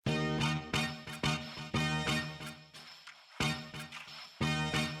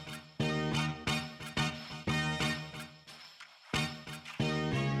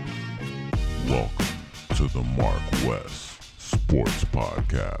to the Mark West Sports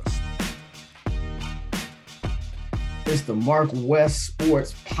Podcast. It's the Mark West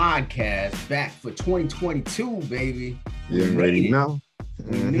Sports Podcast, back for 2022, baby. You already know.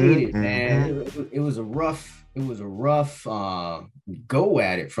 We made it, man. It was a rough go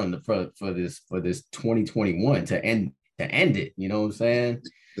at it from for this 2021 to end it. You know what I'm saying?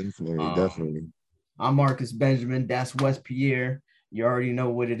 Definitely. I'm Marcus Benjamin. That's Wes Pierre. You already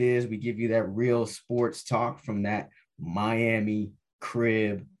know what it is. We give you that real sports talk from that Miami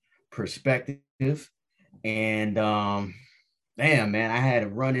crib perspective. And damn, man, I had a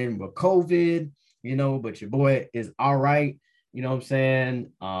run in with COVID, but your boy is all right. You know what I'm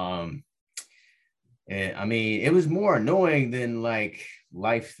saying? And I mean, it was more annoying than like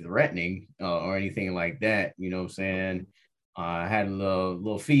life threatening or anything like that. You know what I'm saying? I had a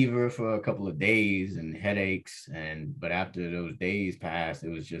little fever for a couple of days and headaches, but after those days passed, it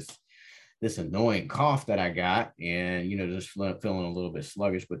was just this annoying cough that I got, and just feeling a little bit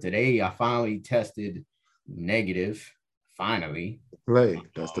sluggish. But today I finally tested negative. Finally,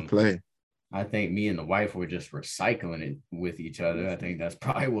 that's the play. I think me and the wife were just recycling it with each other. I think that's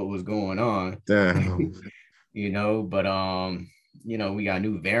probably what was going on. Damn. But we got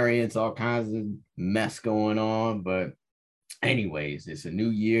new variants, all kinds of mess going on, but anyways, it's a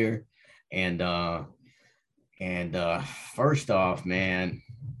new year, and first off, man,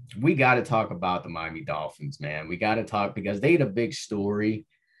 we got to talk about the Miami Dolphins, man. We got to talk because they the big story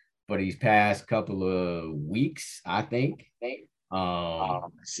for these past couple of weeks, I think. I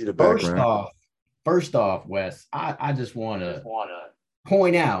see the background. First off, Wes, I just want to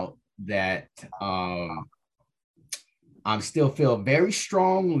point out that I still feel very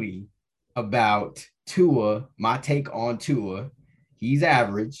strongly about Tua. My take on Tua: he's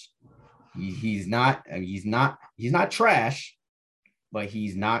average. He's not trash, but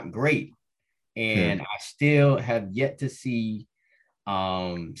he's not great. And I still have yet to see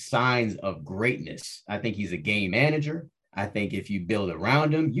signs of greatness. I think he's a game manager. I think if you build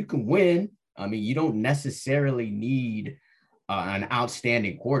around him, you can win. I mean, you don't necessarily need an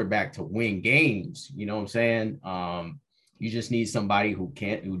outstanding quarterback to win games. You know what I'm saying? You just need somebody who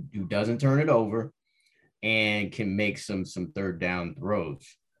doesn't turn it over and can make some third down throws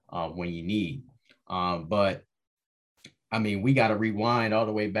when you need. But I mean, we got to rewind all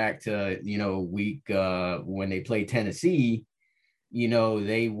the way back to week when they played Tennessee.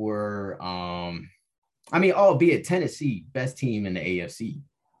 They were albeit Tennessee best team in the AFC,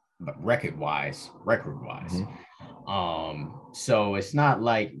 but record-wise. So it's not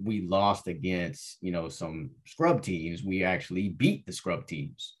like we lost against some scrub teams. We actually beat the scrub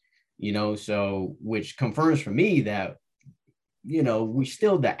teams. So which confirms for me that, we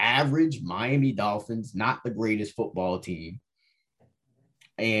still the average Miami Dolphins, not the greatest football team.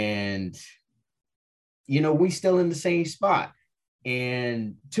 And, we still in the same spot.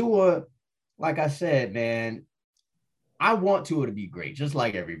 And Tua, like I said, man, I want Tua to be great, just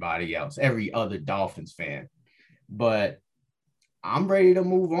like everybody else, every other Dolphins fan. But I'm ready to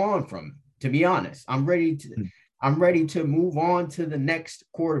move on from him, to be honest. I'm ready to move on to the next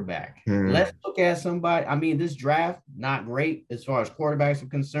quarterback. Let's look at somebody. I mean, this draft, not great as far as quarterbacks are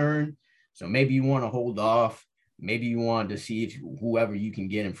concerned. So maybe you want to hold off. Maybe you want to see if whoever you can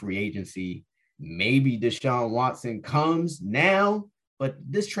get in free agency, maybe Deshaun Watson comes now. But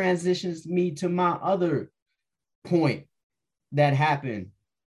this transitions me to my other point that happened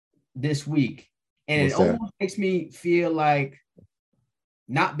this week. And it almost makes me feel like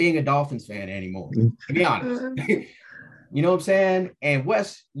not being a Dolphins fan anymore, to be honest. You know what I'm saying? And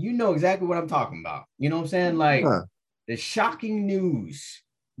Wes, you know exactly what I'm talking about. You know what I'm saying? Like the shocking news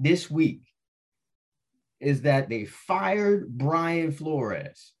this week is that they fired Brian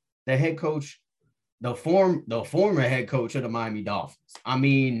Flores, the head coach, the former head coach of the Miami Dolphins. I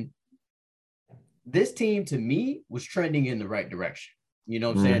mean, this team to me was trending in the right direction. You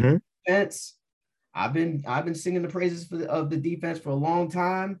know what I'm saying? Defense, I've been singing the praises of the defense for a long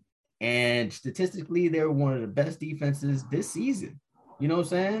time, and statistically, they're one of the best defenses this season. You know what I'm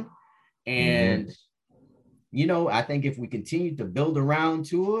saying? And I think if we continue to build around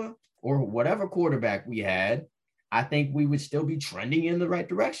Tua or whatever quarterback we had, I think we would still be trending in the right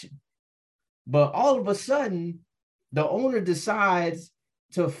direction. But all of a sudden, the owner decides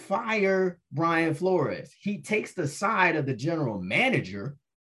to fire Brian Flores. He takes the side of the general manager,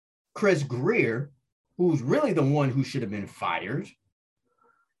 Chris Grier, who's really the one who should have been fired.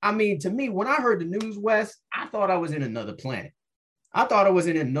 I mean, to me, when I heard the news, Wes, I thought I was in another planet. I thought I was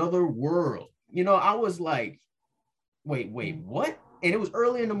in another world. I was like, wait, what? And it was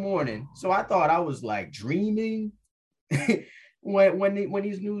early in the morning. So I thought I was like dreaming when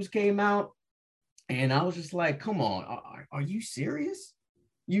these news came out. And I was just like, come on, are you serious?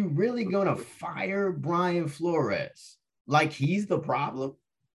 You really gonna fire Brian Flores like he's the problem?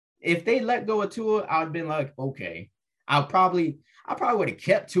 If they let go of Tua, I'd been like, okay, I probably would have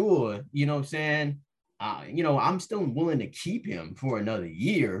kept Tua. You know what I'm saying? I'm still willing to keep him for another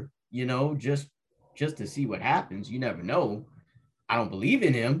year. Just to see what happens. You never know. I don't believe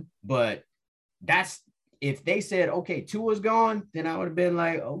in him, but that's if they said, okay, Tua's gone, then I would have been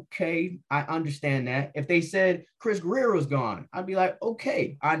like, okay, I understand that. If they said Chris Greer was gone, I'd be like,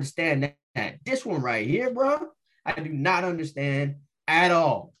 okay, I understand that. This one right here, bro, I do not understand at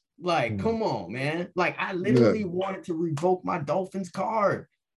all. Like, come on, man. Like, I Yeah, literally wanted to revoke my Dolphins card.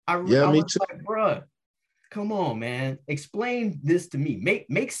 yeah, I me was too. like, bro, come on, man. Explain this to me.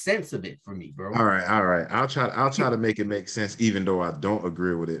 Make sense of it for me, bro. All right, all right. I'll try to make it make sense, even though I don't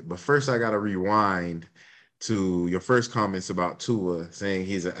agree with it. But first, I gotta rewind to your first comments about Tua saying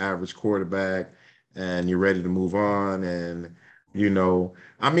he's an average quarterback and you're ready to move on. And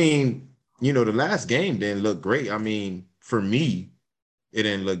I mean, the last game didn't look great. I mean, for me, it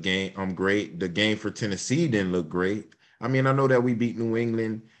didn't look great. The game for Tennessee didn't look great. I mean, I know that we beat New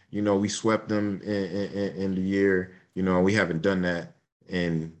England. We swept them in the year. We haven't done that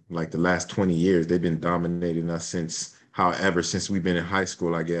in like the last 20 years. They've been dominating us since we've been in high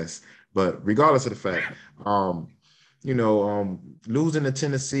school, I guess. But regardless of the fact, losing to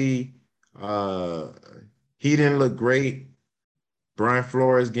Tennessee, uh, he didn't look great. Brian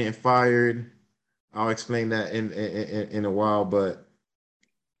Flores getting fired. I'll explain that in a while, but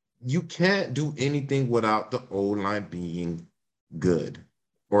you can't do anything without the O line being good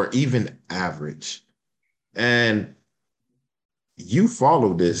or even average. And you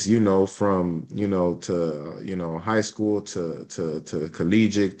follow this, from to high school to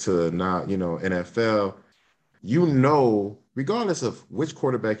collegiate to now, NFL. Regardless of which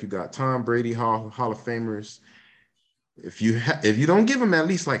quarterback you got, Tom Brady, Hall of Famers, if you don't give them at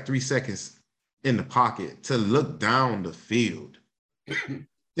least like 3 seconds in the pocket to look down the field,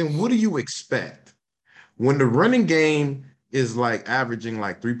 then what do you expect? When the running game is like averaging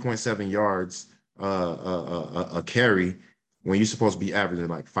like 3.7 yards a carry, when you're supposed to be averaging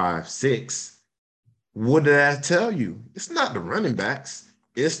like 5, 6, what did that tell you? It's not the running backs,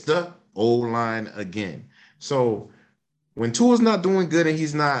 it's the O line again. So when Tua's not doing good and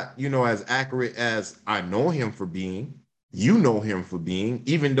he's not, as accurate as I know him for being, even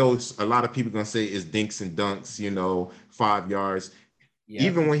though a lot of people gonna say it's dinks and dunks, 5 yards. Yeah,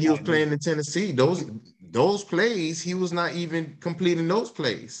 Even when he I was agree. playing in Tennessee, those plays, he was not even completing those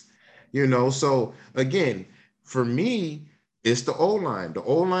plays. So again, for me, it's the O-line. The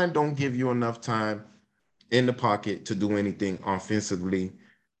O-line don't give you enough time in the pocket to do anything offensively.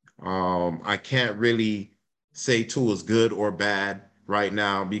 I can't really say Tua is good or bad right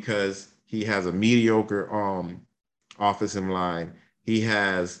now because he has a mediocre offensive line. He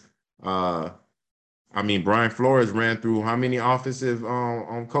has I mean, Brian Flores ran through how many offensive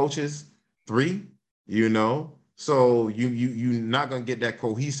coaches? 3, So you're not gonna get that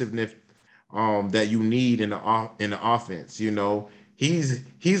cohesiveness that you need in the offense.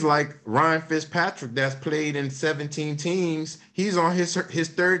 He's like Ryan Fitzpatrick that's played in 17 teams. He's on his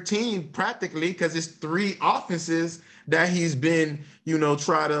third team practically because it's 3 offenses that he's been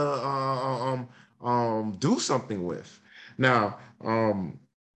try to do something with. Now,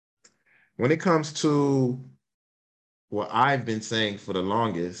 when it comes to what I've been saying for the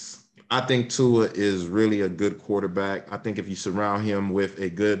longest, I think Tua is really a good quarterback. I think if you surround him with a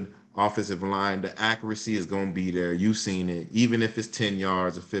good offensive line, the accuracy is going to be there. You've seen it, even if it's 10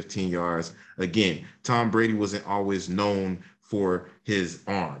 yards or 15 yards. Again, Tom Brady wasn't always known for his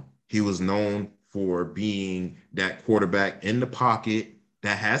arm. He was known for being that quarterback in the pocket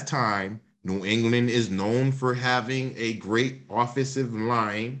that has time. New England is known for having a great offensive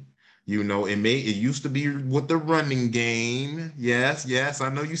line. It used to be with the running game. Yes, yes, I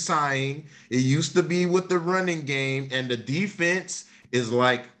know you sighing. It used to be with the running game, and the defense is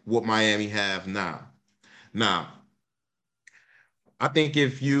like what Miami have now. Now, I think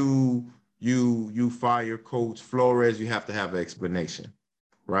if you fire Coach Flores, you have to have an explanation,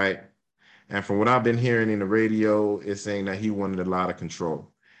 right? And from what I've been hearing in the radio, it's saying that he wanted a lot of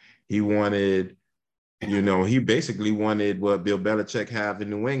control. He wanted, he basically wanted what Bill Belichick have in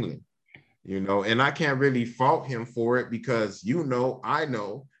New England. And I can't really fault him for it because, I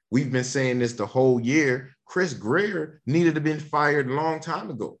know we've been saying this the whole year. Chris Greer needed to have been fired a long time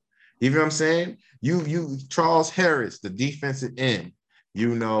ago. You know what I'm saying? Charles Harris, the defensive end,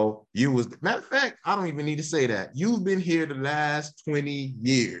 you was, matter of fact, I don't even need to say that. You've been here the last 20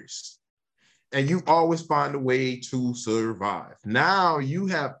 years. and you always find a way to survive. Now you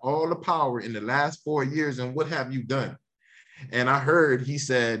have all the power in the last 4 years, and what have you done? And I heard he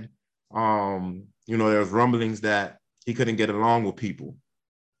said, there was rumblings that he couldn't get along with people.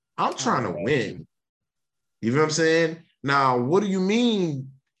 I'm trying to win. You know what I'm saying? Now, what do you mean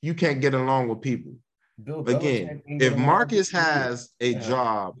you can't get along with people? Again, if Marcus has a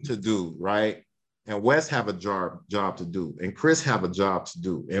job to do, right? And Wes have a job to do, and Chris have a job to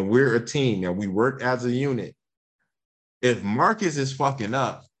do, and we're a team and we work as a unit. If Marcus is fucking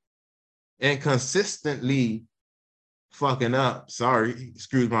up and consistently fucking up, sorry,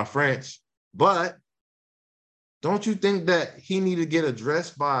 excuse my French, but don't you think that he need to get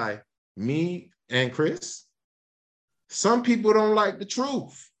addressed by me and Chris? Some people don't like the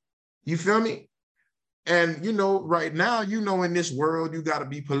truth. You feel me? And, right now, in this world, you got to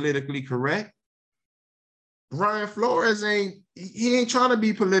be politically correct. Brian Flores ain't trying to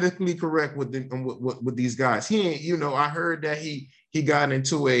be politically correct with these guys. He ain't, I heard that he got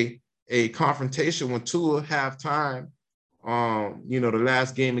into a confrontation with Tua halftime. The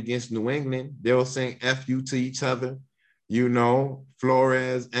last game against New England, they were saying F you to each other,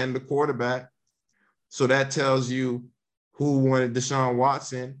 Flores and the quarterback. So that tells you who wanted Deshaun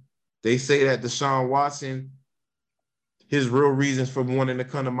Watson. They say that Deshaun Watson, his real reasons for wanting to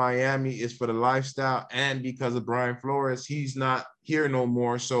come to Miami is for the lifestyle and because of Brian Flores. He's not here no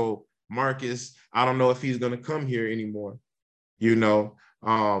more. So Marcus, I don't know if he's going to come here anymore.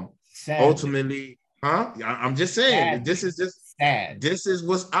 Ultimately, I'm just saying, sad. This is just sad. This is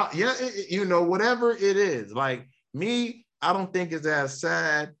what's out. Yeah, whatever it is. Like me, I don't think it's as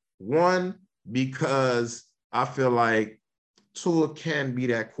sad. One, because I feel like Tua can be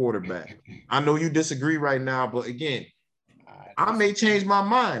that quarterback. I know you disagree right now, but again, I may change my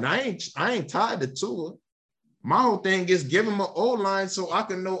mind. I ain't tied to Tua. My whole thing is give him an O-line so I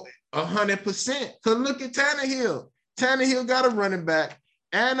can know 100%. Because look at Tannehill. Tannehill got a running back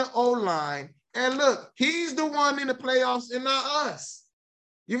and an O-line. And look, he's the one in the playoffs and not us.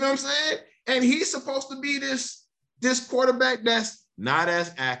 You know what I'm saying? And he's supposed to be this quarterback that's not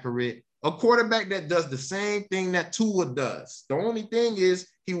as accurate, a quarterback that does the same thing that Tua does. The only thing is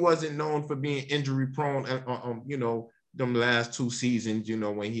he wasn't known for being injury prone, them last 2 seasons,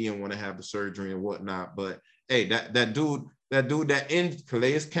 when he didn't want to have the surgery and whatnot. But hey, that dude that in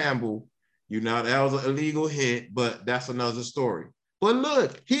Calais Campbell, that was an illegal hit, but that's another story. But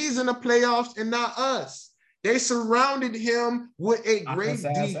look, he's in the playoffs and not us. They surrounded him with a great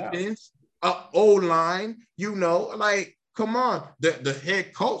defense, a O-line, come on. The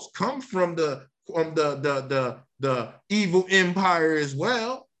head coach comes from the evil empire as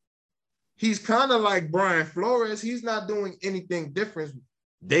well. He's kind of like Brian Flores. He's not doing anything different.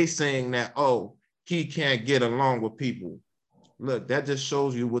 They saying that, he can't get along with people. Look, that just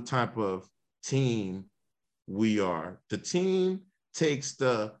shows you what type of team we are. The team takes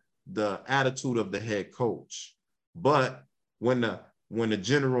the attitude of the head coach. But when the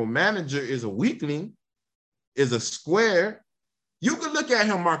general manager is a weakling, is a square, you can look at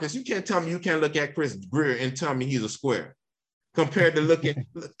him, Marcus. You can't tell me you can't look at Chris Grier and tell me he's a square. Compared to looking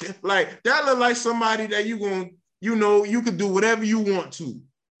like that, look like somebody that you could do whatever you want to.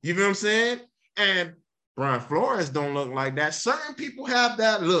 You know what I'm saying? And Brian Flores don't look like that. Certain people have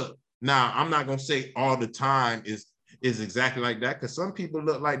that look. Now, I'm not gonna say all the time is exactly like that, because some people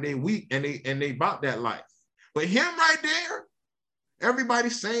look like they weak and they about that life. But him right there,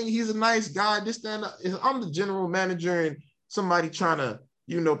 everybody's saying he's a nice guy. I'm the general manager and somebody trying to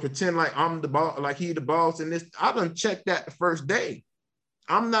pretend like I'm the boss, like he the boss. And this, I done checked that the first day.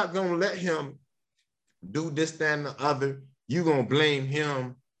 I'm not gonna let him do this, that, and the other. You gonna blame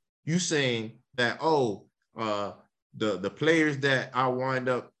him? You saying that the players that I wind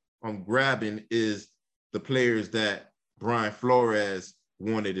up grabbing is the players that Brian Flores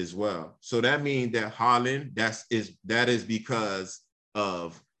wanted as well. So that means that Holland, that is because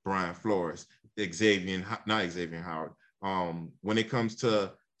of Brian Flores, not Xavier Howard. When it comes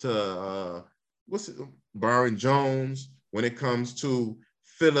to Byron Jones, when it comes to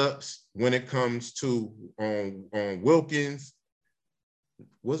Phillips, when it comes to Wilkins,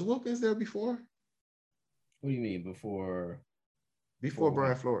 was Wilkins there before? What do you mean before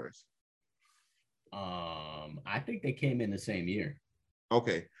Brian Flores? I think they came in the same year.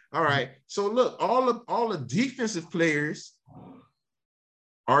 Okay, all right. So look, all the defensive players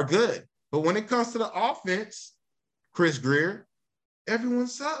are good, but when it comes to the offense, Chris Grier, everyone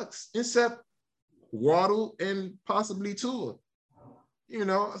sucks except Waddle and possibly Tua.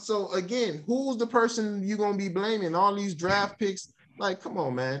 So again, who's the person you're gonna be blaming? All these draft picks Like, come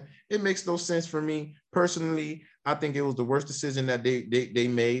on, man. It makes no sense for me. Personally, I think it was the worst decision that they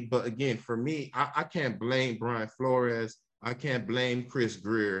made. But again, for me, I can't blame Brian Flores. I can't blame Chris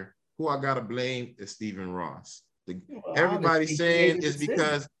Greer. Who I gotta blame is Stephen Ross. Well, Everybody's obviously, he made saying the is decision.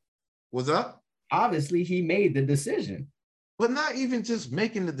 because what's up? Obviously, he made the decision. But not even just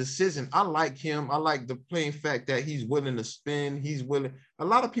making the decision. I like him. I like the plain fact that he's willing to spend. He's willing. A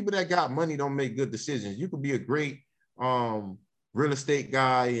lot of people that got money don't make good decisions. You could be a great real estate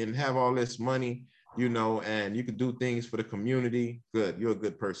guy and have all this money, and you could do things for the community. Good. You're a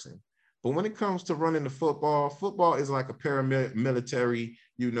good person. But when it comes to running the football is like a paramilitary,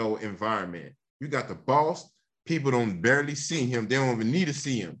 environment. You got the boss. People don't barely see him. They don't even need to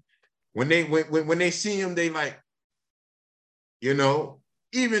see him. When they see him, they like, even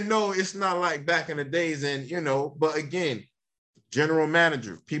though it's not like back in the days but again, general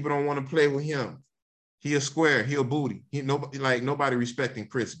manager, people don't want to play with him. He a square, he a booty. Nobody respecting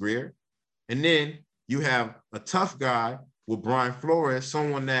Chris Greer. And then you have a tough guy with Brian Flores,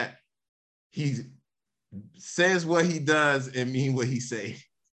 someone that he says what he does and mean what he say.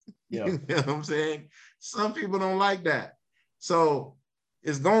 Yeah. You know what I'm saying? Some people don't like that. So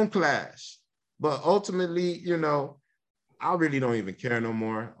it's going to clash. But ultimately, I really don't even care no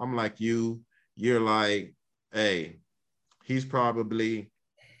more. I'm like you. You're like, hey, he's probably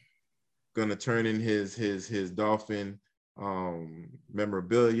gonna turn in his Dolphin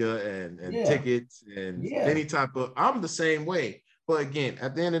memorabilia and tickets and any type of. I'm the same way. But again,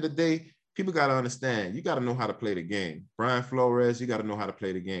 at the end of the day, people gotta understand. You gotta know how to play the game. Brian Flores, you gotta know how to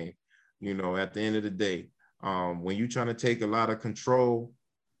play the game. At the end of the day, when you're trying to take a lot of control,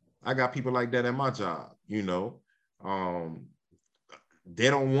 I got people like that at my job. They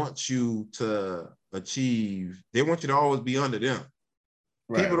don't want you to achieve. They want you to always be under them.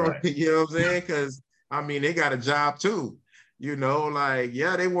 Right, people don't, you know what I'm saying? Because they got a job too. They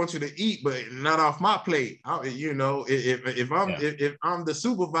want you to eat, but not off my plate. If I'm the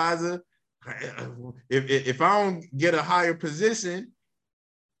supervisor, if I don't get a higher position,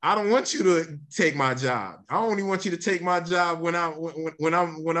 I don't want you to take my job. I only want you to take my job when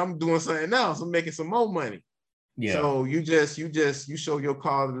I'm doing something else. I'm making some more money. Yeah. So you show your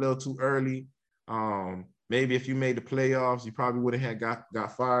card a little too early. Maybe if you made the playoffs, you probably wouldn't have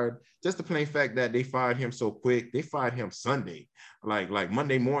got fired. Just the plain fact that they fired him so quick. They fired him Sunday, like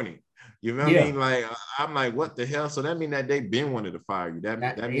Monday morning. You know what I mean? Like I'm like, what the hell? So that means that they've been wanting to fire you. That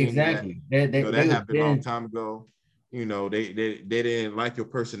means exactly that happened a long time ago. They didn't like your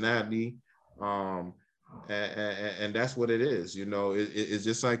personality. And that's what it is. It's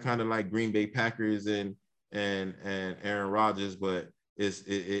just like kind of like Green Bay Packers and Aaron Rodgers, but it's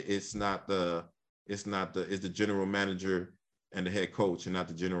the general manager and the head coach and not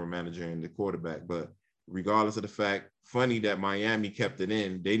the general manager and the quarterback. But regardless of the fact, funny that Miami kept it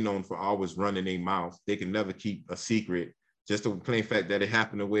in. They known for always running their mouth. They can never keep a secret. Just the plain fact that it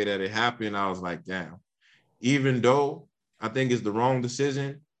happened the way that it happened, I was like, damn. Even though I think it's the wrong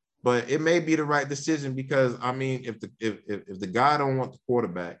decision, but it may be the right decision because if the guy don't want the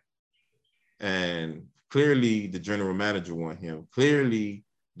quarterback, and clearly the general manager want him, clearly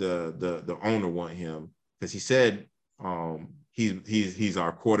the owner want him, because he said he's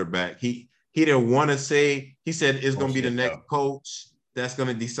our quarterback. He didn't want to say, he said it's going to be the next coach that's going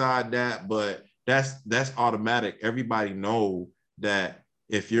to decide that, but that's automatic. Everybody know that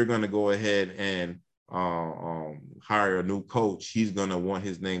if you're going to go ahead and hire a new coach, he's going to want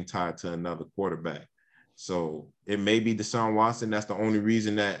his name tied to another quarterback. So it may be Deshaun Watson. That's the only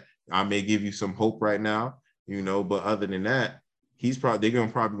reason that I may give you some hope right now, but other than that, they're going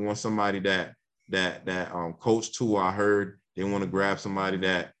to probably want somebody that coach Tua. I heard they want to grab somebody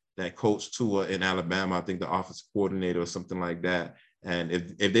that coach Tua in Alabama. I think the offensive coordinator or something like that. And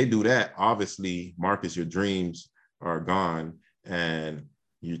if they do that, obviously, Marcus, your dreams are gone and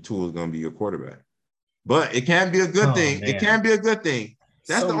your Tua is going to be your quarterback. But it can be a good thing. Man. It can be a good thing.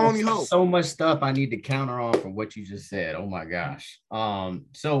 That's the only hope. So much stuff I need to counter on from what you just said. Oh my gosh.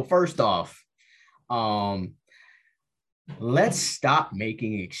 So first off, let's stop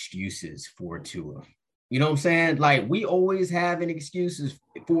making excuses for Tua. You know what I'm saying? Like, we always having excuses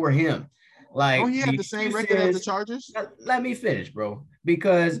for him. Like, he had the same record as the Chargers. Let me finish, bro.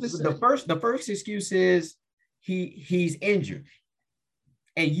 Because the first excuse is he's injured.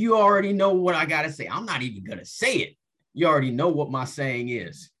 And you already know what I gotta say. I'm not even gonna say it. You already know what my saying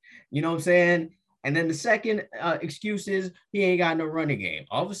is. You know what I'm saying? And then the second excuse is he ain't got no running game.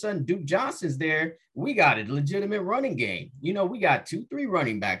 All of a sudden, Duke Johnson's there. We got a legitimate running game. We got 2-3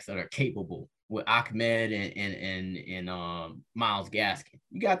 running backs that are capable with Ahmed and Myles Gaskin.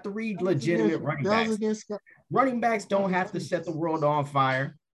 You got 3 legitimate running backs. Running backs don't have to set the world on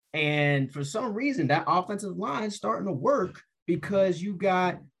fire. And for some reason, that offensive line is starting to work because you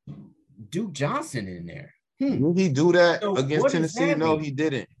got Duke Johnson in there. Did he do that So against what does Tennessee? that No, mean? he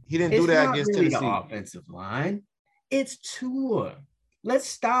didn't. He didn't do It's that not against really the Tennessee. offensive line. It's Tua. Let's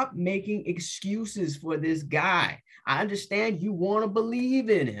stop making excuses for this guy. I understand you want to believe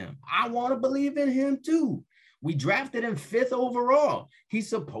in him. I want to believe in him too. We drafted him 5th overall. He's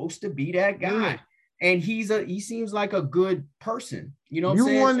supposed to be that guy. And he seems like a good person. You know what I'm You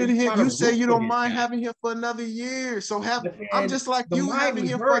saying? wanted So him. You say you don't mind guy. having him for another year. So I'm just like the you having Miami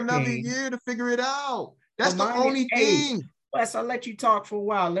him for another Hurricanes, year to figure it out. That's the Miami, only hey, thing. Wes, I'll let you talk for a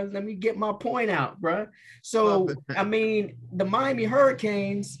while. Let me get my point out, bro. So, I mean, the Miami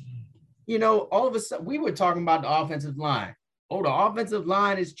Hurricanes, you know, all of a sudden, we were talking about the offensive line. Oh, the offensive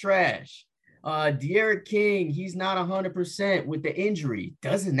line is trash. De'Aaron King, he's not 100% with the injury.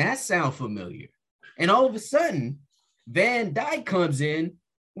 Doesn't that sound familiar? And all of a sudden, Van Dyke comes in.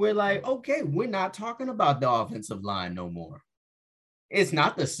 We're like, okay, we're not talking about the offensive line no more. It's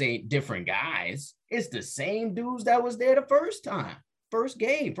not the same, different guys. It's the same dudes that was there the first time, first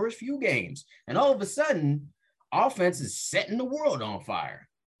few games. And all of a sudden, offense is setting the world on fire.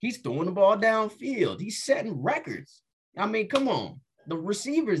 He's throwing the ball downfield. He's setting records. I mean, come on. The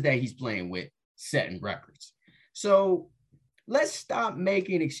receivers that he's playing with setting records. So let's stop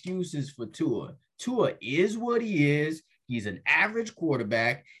making excuses for Tua. Tua is what he is. He's an average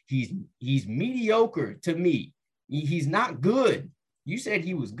quarterback. He's mediocre to me. He's not good. You said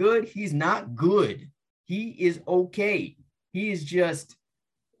he was good. He's not good. He is okay. He is just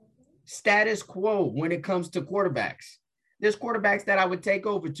status quo when it comes to quarterbacks. There's quarterbacks that I would take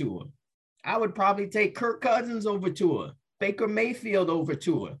over Tua. I would probably take Kirk Cousins over Tua, Baker Mayfield over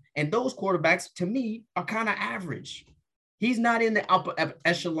Tua. And those quarterbacks, to me, are kind of average. He's not in the upper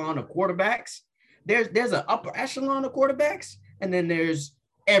echelon of quarterbacks. There's an upper echelon of quarterbacks, and then there's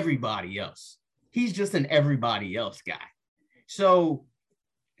everybody else. He's just an everybody else guy. So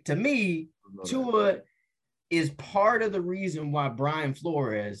to me, Tua is part of the reason why Brian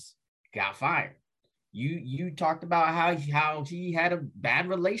Flores got fired. You talked about how he had a bad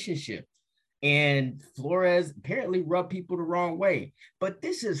relationship, and Flores apparently rubbed people the wrong way. But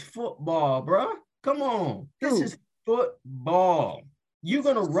this is football, bro. Come on. This is football. You're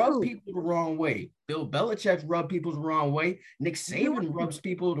going to rub people the wrong way. Bill Belichick rubbed people the wrong way. Nick Saban rubs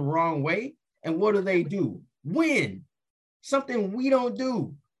people the wrong way. And what do? Win. Something we don't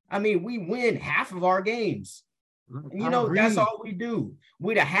do. I mean, we win half of our games. You know, that's all we do.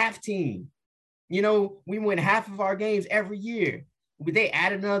 We're the half team. You know, we win half of our games every year. They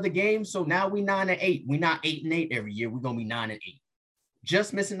added another game, so now we 9-8. We're not 8-8 every year. We're going to be 9-8.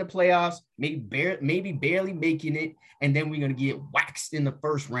 Just missing the playoffs, maybe barely making it, and then we're going to get waxed in the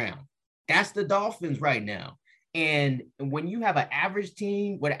first round. That's the Dolphins right now. And when you have an average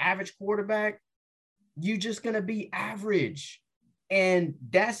team with an average quarterback, you're just going to be average. And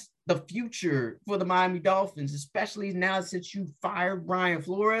that's the future for the Miami Dolphins, especially now since you fired Brian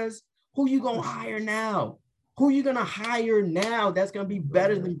Flores. Who you going to hire now? Who you going to hire now that's going to be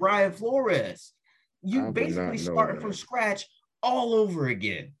better than Brian Flores? You basically starting from scratch all over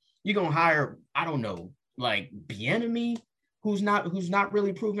again. You're going to hire, I don't know, like Bieniemy, who's not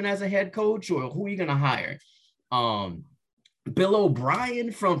really proven as a head coach, or who are you going to hire? Bill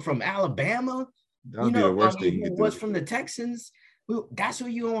O'Brien from Alabama, who was from the Texans. That's who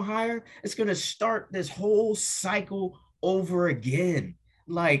you're going to hire. It's going to start this whole cycle over again.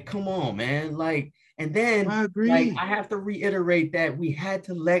 Like, come on, man. Like, and then I agree. Like, I have to reiterate that we had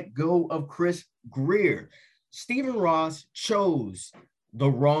to let go of Chris Grier. Stephen Ross chose the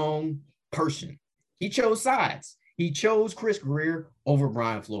wrong person. He chose sides. He chose Chris Grier over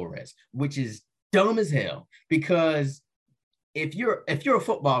Brian Flores, which is dumb as hell. Because if you're a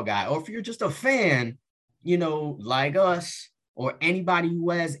football guy, or if you're just a fan, you know, like us, or anybody who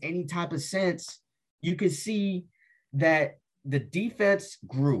has any type of sense, you can see that the defense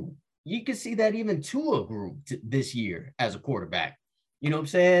grew. You can see that even Tua grew this year as a quarterback. You know what I'm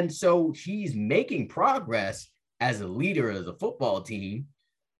saying? So he's making progress as a leader of the football team.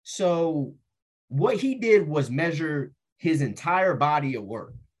 So what he did was measure his entire body of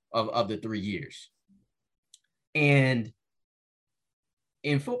work of the 3 years. And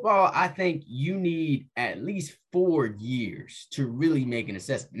in football, I think you need at least 4 years to really make an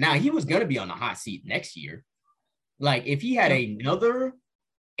assessment. Now, he was going to be on the hot seat next year. Like, if he had another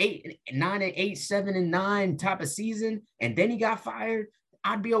 9-8, 7-9 type of season, and then he got fired,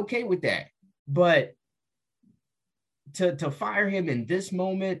 I'd be okay with that. But to fire him in this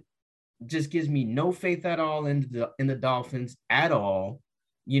moment just gives me no faith at all in the Dolphins at all.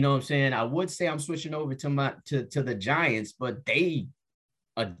 You know what I'm saying? I would say I'm switching over to the Giants, but they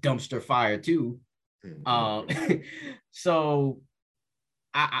a dumpster fire too. Um, so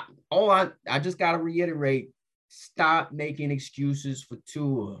I just gotta reiterate: stop making excuses for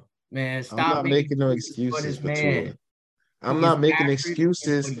Tua, man. I'm Stop not making making no excuses for excuses this for Tua. man. I'm He is not making accurate in what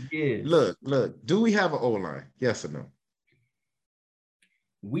excuses. he is. Look. Do we have an O line? Yes or no?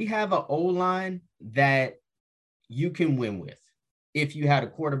 We have an O line that you can win with if you had a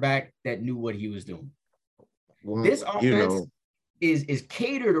quarterback that knew what he was doing. This Well, offense is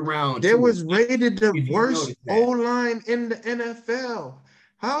catered around they Tua. was rated the If you worst notice O that, line in the NFL.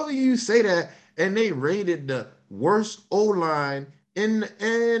 How do you say that? And they rated the worst O line in the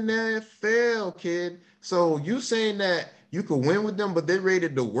NFL, kid. So you saying that you could win with them, but they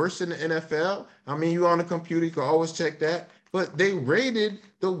rated the worst in the NFL? I mean, you on the computer, you can always check that. But they rated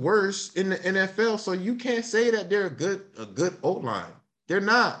the worst in the NFL, so you can't say that they're a good O line. They're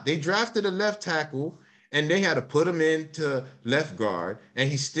not. They drafted a left tackle and they had to put him into left guard, and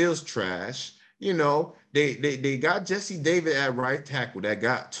he still's trash. They got Jesse David at right tackle that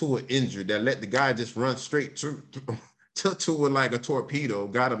got Tua injured, that let the guy just run straight to Tua like a torpedo,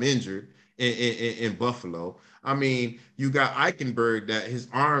 got him injured in Buffalo. I mean, you got Eichenberg that his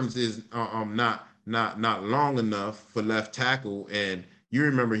arms is not long enough for left tackle, and you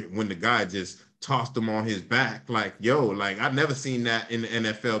remember when the guy just tossed him on his back, like, yo, like I've never seen that in the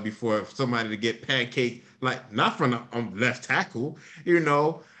NFL before. Somebody to get pancaked, like not from the left tackle,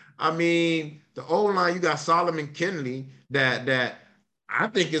 I mean, the O line, you got Solomon Kinley that I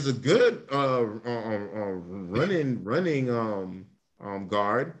think is a good running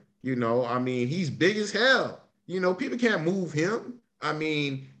guard. I mean, he's big as hell. People can't move him. I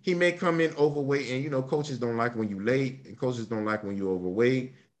mean, he may come in overweight, and coaches don't like when you late, and coaches don't like when you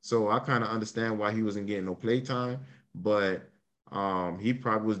overweight. So I kind of understand why he wasn't getting no play time, but he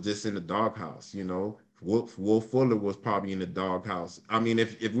probably was just in the doghouse. Will Fuller was probably in the doghouse. I mean,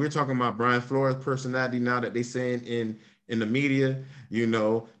 if we're talking about Brian Flores' personality now that they saying in the media,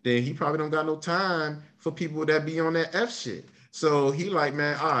 then he probably don't got no time for people that be on that F shit. So he like,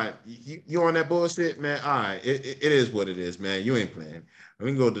 man, all right, you on that bullshit, man. All right, it is what it is, man. You ain't playing. We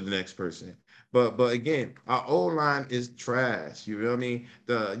can go to the next person. But again, our O line is trash. You know what I mean?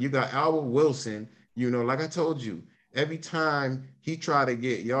 You got Albert Wilson. Like I told you, every time he try to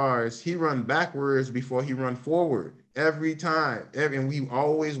get yards, he run backwards before he run forward. Every time, and we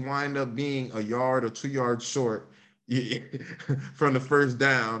always wind up being a yard or 2 yards short from the first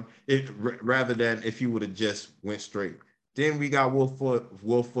down, rather than if he would have just went straight. Then we got Will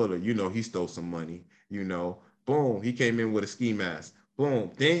Fuller. He stole some money. Boom, he came in with a ski mask.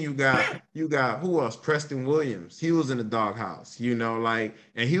 Boom. Then you got who else? Preston Williams. He was in the doghouse, and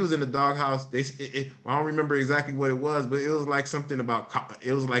he was in the doghouse. I don't remember exactly what it was, but it was like something about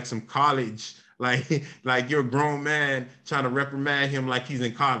it was like some college, like you're a grown man trying to reprimand him like he's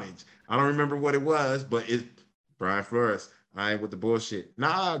in college. I don't remember what it was, but it's Brian Flores. I ain't with the bullshit.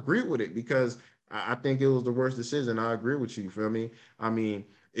 Now I agree with it because I think it was the worst decision. I agree with you. You feel me? I mean,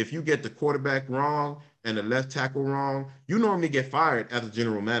 if you get the quarterback wrong and the left tackle wrong, you normally get fired as a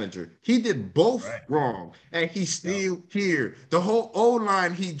general manager. He did both right? wrong, and he's still here. The whole O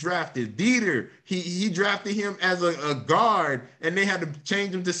line he drafted, Dieter, he drafted him as a guard, and they had to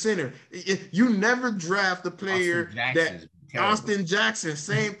change him to center. You never draft a player that Austin Jackson,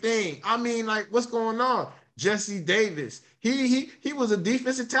 same thing. I mean, like, what's going on? Jesse Davis. He was a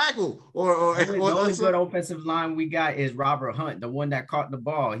defensive tackle the only good offensive line we got is Robert Hunt, the one that caught the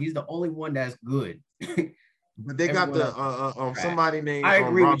ball. He's the only one that's good. But they got the somebody named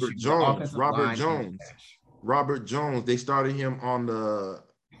Robert Jones. Robert Jones. They started him on the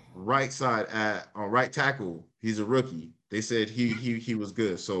right side on right tackle. He's a rookie. They said he was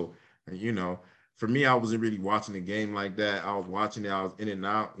good. So for me, I wasn't really watching the game like that. I was watching it. I was in and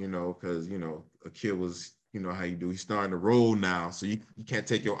out. Because a kid was. How you do. He's starting to roll now, so you can't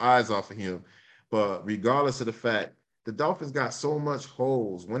take your eyes off of him. But regardless of the fact, the Dolphins got so much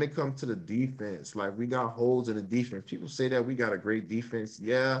holes when it comes to the defense. Like, we got holes in the defense. People say that we got a great defense.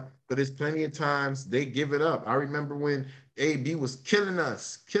 Yeah, but there's plenty of times they give it up. I remember when AB was killing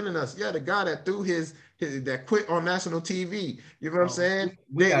us. Yeah, the guy that threw his that quit on national TV. You know what I'm saying?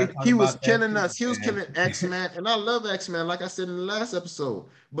 He was killing us. He was killing X-Man. And I love X-Man, like I said in the last episode.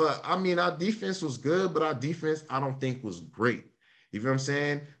 But I mean, our defense was good, but our defense, I don't think was great. You know what I'm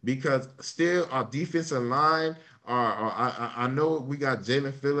saying? Because still our defensive line I know we got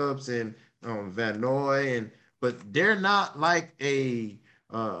Jalen Phillips and Van Noy, but they're not like a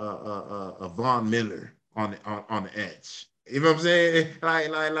Von Miller on the edge. You know what I'm saying?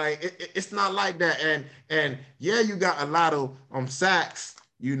 Like it's not like that. And yeah, you got a lot of sacks,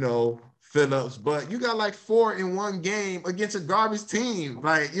 Phillips, but you got like 4 in one game against a garbage team.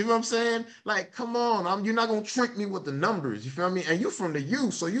 Like, you know what I'm saying? Like, come on, you're not gonna trick me with the numbers. You feel me? And you from the U,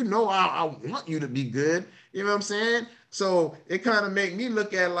 so I want you to be good. You know what I'm saying? So it kind of make me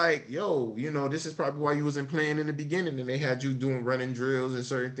look at like, yo, this is probably why you wasn't playing in the beginning, and they had you doing running drills and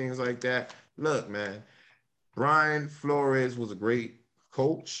certain things like that. Look, man, Brian Flores was a great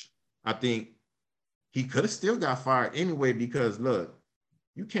coach. I think he could have still got fired anyway because look,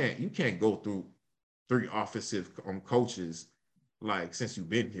 you can't go through 3 offensive coaches like since you've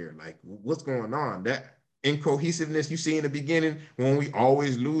been here. Like, what's going on? That incohesiveness you see in the beginning when we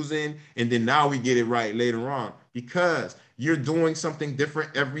always losing, and then now we get it right later on because you're doing something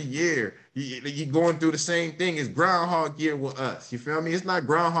different every year. You're going through the same thing. It's Groundhog Year with us. You feel me? It's not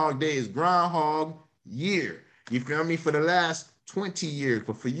Groundhog Day. It's Groundhog Year. You feel me? For the last 20 years,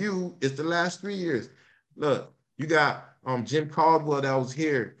 but for you, it's the last 3 years. Look, you got Jim Caldwell that was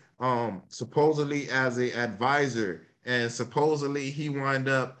here supposedly as an advisor, and supposedly he wind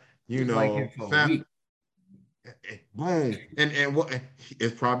up, like him for a week. Boom. And what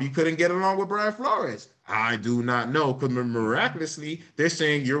it's probably couldn't get along with Brian Flores. I do not know, because miraculously they're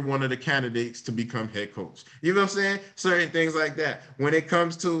saying you're one of the candidates to become head coach. You know what I'm saying? Certain things like that. When it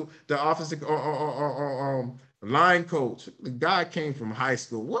comes to the offensive line coach, the guy came from high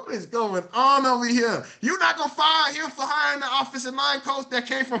school. What is going on over here? You're not gonna fire him for hiring the offensive line coach that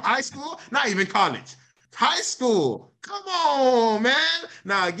came from high school? Not even college. High school. Come on, man.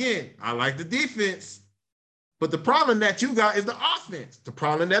 Now again, I like the defense. But the problem that you got is the offense. The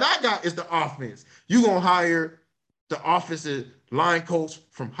problem that I got is the offense. You're going to hire the offensive line coach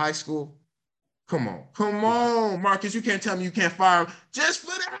from high school? Come on, Marcus. You can't tell me you can't fire him just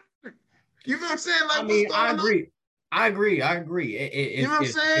for that. You know what I'm saying? Like, I agree. You know what I'm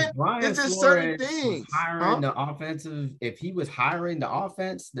saying? It's just certain things. If he was hiring the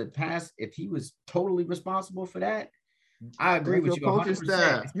offense, if he was totally responsible for that, I agree with you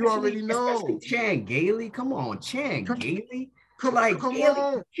 100%. You already know. Especially Chan Gailey. Come on, Chan Gailey. Come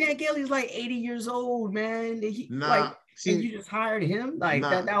on. Chan Gailey's like 80 years old, man. And you just hired him? Like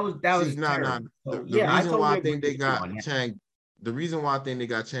that was terrible. So, the reason why I think they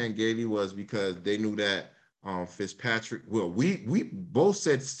got Chan Gailey was because they knew that Fitzpatrick. Well, we both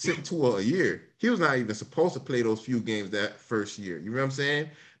said sit to a year. He was not even supposed to play those few games that first year. You know what I'm saying?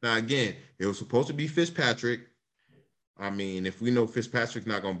 Now again, it was supposed to be Fitzpatrick. I mean, if we know Fitzpatrick's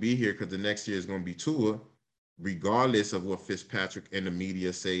not going to be here because the next year is going to be Tua, regardless of what Fitzpatrick and the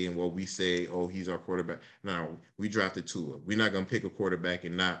media say and what we say, oh, he's our quarterback. Now, we drafted Tua. We're not going to pick a quarterback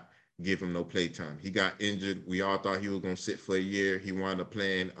and not give him no play time. He got injured. We all thought he was going to sit for a year. He wound up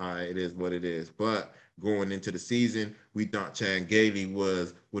playing. All right, it is what it is. But going into the season, we thought Chan Gailey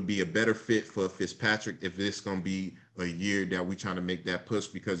would be a better fit for Fitzpatrick if this going to be a year that we trying to make that push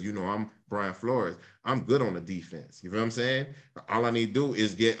because, I'm Brian Flores. I'm good on the defense. You know what I'm saying? All I need to do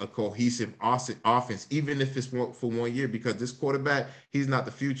is get a cohesive offense, even if it's for 1 year, because this quarterback, he's not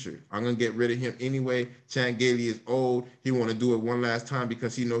the future. I'm going to get rid of him anyway. Chan Gailey is old. He want to do it one last time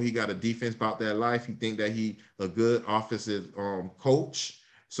because he know he got a defense about that life. He think that he a good offensive coach.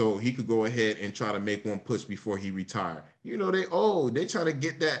 So he could go ahead and try to make one push before he retire. They old. They try to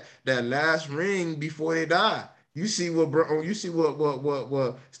get that last ring before they die. You see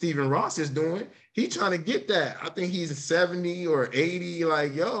what Stephen Ross is doing. He trying to get that. I think he's 70 or 80.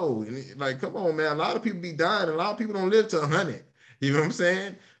 Like, yo, like, come on, man. A lot of people be dying. A lot of people don't live to 100. You know what I'm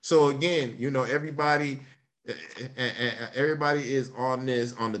saying? So again, everybody is on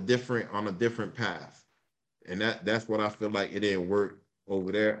a different path, and that's what I feel like it didn't work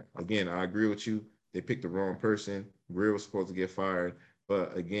over there. Again, I agree with you. They picked the wrong person. Greer was supposed to get fired,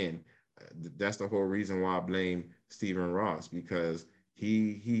 but again, that's the whole reason why I blame Stephen Ross, because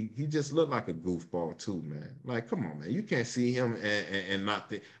he just looked like a goofball too, man. Like, come on, man. You can't see him and not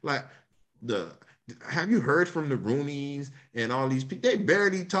think like have you heard from the Rooneys and all these people? They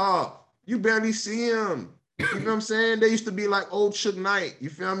barely talk. You barely see him. You know what I'm saying? They used to be like old Suge Knight. You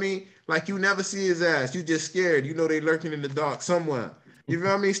feel me? Like you never see his ass. You just scared. They lurking in the dark somewhere. You know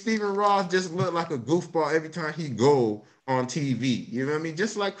what I mean? Stephen Ross just looked like a goofball every time he go on TV. You know what I mean?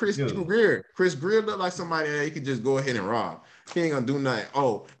 Just like Chris Greer. Chris Greer looked like somebody that he could just go ahead and rob. He ain't gonna do nothing.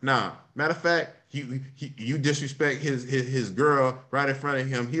 Oh, nah. Matter of fact, you disrespect his girl right in front of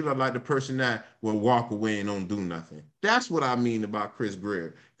him. He looked like the person that will walk away and don't do nothing. That's what I mean about Chris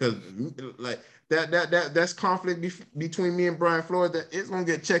Greer. Because like that's conflict between me and Brian Flores that it's gonna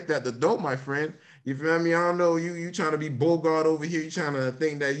get checked at the door, my friend. You feel me? I don't know. You trying to be Bogart over here. You trying to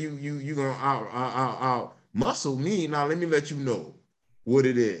think that you gonna out muscle me. Now let me let you know what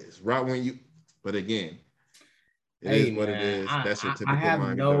it is. Right when you. But again, It Hey is what it man, is. That's your I typical have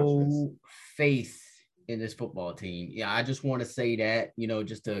Miami Dolphins. no faith in this football team. Yeah, I just want to say that,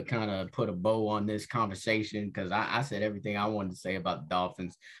 just to kind of put a bow on this conversation, because I said everything I wanted to say about the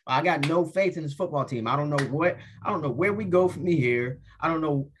Dolphins. I got no faith in this football team. I don't know where we go from here. I don't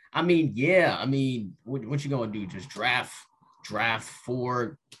know. I mean, yeah, what you gonna do? Just draft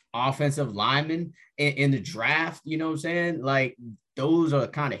 4 offensive linemen in the draft? You know what I'm saying? Like, those are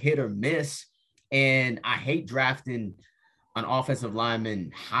kind of hit or miss. And I hate drafting an offensive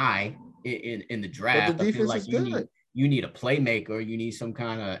lineman high in the But the draft. I feel defense like is good. you need a playmaker, you need some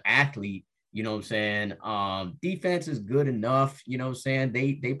kind of athlete, you know what I'm saying? Defense is good enough, you know what I'm saying?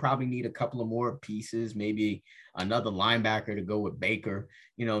 They probably need a couple of more pieces, maybe another linebacker to go with Baker,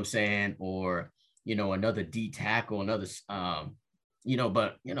 you know what I'm saying? Or, another D tackle, another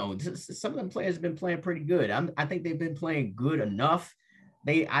but some of them players have been playing pretty good. I think they've been playing good enough.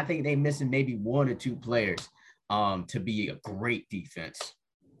 I think they're missing maybe 1 or 2 players to be a great defense.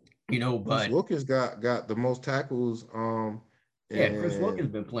 Chris But Wilkins got the most tackles. yeah, Chris Wilkins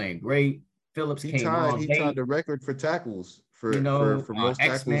And been playing great. Phillips he came tied on he tied late, the record for tackles for most tackles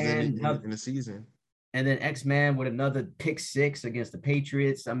X-Man, in the season. and then X-Man with another pick 6 against the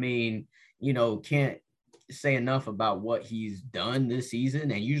Patriots. Can't say enough about what he's done this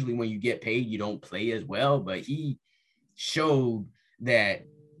season. And usually when you get paid, you don't play as well, but he showed that,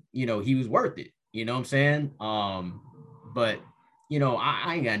 he was worth it. You know what I'm saying? But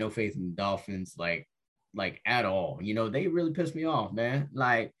I ain't got no faith in the Dolphins, like at all. They really pissed me off, man.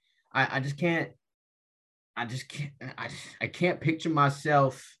 Like, I can't picture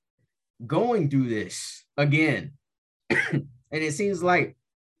myself going through this again. And it seems like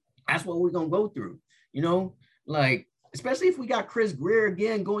that's what we're gonna go through, like, especially if we got Chris Grier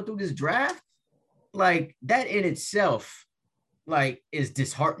again going through this draft. Like, that in itself, like, is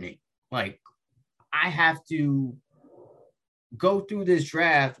disheartening. Like, I have to go through this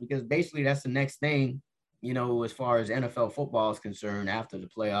draft because basically that's the next thing, as far as NFL football is concerned, after the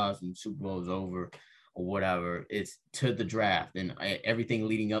playoffs and Super Bowl is over or whatever, it's to the draft and everything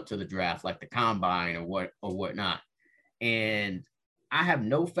leading up to the draft, like the combine or whatnot. And I have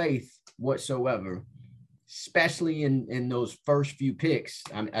no faith whatsoever, especially in those first few picks.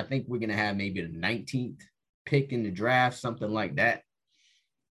 I think we're going to have maybe the 19th pick in the draft, something like that,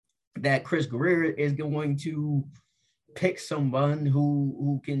 that Chris Grier is going to pick someone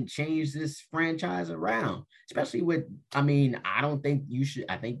who can change this franchise around, especially with, I don't think you should.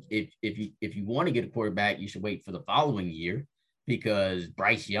 I think if you want to get a quarterback, you should wait for the following year, because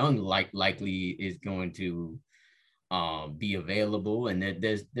Bryce Young likely is going to be available. And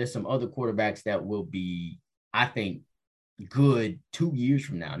there's some other quarterbacks that will be, I think, good 2 years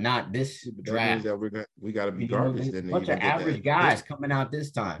from now, not this draft. That we got to be garbage. Then a bunch of average guys coming out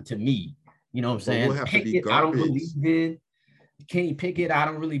this time, to me. You know what I'm saying? We'll have to be Pickett, I don't garbage. believe in. Kenny Pickett, I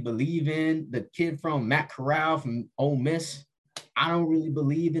don't really believe in. The kid from Matt Corral from Ole Miss, I don't really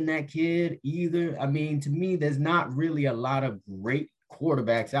believe in that kid either. To me, there's not really a lot of great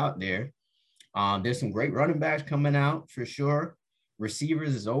quarterbacks out there. There's some great running backs coming out for sure.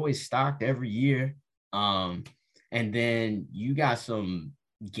 Receivers is always stocked every year. And then you got some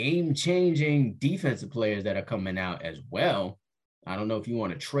game-changing defensive players that are coming out as well. I don't know if you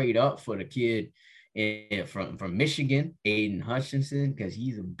want to trade up for the kid from Michigan, Aiden Hutchinson, because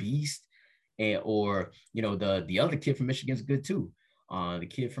he's a beast, or the other kid from Michigan is good too. The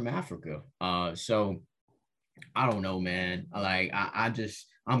kid from Africa. So I don't know, man. Like,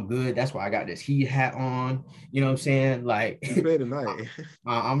 I'm good. That's why I got this Heat hat on. You know what I'm saying? Like, you play tonight.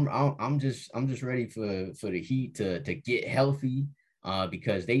 I'm just ready for the Heat to get healthy,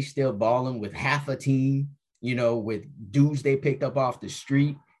 because they still balling with half a team, with dudes they picked up off the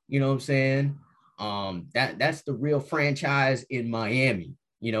street. You know what I'm saying? That's the real franchise in Miami,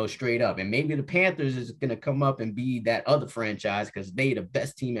 straight up. And maybe the Panthers is going to come up and be that other franchise because they the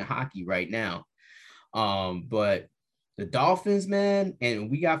best team in hockey right now. But the Dolphins, man,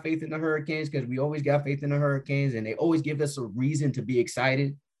 and we got faith in the Hurricanes because we always got faith in the Hurricanes, and they always give us a reason to be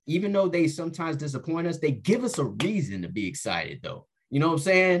excited. Even though they sometimes disappoint us, they give us a reason to be excited, though. You know what I'm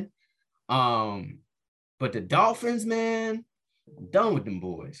saying? But the Dolphins, man, I'm done with them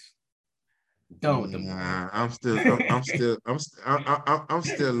boys. Done with them. I'm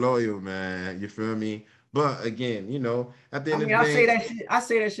still loyal, man. You feel me? But again, at the end of the day, I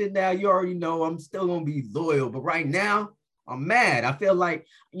say that shit now. You already know I'm still gonna be loyal, but right now I'm mad. I feel like,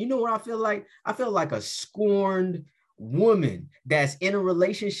 what I feel like? I feel like a scorned woman that's in a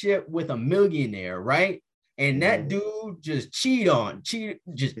relationship with a millionaire, right? And that dude just straight up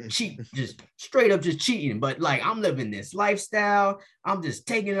just cheating. But like, I'm living this lifestyle. I'm just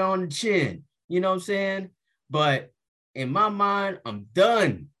taking it on the chin. You know what I'm saying? But in my mind, I'm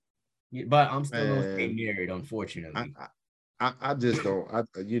done. But I'm still gonna stay Man, married, I, unfortunately. I just don't.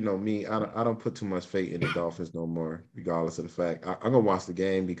 You know me. I don't put too much faith in the Dolphins no more, regardless of the fact. I'm gonna watch the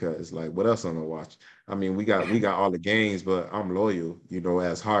game because, like, what else I'm gonna watch? I mean, we got all the games, but I'm loyal,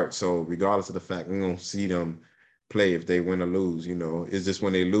 as heart. So regardless of the fact, we're gonna see them play if they win or lose. It's just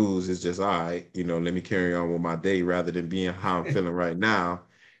when they lose, it's just all right. Let me carry on with my day rather than being how I'm feeling right now.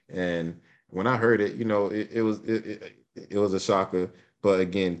 And when I heard it, it was a shocker. But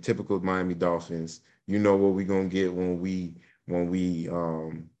again, typical Miami Dolphins. You know what we're gonna get when we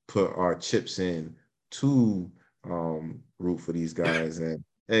put our chips in to root for these guys. And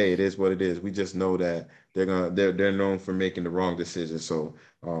hey, it is what it is. We just know that they're known for making the wrong decision. So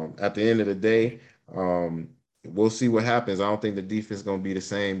at the end of the day, we'll see what happens. I don't think the defense is gonna be the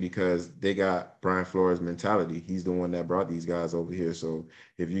same because they got Brian Flores mentality. He's the one that brought these guys over here. So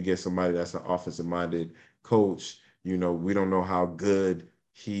if you get somebody that's an offensive minded coach, we don't know how good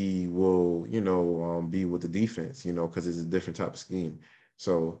he will, be with the defense, because it's a different type of scheme.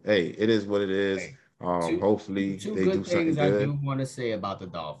 So, hey, it is what it is. Hey, two Hopefully two they do good something things I good. do want to say about the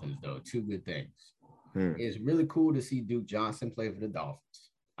Dolphins, though. Two good things. Hmm. It's really cool to see Duke Johnson play for the Dolphins.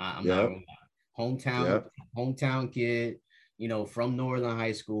 I'm not Yep. gonna lie. Hometown, Yep. hometown kid, from Northern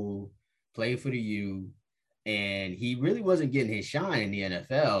High School, played for the U, and he really wasn't getting his shine in the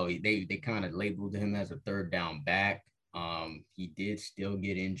NFL. They kind of labeled him as a third down back. He did still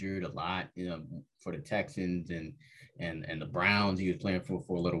get injured a lot, for the Texans and the Browns. He was playing for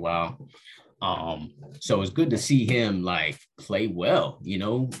a little while. So it's good to see him like play well. He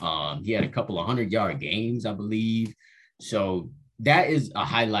had a couple of 100-yard games, I believe. So that is a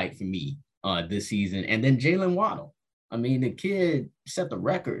highlight for me this season. And then Jalen Waddle. I mean, the kid set the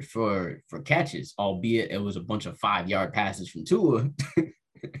record for catches, albeit it was a bunch of 5-yard passes from Tua.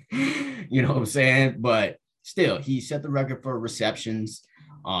 You know what I'm saying? But still, he set the record for receptions.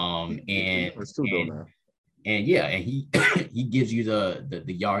 And Defense too, though, and now. and yeah, and he he gives you the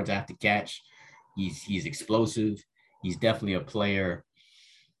yards after catch. He's explosive. He's definitely a player.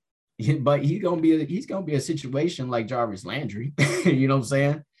 But he's gonna be a situation like Jarvis Landry. You know what I'm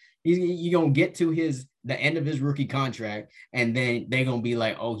saying? You're gonna get to the end of his rookie contract, and then they're gonna be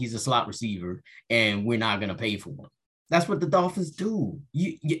like, oh, he's a slot receiver, and we're not gonna pay for him. That's what the Dolphins do.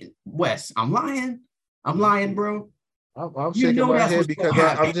 Wes, I'm lying. I'm lying, bro. I'm You shaking know my that's head what's because gonna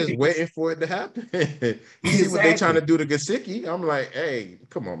I'm happen. just waiting for it to happen. You see what they trying to Exactly. do to Gasicki? I'm like, hey,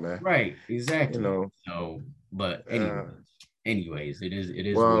 come on, man. Right. You Exactly. know, So, but uh, anyways, it is what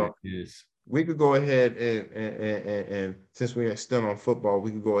it well, is. we could go ahead and since we are still on football,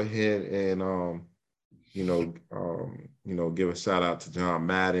 we could go ahead and give a shout out to John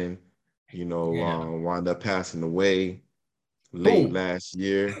Madden. Yeah. Wound up passing away late Boom. last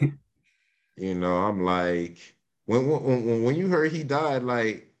year. I'm like, when you heard he died,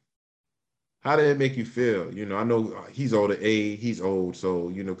 like, how did it make you feel? I know he's older, he's old, so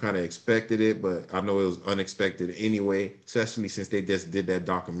kind of expected it, but I know it was unexpected anyway, especially since they just did that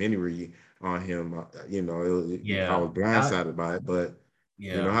documentary on him. I Yeah. was blindsided by it, but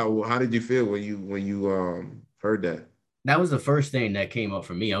Yeah. how did you feel when you heard that? That was the first thing that came up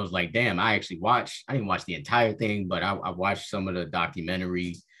for me. I was like, damn, I didn't watch the entire thing, but I watched some of the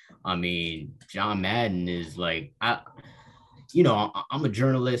documentary. I mean, John Madden is like, I'm a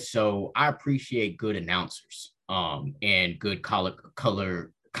journalist, so I appreciate good announcers, and good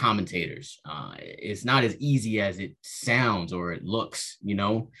color commentators. It's not as easy as it sounds or it looks.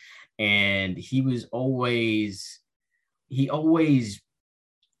 And he always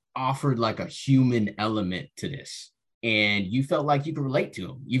offered like a human element to this. And you felt like you could relate to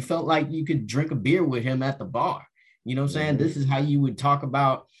him. You felt like you could drink a beer with him at the bar. You know what I'm saying? Hmm. This is how you would talk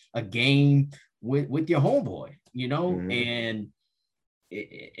about a game with your homeboy. Hmm. And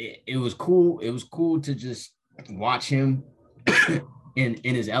it was cool. It was cool to just watch him in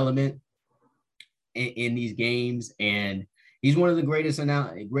his element in these games. And he's one of the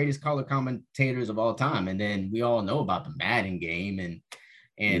greatest color commentators of all time. And then we all know about the Madden game You're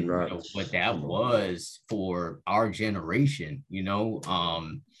and not. what that Come on, man. was for our generation.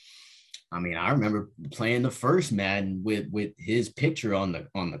 I mean, I remember playing the first Madden with his picture on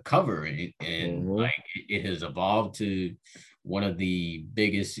the cover, and Hmm. like it has evolved to one of the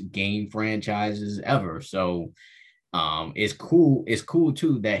biggest game franchises ever. So it's cool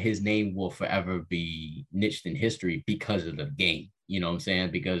too that his name will forever be niched in history because of the game. You know what I'm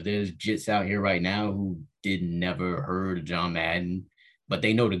saying? Because there's jits out here right now who did never heard of John Madden, but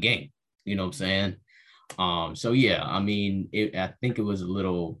they know the game. You know what I'm saying? So yeah, I mean, I think it was a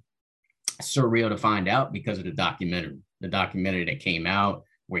little surreal to find out because of the documentary that came out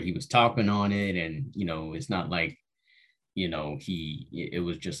where he was talking on it, and it's not like it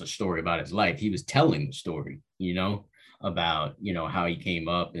was just a story about his life. He was telling the story, about how he came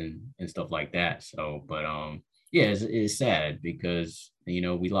up and stuff like that. So, but yeah, it's sad because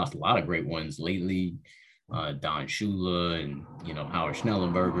we lost a lot of great ones lately. Don Shula and Howard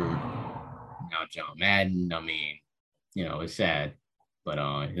Schnellenberger, now John Madden. I mean, it's sad, but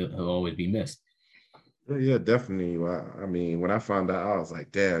he'll always be missed. Yeah, definitely. I mean, when I found out, I was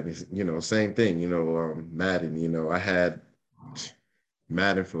like, damn, same thing, Madden, I had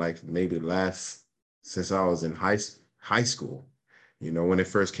Madden for like maybe since I was in high school, when it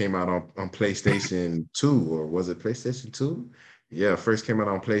first came out on PlayStation 2, or was it PlayStation 2? Yeah, first came out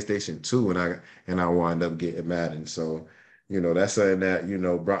on PlayStation 2, and I wound up getting Madden. So, that's something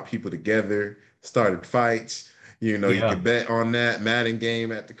that, brought people together, started fights. You Yeah, could bet on that Madden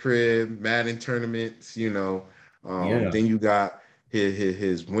game at the crib, Madden tournaments, yeah, then you got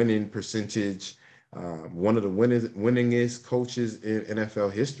his winning percentage, one of the winningest coaches in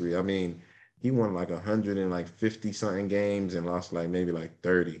NFL history. I mean, he won like 150 something games and lost like maybe like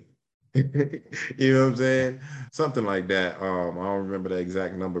 30. You know what I'm saying? Something like that. I don't remember the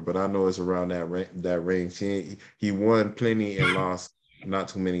exact number, but I know it's around that range. He won plenty and lost not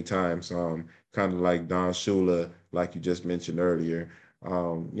too many times. Kind of like Don Shula, like you just mentioned earlier.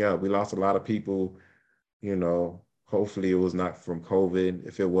 Yeah, we lost a lot of people. Hopefully it was not from COVID.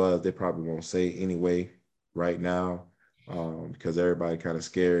 If it was, they probably won't say anyway right now, because everybody kind of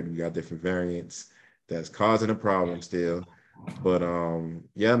scared. We got different variants that's causing a problem still. But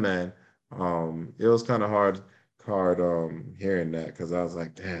yeah, man, it was kind of hard hearing that, because I was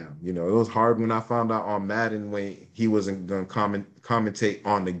like, damn, it was hard when I found out on Madden when he wasn't gonna commentate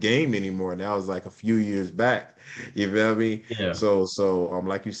on the game anymore, and that was like a few years back. You feel me? yeah, So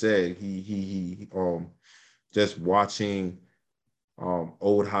like you said, he just watching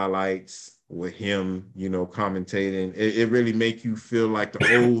old highlights with him, commentating, it really make you feel like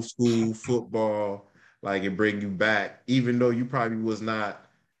the old school football, like it bring you back, even though you probably was not,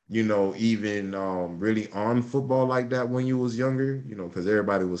 even really on football like that when you was younger, because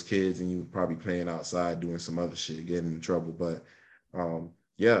everybody was kids and you were probably playing outside doing some other shit, getting in trouble. But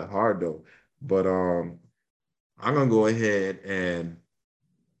yeah, hard though. But I'm gonna go ahead and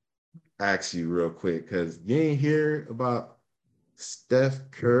ask you real quick, because you ain't hear about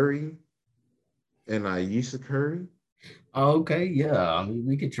Steph Curry and Ayesha Curry. okay, yeah. I mean,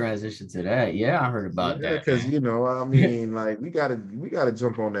 we could transition to that. Yeah, I heard about Yeah, that, because I man. mean, like we gotta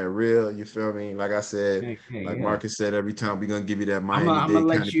jump on that real. You feel me? Like I said, Okay, like yeah. Marcus said, every time we're gonna give you that I'm gonna I'm gonna Miami-Dade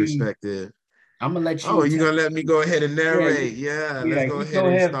kind let of you. perspective. I'm gonna let Oh, you you tell. gonna let me go ahead and Yeah, narrate? Yeah, let's yeah. go You ahead go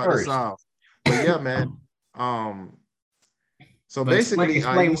and ahead start this first, off. But yeah, man. Um, so but explain basically,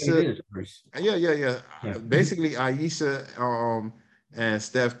 explain what it Ayesha, is first. yeah. Yeah. Basically, Ayesha and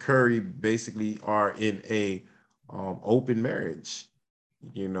Steph Curry basically are in a open marriage,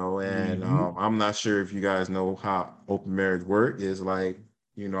 and Hmm. I'm not sure if you guys know how open marriage work. Is like,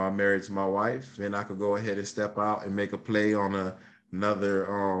 I'm married to my wife, and I could go ahead and step out and make a play on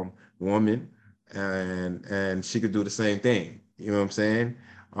another woman, and she could do the same thing. You know what I'm saying?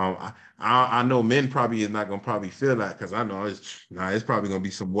 I know men probably is not gonna probably feel that, because I know it's probably gonna be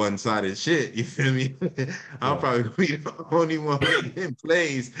some one-sided shit. You feel me? I'm Yeah. probably gonna be the only one making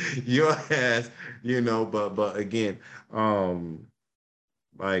plays. Your ass, but again, um,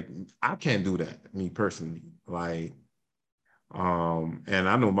 like I can't do that, me personally. Like, and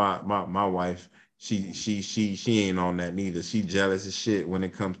I know my wife, she ain't on that neither. She jealous as shit when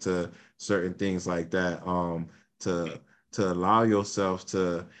it comes to certain things like that. To allow yourself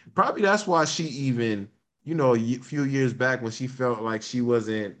to, probably that's why she even, a few years back when she felt like she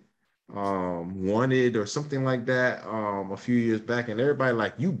wasn't wanted or something like that, a few years back, and everybody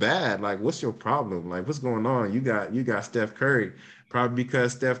like, you bad, like what's your problem, like what's going on, you got Steph Curry, probably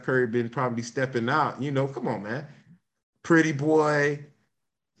because Steph Curry been probably stepping out, come on, man, pretty boy,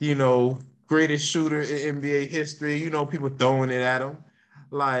 you know, greatest shooter in NBA history, people throwing it at him.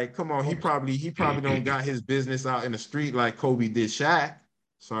 Like, come on, he probably don't got his business out in the street like Kobe did Shaq.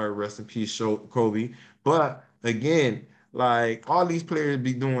 Sorry, rest in peace, Kobe. But again, like all these players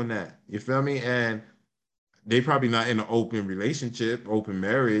be doing that. You feel me? And they probably not in an open relationship. Open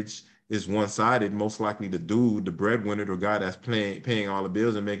marriage is one-sided. Most likely the dude, the breadwinner, the guy that's paying all the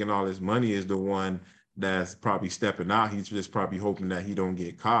bills and making all his money is the one that's probably stepping out. He's just probably hoping that he don't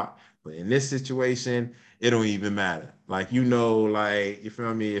get caught. But in this situation, it don't even matter. Like, like, you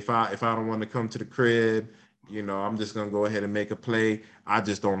feel me? If I don't want to come to the crib, I'm just gonna go ahead and make a play. I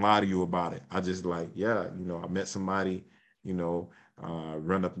just don't lie to you about it. I just like, yeah, I met somebody, you know,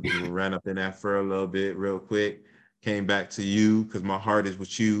 ran up in that for a little bit real quick. came back to you because my heart is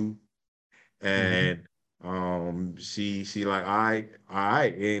with you. Mhm. And she like, all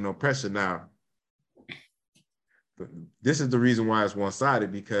right, it ain't no pressure now. But this is the reason why it's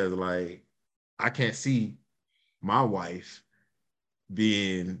one-sided, because like I can't see my wife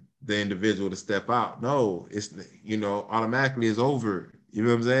being the individual to step out. No, it's, automatically it's over. You know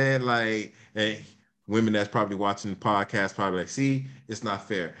what I'm saying? Like, and women that's probably watching the podcast probably like, see, it's not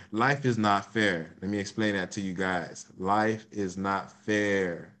fair. Life is not fair. Let me explain that to you guys. Life is not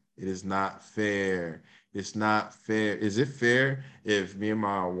fair. It is not fair. It's not fair. Is it fair if me and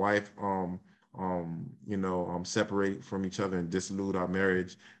my wife separate from each other and dissolute our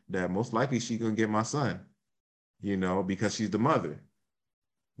marriage, that most likely she's gonna get my son, because she's the mother,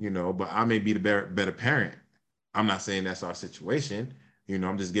 but I may be the better parent. I'm not saying that's our situation.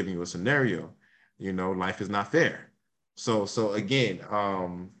 I'm just giving you a scenario. Life is not fair. So again,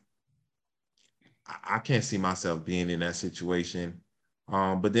 I can't see myself being in that situation.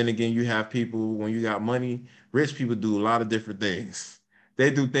 But then again, you have people, when you got money, rich people do a lot of different things. They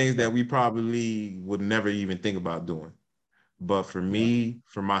do things Yeah. that we probably would never even think about doing. But for Yeah. me,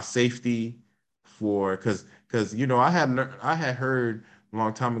 for my safety, because I had heard a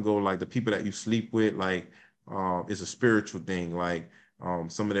long time ago, like the people that you sleep with, like it's a spiritual thing. Like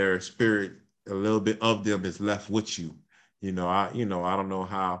some of their spirit, a little bit of them is left with you. I don't know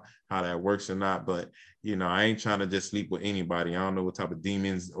how that works or not, but I ain't trying to just sleep with anybody. I don't know what type of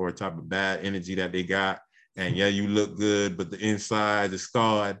demons or type of bad energy that they got. And yeah, you look good, but the inside is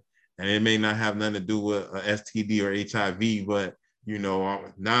scarred, and it may not have nothing to do with a STD or HIV, but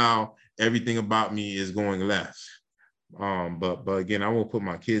now everything about me is going left. But again, I won't put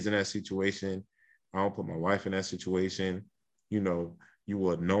my kids in that situation. I won't put my wife in that situation. You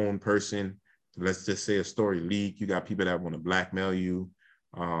were a known person. Let's just say a story leak. You got people that want to blackmail you.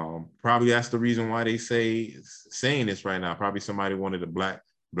 Probably that's the reason why they saying this right now. Probably somebody wanted to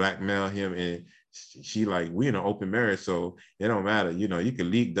blackmail him, and she like, we in an open marriage, so it don't matter. You can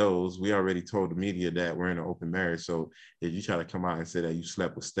leak those. We already told the media that we're in an open marriage. So if you try to come out and say that you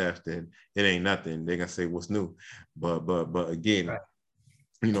slept with Steph, then it ain't nothing. They're gonna say what's new. But again,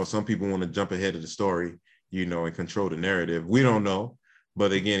 Right. some people want to jump ahead of the story, and control the narrative. We don't know.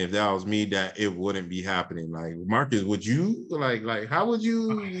 But again, if that was me, that it wouldn't be happening. Like, Marcus, would you like how would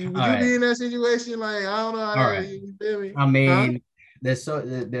you All right. be in that situation? Like, I don't know how All that, right. you feel me? I Huh? mean, there's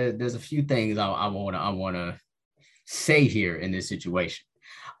a few things I wanna say here in this situation.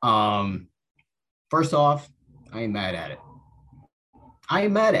 Um, First off, I ain't mad at it. I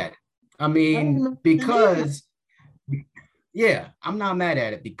ain't mad at it. I I don't mean, know. because yeah, I'm not mad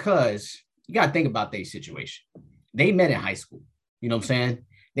at it because you got to think about their situation. They met in high school. You know what I'm saying?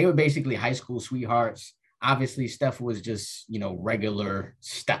 They were basically high school sweethearts. Obviously, Steph was just, regular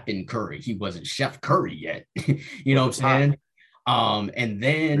Stephen Curry. He wasn't Chef Curry yet. You know Was what a I'm pop saying? And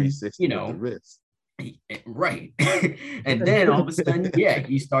then, 360 with the wrist. right. And then all of a sudden, yeah,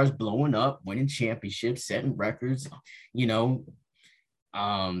 he starts blowing up, winning championships, setting records, you know,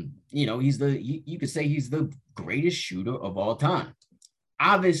 he's you could say he's the greatest shooter of all time.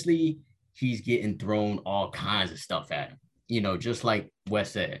 Obviously, he's getting thrown all kinds of stuff at him, just like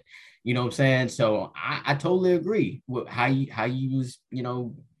Wes said. You know what I'm saying? So I totally agree with how you was,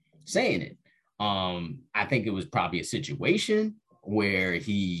 saying it. I think it was probably a situation where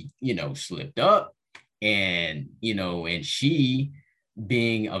he, slipped up and, and she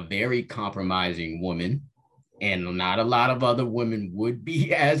being a very compromising woman, and not a lot of other women would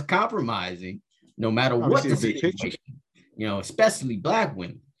be as compromising, no matter Probably what see the the big picture. situation, especially Black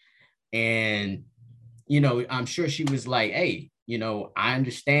women. And, I'm sure she was like, hey, I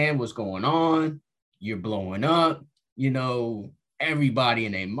understand what's going on. You're blowing up, everybody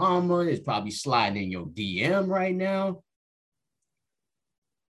and their mama is probably sliding in your DM right now.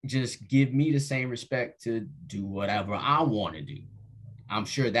 Just give me the same respect to do whatever I want to do. I'm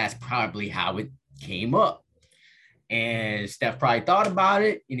sure that's probably how it came up. And Steph probably thought about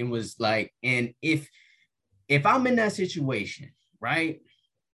it, and it was like, and if I'm in that situation, right,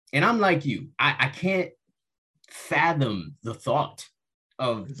 and I'm like you, I can't fathom the thought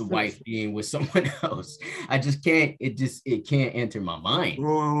of the wife being with someone else. I just can't. It can't enter my mind,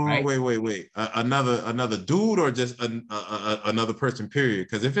 right? Wait. Another dude, or just another person, period?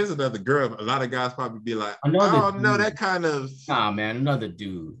 Because if it's another girl, a lot of guys probably be like, I Another don't know, dude. that kind of. Nah, man, another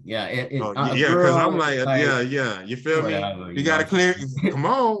dude. Yeah, Oh a yeah, because I'm girl, like, like yeah. You feel me? whatever, You gotta clear. Come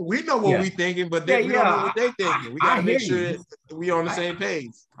on, we know what yeah, we thinking, but yeah, we don't know yeah. what they thinking. We I gotta make hear sure you. that we on the I, same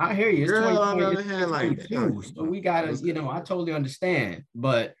page. I hear you. It's Girl, on the 2020, other it's hand, like, 2022. So we gotta, what's good? I totally understand.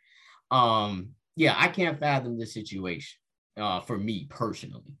 But yeah, I can't fathom the situation for me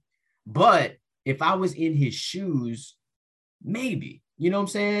personally. But if I was in his shoes, maybe, you know what I'm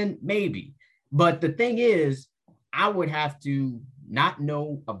saying? Maybe. But the thing is, I would have to not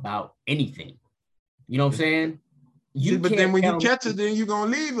know about anything. You know what I'm saying? See, but then when you catch her, then you're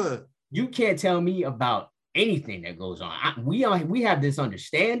gonna leave her. You can't tell me about anything that goes on. We have this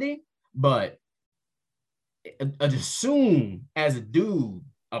understanding, but as soon as a dude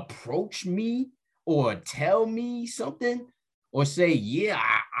approach me or tell me something or say, yeah,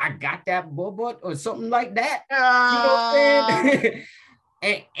 I got that butt or something like that, you know what I'm saying?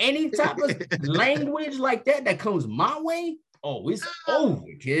 And any type of language like that comes my way, oh, it's over,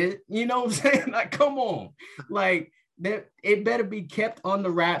 kid. You know what I'm saying? Like, come on. Like, that it better be kept on the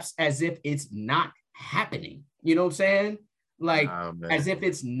wraps as if it's not happening. You know what I'm saying? Like, as if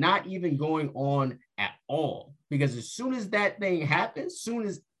it's not even going on at all. Because as soon as that thing happens, as soon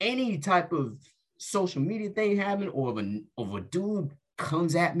as any type of social media thing happens, or of a dude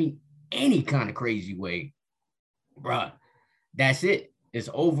comes at me any kind of crazy way, bruh, that's it. It's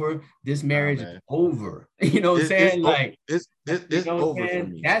over. This marriage is over. You know what I'm saying? Like, it's over for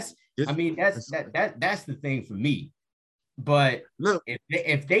me. That's the thing for me. But look,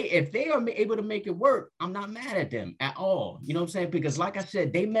 if they are able to make it work, I'm not mad at them at all. You know what I'm saying? Because like I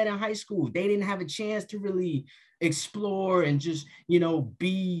said, they met in high school. They didn't have a chance to really explore and just, you know,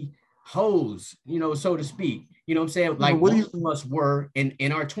 be hoes, you know, so to speak. You know what I'm saying? Like most of us were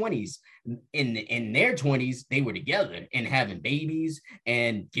in our 20s. In their 20s, they were together and having babies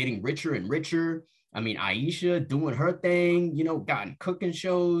and getting richer and richer. I mean, Aisha doing her thing, you know, gotten cooking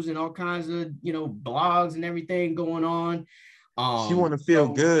shows and all kinds of, you know, blogs and everything going on. She want to feel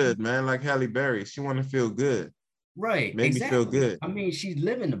good, man, like Halle Berry. She want to feel good. Right. Make me feel good. I mean, she's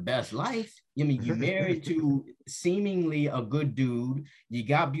living the best life. I mean, you're married to seemingly a good dude. You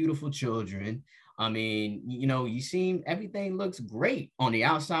got beautiful children. I mean, you know, everything looks great on the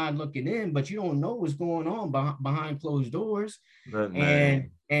outside looking in, but you don't know what's going on behind closed doors.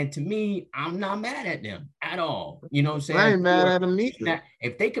 And to me, I'm not mad at them at all. You know what I'm saying? I ain't mad at them either.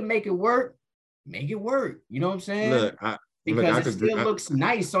 If they can make it work, make it work. You know what I'm saying? Because it still looks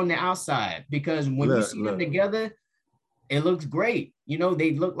nice on the outside. Because when you see them together, it looks great. You know,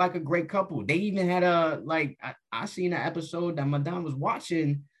 they look like a great couple. They even had I seen an episode that Madame was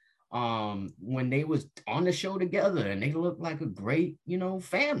watching when they was on the show together, and they look like a great, you know,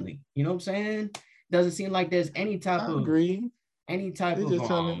 family. You know what I'm saying? Doesn't seem like there's any type of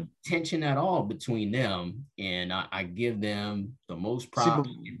tension at all between them, and I give them the most props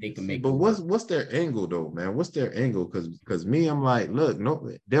if they can make. But what's their angle though, man? What's their angle? Because me, I'm like, look, no,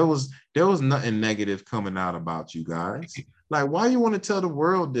 there was nothing negative coming out about you guys. Like, why you want to tell the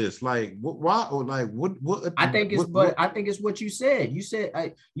world this? Like, why? Like, what? I think it's what you said. You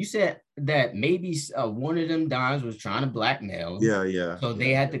said that maybe one of them dimes was trying to blackmail. Yeah. So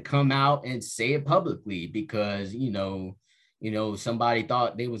they had to come out and say it publicly because you know somebody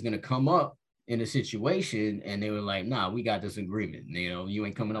thought they was gonna come up in a situation, and they were like, "Nah, we got this agreement. You know, you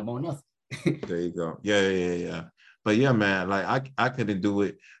ain't coming up on nothing." There you go. Yeah. But yeah, man, like I couldn't do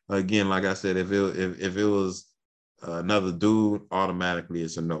it again. Like I said, if it was another dude, automatically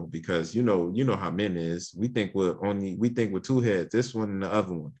it's a no, because you know how men is. We think with two heads, this one and the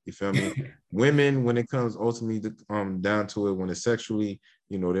other one. You feel me? Women, when it comes ultimately down to it, when it's sexually,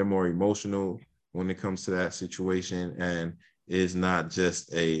 you know, they're more emotional when it comes to that situation, and it's not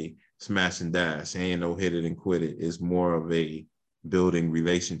just a smash and dash. It ain't no hit it and quit it. It's more of a building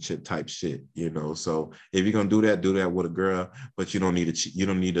relationship type shit, you know. So if you're gonna do that with a girl, but you don't need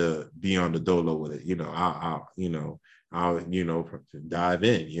to be on the dolo with it, you know. I'll dive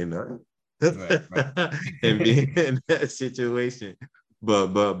in, you know, right. And be in that situation.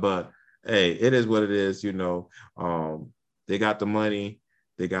 But hey, it is what it is, you know. They got the money,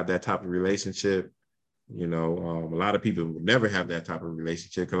 they got that type of relationship. You know, a lot of people will never have that type of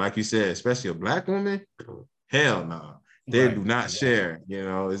relationship because, like you said, especially a Black woman, hell no. Nah. They do not share, you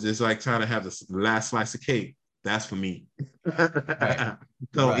know. It's just like trying to have the last slice of cake. That's for me.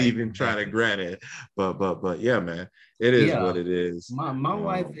 Don't even try to grab it. But yeah, man, it is what it is. My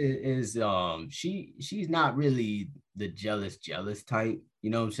wife is she's not really the jealous type. You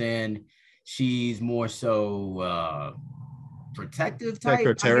know what I'm saying? She's more so protective type. Like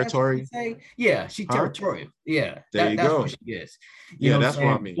her territory. Yeah, she's territorial. Yeah, that's what she is. You know that's what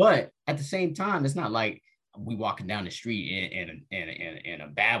I mean. But at the same time, it's not like we walking down the street and a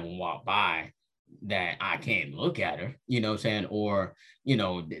bad one walk by that I can't look at her, you know what I'm saying? Or, you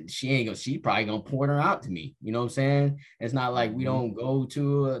know, she probably gonna point her out to me, you know what I'm saying? It's not like we don't go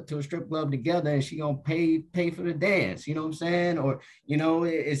to a strip club together and she gonna pay for the dance, you know what I'm saying? Or, you know,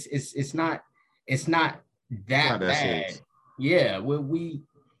 it's not that bad. Yeah, we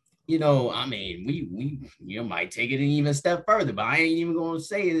I mean, we might take it an even step further, but I ain't even going to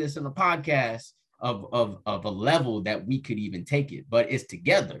say this in a podcast of a level that we could even take it. But it's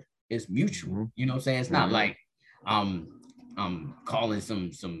together, it's mutual. Mm-hmm. You know what I'm saying? It's not like I'm calling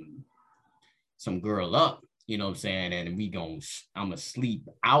some girl up. You know what I'm saying? And I'm gonna sleep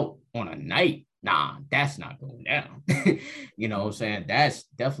out on a night. Nah, that's not going down. You know what I'm saying? That's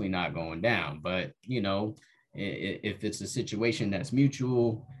definitely not going down. But if it's a situation that's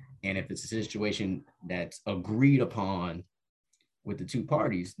mutual, and if it's a situation that's agreed upon with the two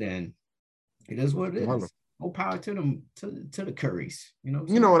parties, then it is what it is. More power to them, to the Currys.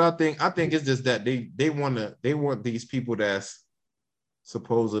 You know what I think? I think it's just that they want these people that's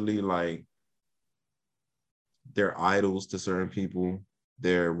supposedly like they're idols to certain people,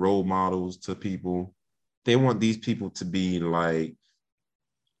 they're role models to people. They want these people to be like,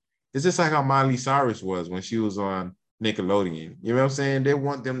 it's just like how Miley Cyrus was when she was on Nickelodeon. You know what I'm saying? They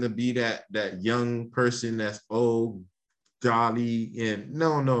want them to be that young person that's jolly, and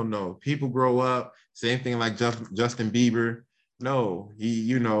no. People grow up. Same thing like Justin Bieber. No,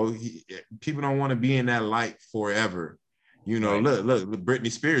 people don't want to be in that light forever. Right. Look,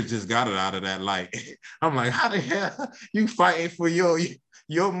 Britney Spears just got it out of that light. I'm like, how the hell you fighting for your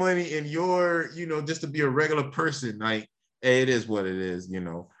money and your, just to be a regular person? Like, hey, it is what it is,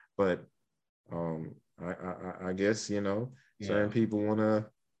 But I guess, certain people want to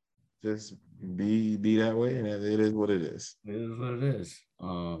just be that way, and it is what it is. It is what it is.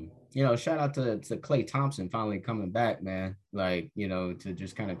 Shout out to Klay Thompson finally coming back, man. Like, to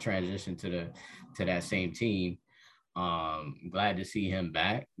just kind of transition to that same team. Glad to see him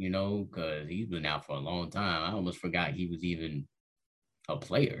back, because he's been out for a long time. I almost forgot he was even a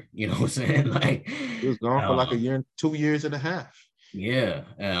player, you know what I'm saying? Like, he was gone for like a year, 2 years and a half. Yeah.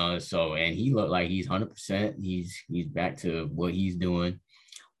 And he looked like he's 100%. He's back to what he's doing.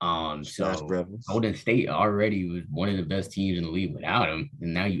 So Golden State already was one of the best teams in the league without him,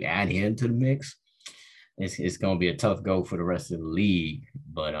 and now you add him to the mix. It's gonna be a tough go for the rest of the league.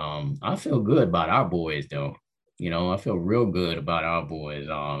 But I feel good about our boys though. I feel real good about our boys.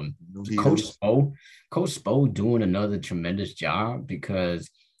 Coach Spo doing another tremendous job because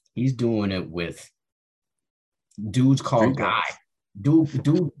he's doing it with dudes called Guy.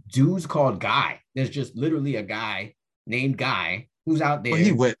 Dudes called Guy. There's just literally a guy named Guy who's out there. Well,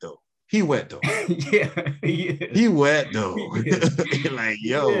 he wet though. Yeah, he wet though. Like,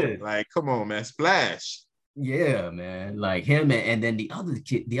 yo, like, come on, man, splash. Yeah, man, like him, and then the other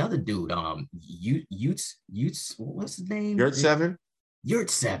dude, Utes, what's his name? Yurtseven.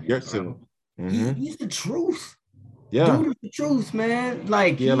 Mm-hmm. He's the truth. Yeah, dude is the truth, man.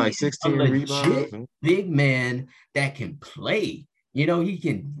 Like, like 16 rebounds. Big man that can play. He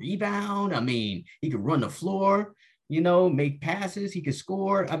can rebound. I mean, he can run the floor. Make passes. He can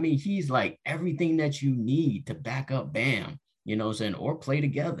score. I mean, he's like everything that you need to back up Bam. Or play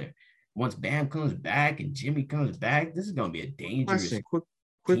together. Once Bam comes back and Jimmy comes back, this is gonna be a dangerous.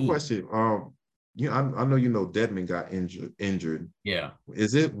 Quick question. I know Dedmon got injured. Yeah.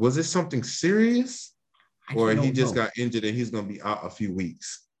 Was it something serious, or he just got injured and he's gonna be out a few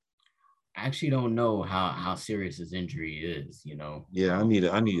weeks? I actually don't know how serious his injury is. Yeah, I need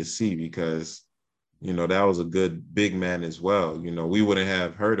to see, because that was a good big man as well. We wouldn't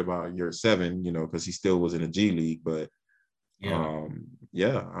have heard about Yurtseven, because he still was in the G League, but.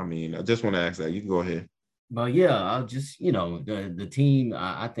 Yeah. I mean, I just want to ask that. You can go ahead. But yeah, I'll just, the team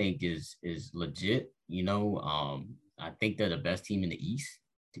I think is legit. I think they're the best team in the East,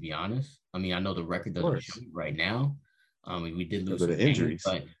 to be honest. I mean, I know the record doesn't show right now. We did lose some injuries,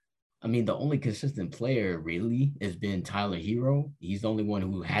 but I mean, the only consistent player really has been Tyler Hero. He's the only one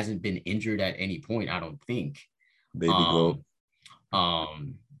who hasn't been injured at any point, I don't think. Baby goat.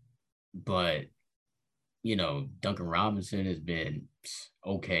 But Duncan Robinson has been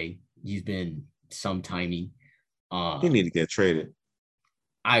okay. He's been sometimey. He need to get traded.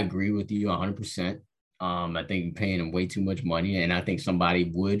 I agree with you 100%. I think you're paying him way too much money, and I think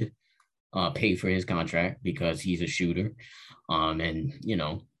somebody would pay for his contract because he's a shooter. And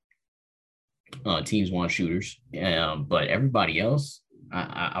teams want shooters. But everybody else,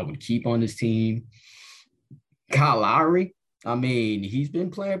 I would keep on this team. Kyle Lowry. I mean, he's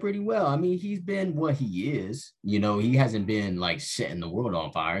been playing pretty well. I mean, he's been what he is. He hasn't been like setting the world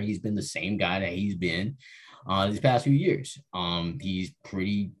on fire. He's been the same guy that he's been these past few years. He's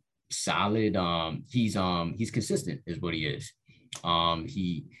pretty solid. He's consistent is what he is.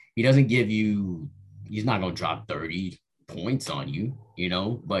 He doesn't give you. He's not gonna drop 30 points on you,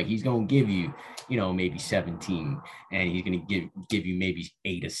 but he's gonna give you, maybe 17, and he's gonna give you maybe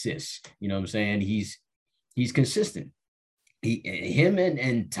 8 assists. You know what I'm saying? He's consistent. him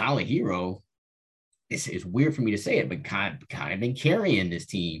and Tyler Hero, it's weird for me to say it, but kind of been carrying this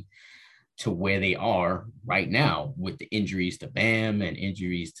team to where they are right now with the injuries to Bam and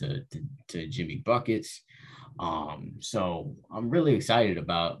injuries to Jimmy Buckets. So I'm really excited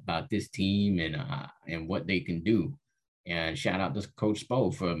about this team and what they can do. And shout out to Coach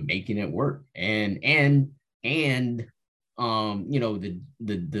Spo for making it work. And you know, the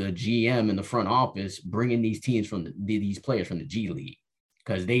GM in the front office bringing these teams from these players from the G League,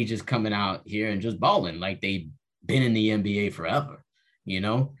 because they just coming out here and just balling like they've been in the NBA forever, you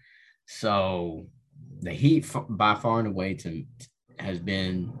know. So the Heat, by far and away, has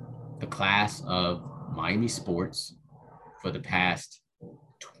been the class of Miami sports for the past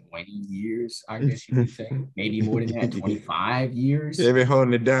 20 years, I guess you could say. Maybe more than that, 25 years. They've been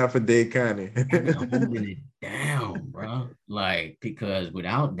holding it down for Dade County. They've been holding it down, bro. Like, because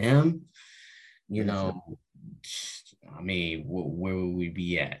without them, you know, I mean, where would we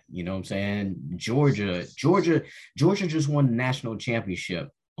be at? You know what I'm saying? Georgia just won the national championship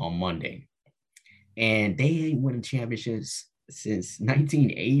on Monday, and they ain't winning championships since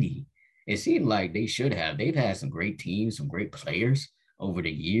 1980. It seemed like they should have. They've had some great teams, some great players over the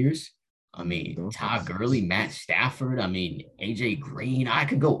years. I mean, Todd Gurley, Matt Stafford, I mean, AJ Green. I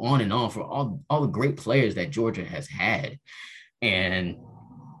could go on and on for all the great players that Georgia has had. And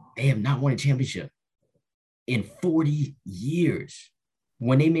they have not won a championship in 40 years.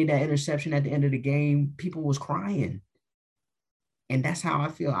 When they made that interception at the end of the game, people was crying. And that's how I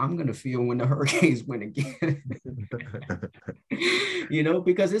feel I'm going to feel when the Hurricanes win again. You know,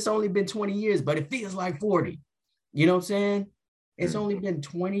 because it's only been 20 years, but it feels like 40. You know what I'm saying? It's only been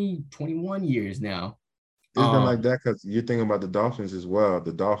 20, 21 years now. It's been like that because you're thinking about the Dolphins as well,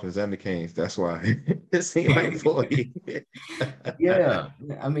 the Dolphins and the Canes. That's why it seems like 40. Yeah,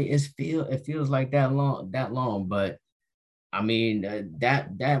 I mean, it feels like that long, but I mean,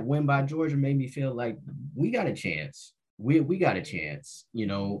 that win by Georgia made me feel like we got a chance. We got a chance. You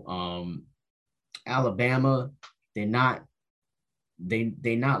know, Alabama, they're not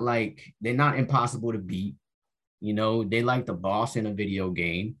impossible to beat. You know, they like the boss in a video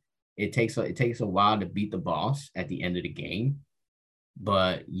game. It takes a while to beat the boss at the end of the game,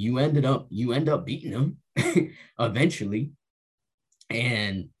 but you end up beating them eventually,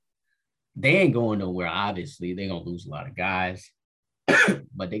 and they ain't going nowhere. Obviously, they're gonna lose a lot of guys,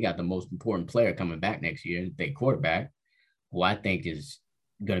 but they got the most important player coming back next year, their quarterback, who I think is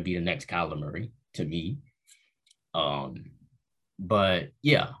gonna be the next Kyler Murray to me. But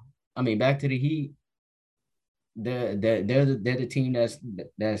yeah, I mean, back to the Heat. They're the team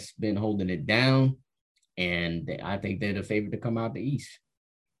that's been holding it down, and I think they're the favorite to come out the East.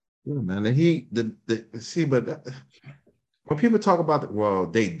 Yeah, man. But when people talk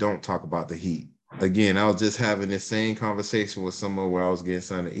about they don't talk about the Heat. Again, I was just having this same conversation with someone where I was getting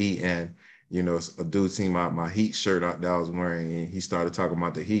something to eat, and you know, a dude seen my Heat shirt that I was wearing, and he started talking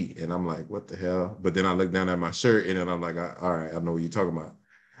about the Heat, and I'm like, what the hell? But then I looked down at my shirt, and then I'm like, all right, I know what you're talking about.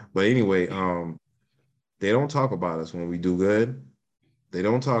 But anyway, they don't talk about us when we do good. They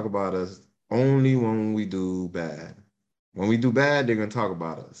don't talk about us only when we do bad. When we do bad, they're gonna talk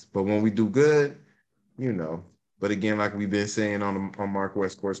about us. But when we do good, you know. But again, like we've been saying on Mark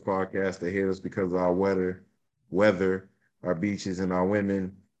West Sports Podcast, they hate us because of our weather, our beaches, and our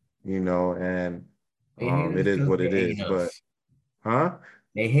women. You know, and it is what it is. But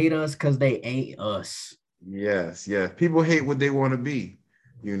They hate us because they ain't us. Yes. People hate what they want to be.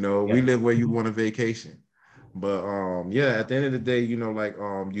 You know, we live where you want a vacation. But at the end of the day, you know, like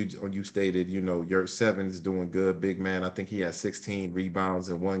you stated, you know, Yurt-7 is doing good, big man. I think he had 16 rebounds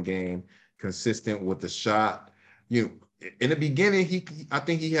in one game, consistent with the shot. You know, in the beginning, I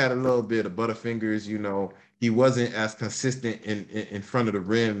think he had a little bit of butterfingers. You know, he wasn't as consistent in front of the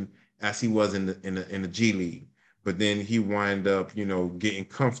rim as he was in the G League. But then he wind up, you know, getting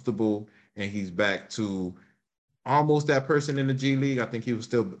comfortable, and he's back to almost that person in the G League. I think he was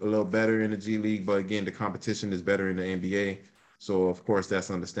still a little better in the G League, but again, the competition is better in the NBA. So of course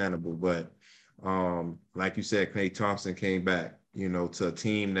that's understandable. But like you said, Klay Thompson came back, you know, to a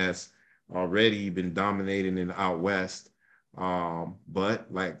team that's already been dominating in the out West. But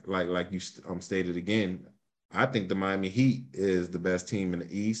like you stated again, I think the Miami Heat is the best team in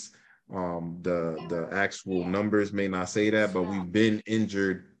the East. The actual numbers may not say that, but we've been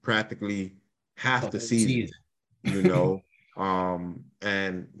injured practically half the season. You know,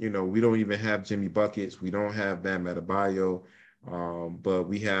 and you know, we don't even have Jimmy Buckets, we don't have Bam Adebayo, but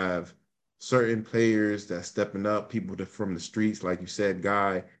we have certain players that's stepping up, people from the streets, like you said,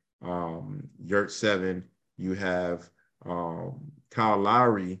 Guy, Yurt-7, you have Kyle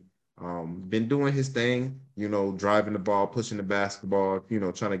Lowry, been doing his thing, driving the ball, pushing the basketball,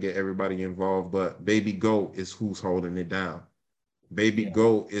 trying to get everybody involved. But Baby Goat is who's holding it down. Baby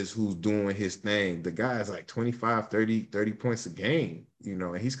Goat is who's doing his thing. The guy is like 25, 30 points a game,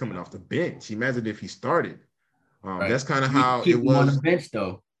 and he's coming off the bench. Imagine if he started. That's kind of how keep it him on was. the bench,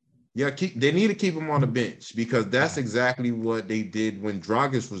 though. Yeah, they need to keep him on the bench because that's exactly what they did when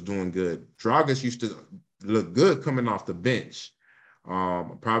Dragic was doing good. Dragic used to look good coming off the bench.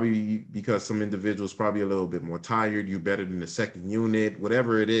 Probably because some individuals probably a little bit more tired. You better than the second unit,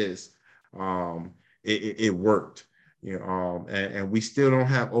 whatever it is. It worked. And we still don't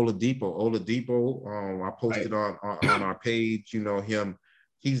have Oladipo. I posted on our page.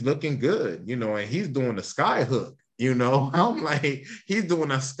 He's looking good. And he's doing the sky hook. I'm like, he's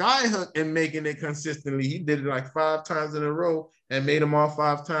doing a sky hook and making it consistently. He did it like 5 times in a row and made them all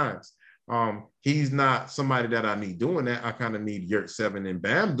 5 times. He's not somebody that I need doing that. I kind of need Yurt7 and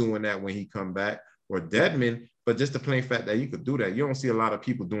Bam doing that when he come back, or Dedmon. But just the plain fact that you could do that, you don't see a lot of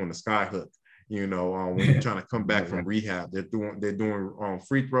people doing the sky hook. When you're trying to come back from rehab, they're doing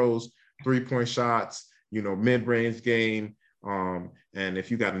free throws, 3-point shots, mid-range game. And if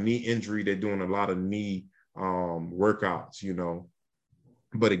you got a knee injury, they're doing a lot of knee workouts.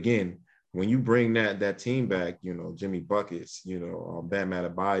 But again, when you bring that team back, Jimmy Buckets, Bam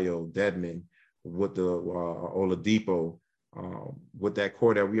Adebayo, Dedmon, with the Oladipo, with that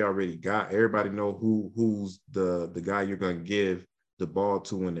core that we already got, everybody know who's the guy you're going to give the ball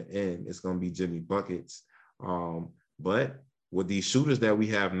to in the end. It's going to be Jimmy Buckets. But with these shooters that we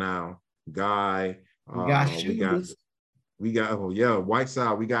have now, Guy, we got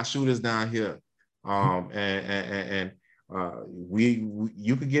Whiteside, we got shooters down here.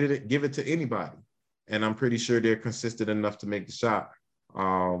 You could give it to anybody, and I'm pretty sure they're consistent enough to make the shot.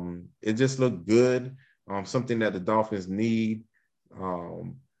 It just looked good. Something that the Dolphins need.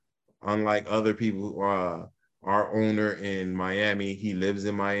 Unlike other people, our owner in Miami, he lives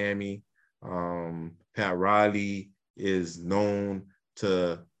in Miami. Pat Riley is known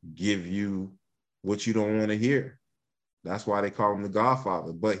to give you what you don't want to hear. That's why they call him the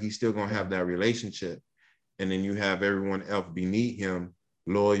Godfather, but he's still going to have that relationship. And then you have everyone else beneath him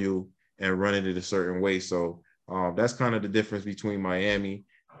loyal and running it a certain way. So that's kind of the difference between Miami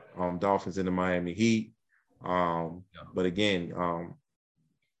Dolphins and the Miami Heat. But again,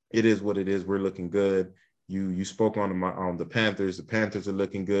 it is what it is. We're looking good. You spoke on the Panthers. The Panthers are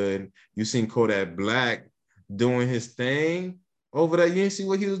looking good. You seen Kodak Black doing his thing over there. You didn't see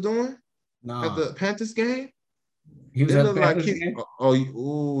what he was doing at the Panthers game? He was at Panthers game?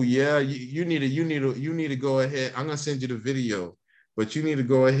 Yeah. You need to go ahead. I'm gonna send you the video, but you need to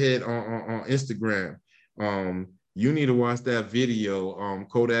go ahead on Instagram. You need to watch that video.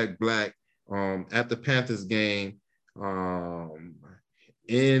 Kodak Black at the Panthers game.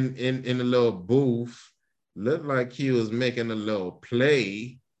 In the little booth, looked like he was making a little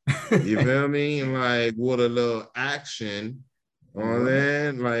play. You feel me? Like with a little action on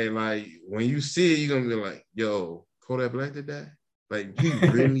that. Like when you see it, you're gonna be like, yo, Kodak Black did that? Like he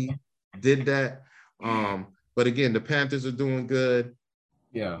really did that. But again, the Panthers are doing good.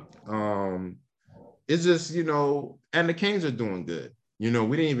 Yeah. It's just, and the Canes are doing good. We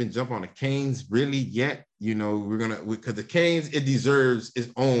didn't even jump on the Canes really yet. Because the Canes, it deserves its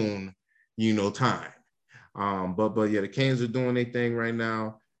own, time. But yeah, the Canes are doing their thing right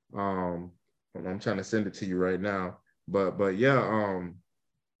now. I'm trying to send it to you right now. But yeah,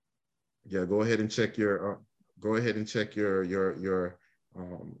 go ahead and check your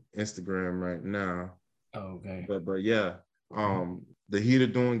Instagram right now. Okay. But yeah, the Heat are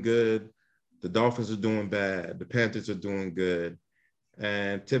doing good. The Dolphins are doing bad. The Panthers are doing good.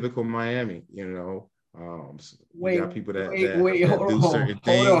 And typical Miami, we got people that do certain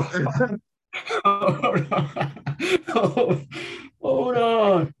things. Hold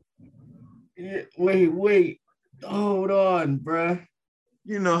on. Wait. Hold on, bruh.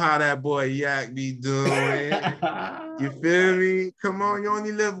 You know how that boy Yak be doing. You feel me? Come on, you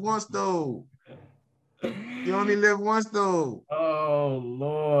only live once though. Oh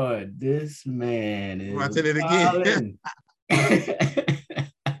Lord, this man is watching it again.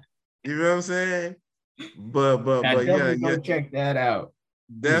 You know what I'm saying? But yeah, go check that out.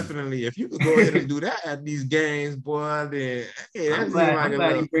 Definitely. If you could go ahead and do that at these games, boy, then hey, I'm glad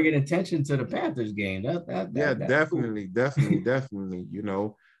you're bringing attention to the Panthers game. Definitely.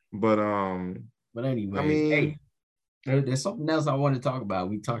 But anyway, I mean, hey, there's something else I want to talk about.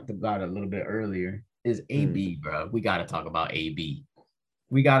 We talked about it a little bit earlier. Is AB, bro? We got to talk about AB.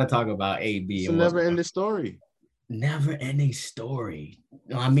 It's a never-ending story. Never-ending story.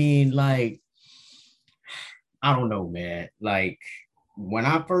 I mean, like, I don't know, man. Like, when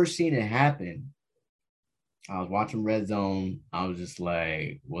I first seen it happen, I was watching Red Zone. I was just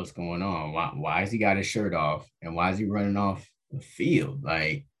like, what's going on? Why has he got his shirt off? And why is he running off the field?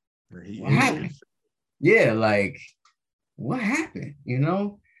 Like, He what injured. happened? Yeah, like, what happened?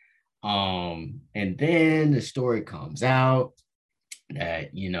 And then the story comes out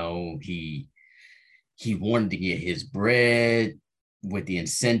that, he wanted to get his bread with the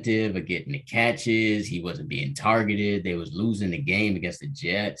incentive of getting the catches. He wasn't being targeted. They was losing the game against the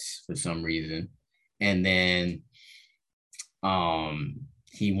Jets for some reason. And then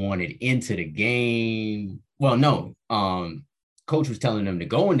he wanted into the game. Well, no, coach was telling him to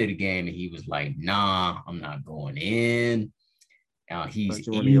go into the game, and he was like, nah, I'm not going in. He's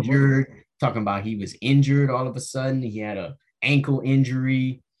injured. Talking about he was injured all of a sudden. He had a ankle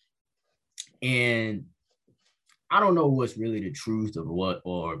injury. And I don't know what's really the truth of what,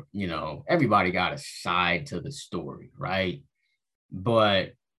 or, everybody got a side to the story, right?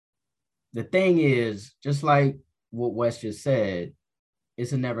 But the thing is, just like what Wes just said,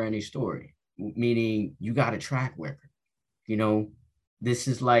 it's a never ending story, meaning you got a track record. This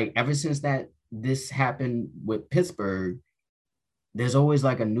is like ever since this happened with Pittsburgh, there's always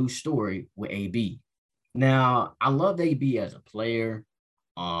like a new story with AB. Now, I love AB as a player.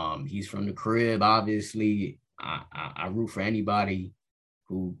 He's from the crib, obviously. I root for anybody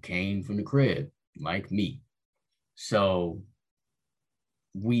who came from the crib, like me. So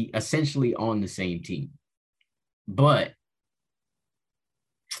we essentially on the same team. But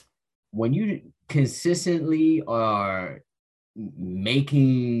when you consistently are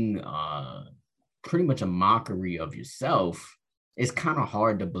making pretty much a mockery of yourself, it's kind of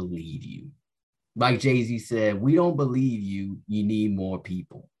hard to believe you. Like Jay-Z said, we don't believe you. You need more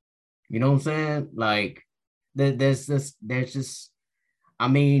people. You know what I'm saying? Like there's just, I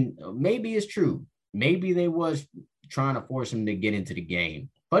mean, maybe it's true. Maybe they was trying to force him to get into the game,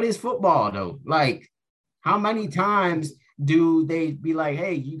 but it's football though. Like, how many times do they be like,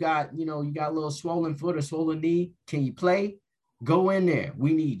 hey, you got a little swollen foot or swollen knee. Can you play? Go in there.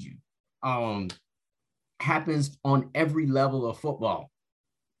 We need you. Happens on every level of football,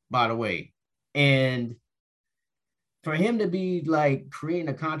 by the way. And for him to be like creating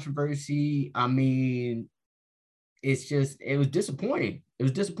a controversy, I mean, it was disappointing. It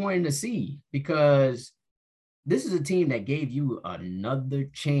was disappointing to see, because this is a team that gave you another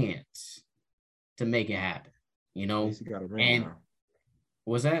chance to make it happen, At least he got a ring and now.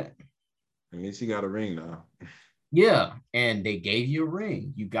 was that? At least he got a ring now. Yeah, and they gave you a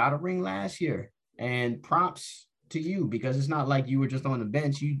ring. You got a ring last year, and props to you, because it's not like you were just on the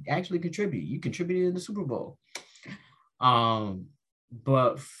bench. You actually contribute. You contributed in the Super Bowl.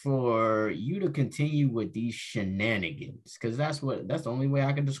 But for you to continue with these shenanigans, because that's the only way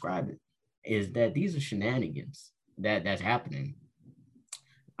I can describe it, is that these are shenanigans that's happening.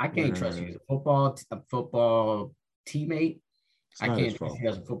 I can't trust you as a football teammate. I can't trust you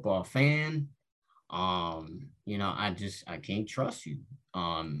as a football fan. I can't trust you.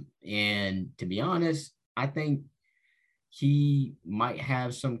 And to be honest, I think he might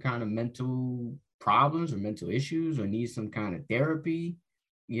have some kind of mental problems or mental issues, or needs some kind of therapy,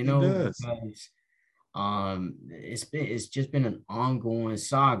 because it's just been an ongoing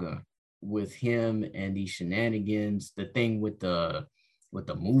saga with him and these shenanigans. The thing with the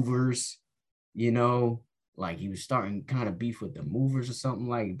movers, like he was starting kind of beef with the movers or something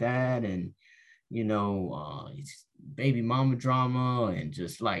like that. And it's baby mama drama, and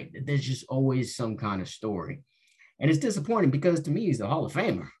just like there's just always some kind of story. And it's disappointing, because to me, he's a Hall of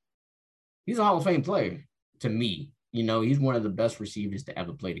Famer. He's a Hall of Fame player to me. He's one of the best receivers to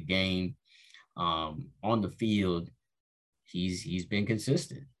ever play the game. On the field, he's been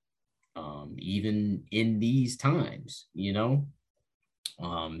consistent, even in these times. He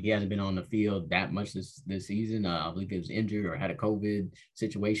hasn't been on the field that much this season. I believe he was injured or had a COVID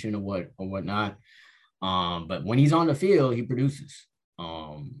situation or whatnot. But when he's on the field, he produces.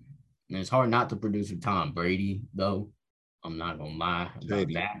 And it's hard not to produce with Tom Brady, though. I'm not gonna lie about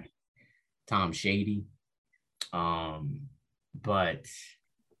that. Tom Shady. But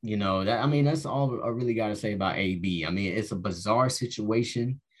that's all I really got to say about AB. I mean, it's a bizarre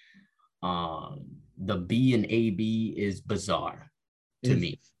situation. The B in AB is bizarre to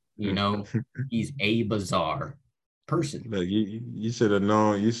me. He's a bizarre person. Look, you should have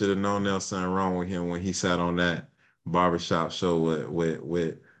known. You should have known there was something wrong with him when he sat on that barbershop show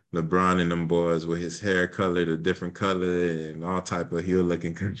with LeBron and them boys, with his hair colored a different color and all type of, he was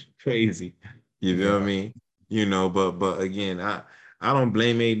looking crazy. You know what I mean? But again, I don't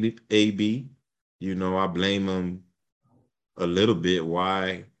blame AB. I blame him a little bit.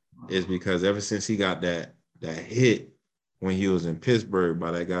 Why? Is because ever since he got that hit when he was in Pittsburgh by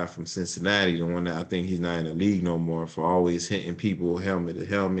that guy from Cincinnati, the one that I think he's not in the league no more for always hitting people helmet to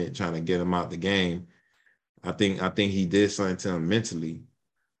helmet, trying to get them out the game. I think he did something to him mentally.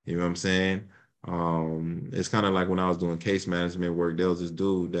 You know what I'm saying? It's kind of like when I was doing case management work, there was this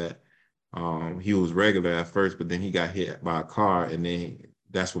dude that he was regular at first, but then he got hit by a car, and then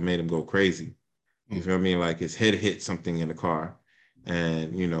that's what made him go crazy. You feel me? Like his head hit something in the car,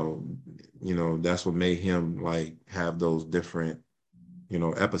 and that's what made him like have those different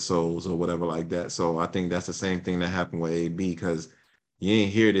episodes or whatever like that. So I think that's the same thing that happened with AB, because you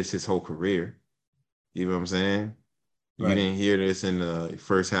ain't hear this his whole career. You know what I'm saying? You Right. didn't hear this in the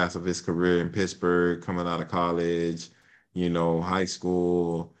first half of his career in Pittsburgh, coming out of college, high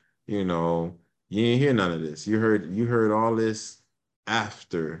school, you didn't hear none of this. You heard all this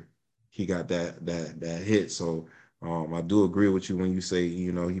after he got that hit. So I do agree with you when you say,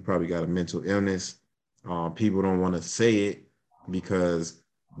 he probably got a mental illness. People don't want to say it because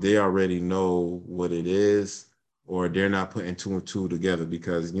they already know what it is, or they're not putting two and two together,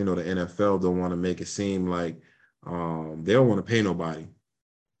 because the NFL don't want to make it seem like they don't want to pay nobody,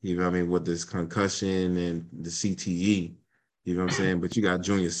 with this concussion and the CTE, you know what I'm saying? But you got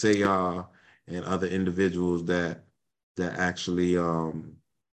Junior Seau and other individuals that actually,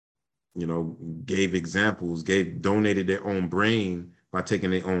 gave examples, donated their own brain by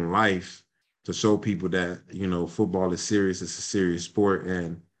taking their own life to show people that, football is serious. It's a serious sport.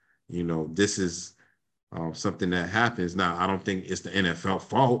 And, this is something that happens. Now, I don't think it's the NFL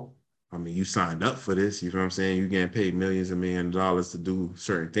fault. I mean, you signed up for this. You know what I'm saying? You're getting paid millions and millions of dollars to do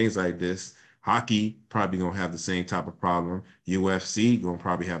certain things like this. Hockey probably going to have the same type of problem. UFC going to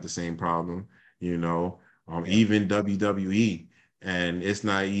probably have the same problem, even WWE. And it's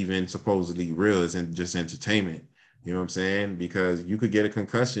not even supposedly real. It's just entertainment. You know what I'm saying? Because you could get a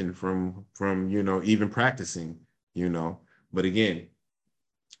concussion from even practicing, But again,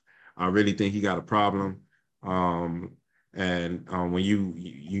 I really think he got a problem. When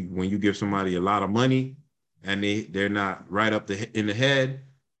you give somebody a lot of money and they're not right up in the head,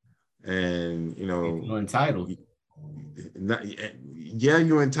 and You're entitled. Yeah,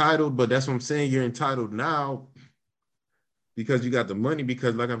 you're entitled, but that's what I'm saying. You're entitled now because you got the money.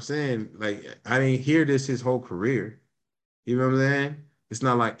 Because like I'm saying, like I didn't hear this his whole career. You know what I'm saying? It's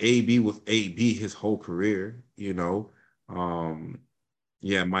not like AB with AB his whole career.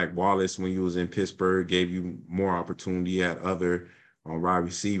 Yeah, Mike Wallace, when you was in Pittsburgh, gave you more opportunity. You had other wide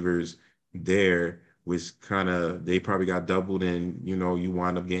receivers there, which they probably got doubled, and you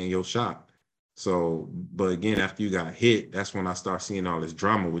wind up getting your shot. So, but again, after you got hit, that's when I start seeing all this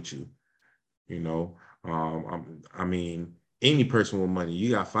drama with you. I mean, any person with money,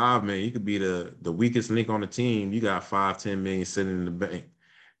 you got 5 million, you could be the weakest link on the team. You got 5-10 million sitting in the bank.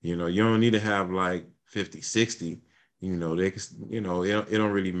 You don't need to have like 50, 60. They can, it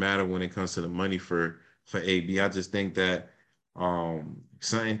don't really matter when it comes to the money for AB. I just think that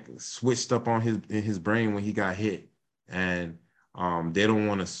something switched up on his brain when he got hit, and they don't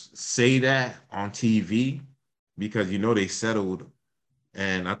want to say that on TV because they settled,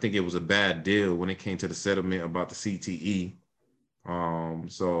 and I think it was a bad deal when it came to the settlement about the CTE. I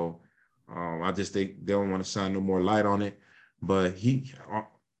just think they don't want to shine no more light on it. But he,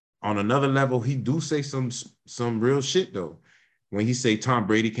 on another level, he do say some real shit though. When he say Tom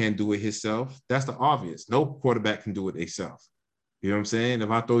Brady can't do it himself, that's the obvious. No quarterback can do it themselves. You know what I'm saying?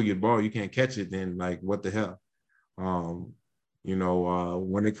 If I throw you the ball, you can't catch it, then like what the hell?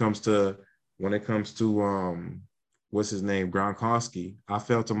 When it comes to what's his name, Gronkowski, I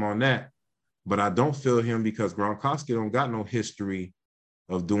felt him on that, but I don't feel him because Gronkowski don't got no history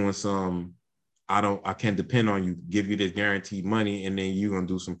of doing some. I can't depend on you, give you this guaranteed money, and then you're gonna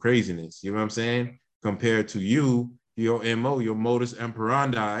do some craziness. You know what I'm saying? Compared to you, your MO, your modus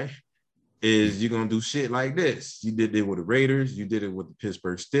operandi is you're gonna do shit like this. You did it with the Raiders, you did it with the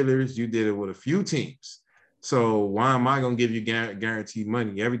Pittsburgh Steelers, you did it with a few teams. So why am I gonna give you guaranteed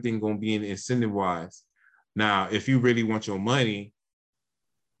money? Everything gonna be in incentive wise. Now, if you really want your money,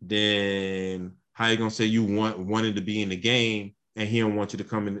 then how you gonna say you wanted to be in the game and he don't want you to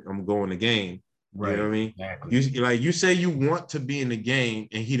come in, go in the game? Right. You know what I mean? Exactly. You say you want to be in the game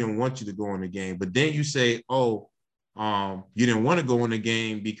and he didn't want you to go in the game, but then you say, you didn't want to go in the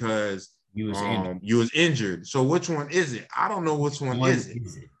game because you was injured. So which one is it? I don't know which one is it.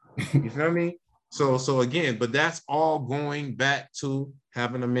 You feel me? So again, but that's all going back to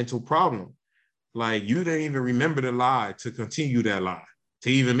having a mental problem. Like you didn't even remember the lie to continue that lie, to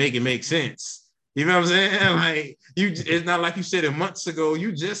even make it make sense. You know what I'm saying? Like it's not like you said it months ago.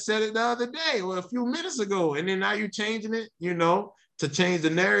 You just said it the other day or a few minutes ago, and then now you're changing it, to change the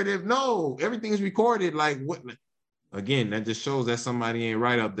narrative. No, everything's recorded. Like what? again, that just shows that somebody ain't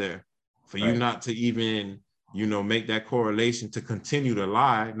right up there. For you not to even, make that correlation to continue to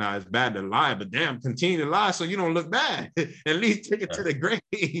lie. Now, it's bad to lie, but damn, continue to lie so you don't look bad. At least take it to the grave.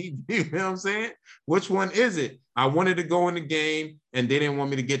 You know what I'm saying? Which one is it? I wanted to go in the game and they didn't want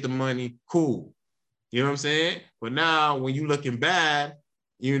me to get the money. Cool. You know what I'm saying? But now when you looking bad,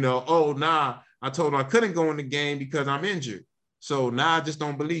 oh, nah, I told him I couldn't go in the game because I'm injured. So now I just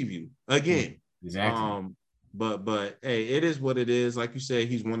don't believe you again. Exactly. But hey, it is what it is. Like you said,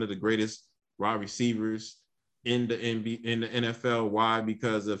 he's one of the greatest wide receivers in the NFL. Why?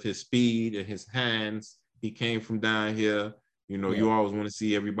 Because of his speed and his hands. He came from down here. You always want to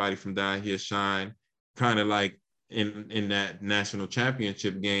see everybody from down here shine. Kind of like in that national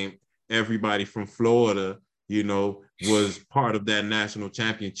championship game, everybody from Florida, was part of that national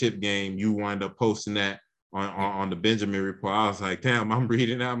championship game. You wind up posting that on the Benjamin Report. I was like, damn, I'm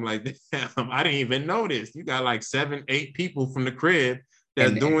reading that. I'm like, damn, I didn't even notice. You got like 7-8 people from the crib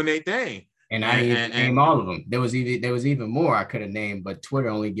that's doing their thing. And I didn't even name all of them. There was even more I could have named, but Twitter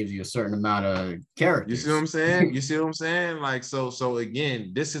only gives you a certain amount of characters. You see what I'm saying? Like, so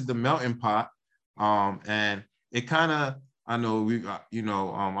again, this is the melting pot. And it kind of, I know I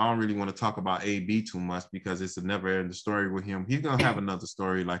don't really want to talk about AB too much because it's a never-ending story with him. He's gonna have another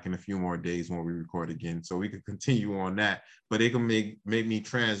story like in a few more days when we record again, so we could continue on that. But it can make me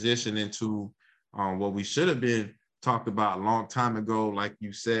transition into what we should have been talked about a long time ago. Like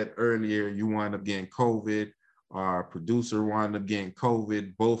you said earlier, you wind up getting COVID. Our producer wind up getting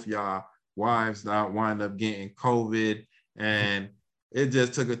COVID. Both y'all wives now wind up getting COVID, and it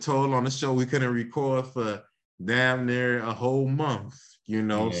just took a toll on the show. We couldn't record for damn near a whole month,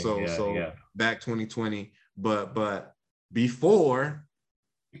 so back 2020. But before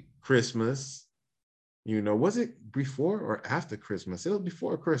Christmas, was it before or after Christmas? It was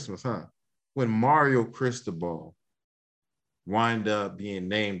before Christmas, huh? When Mario Cristobal wind up being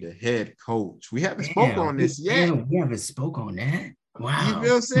named the head coach. We haven't spoke on this yet. Damn, we haven't spoke on that. Wow. You know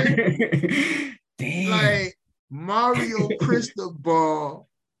what I'm saying? Damn. Like Mario Cristobal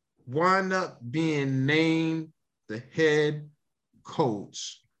wind up being named the head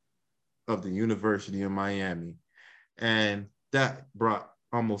coach of the University of Miami. And that brought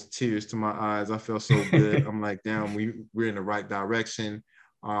almost tears to my eyes. I felt so good. I'm like, damn, we're in the right direction.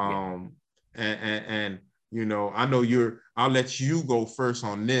 And I know I'll let you go first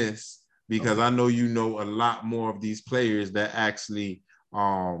on this because I know you know a lot more of these players that actually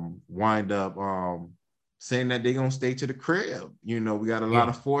wind up saying that they're going to stay to the crib. We got a lot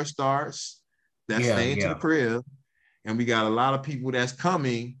of 4-stars that's staying to the crib. And we got a lot of people that's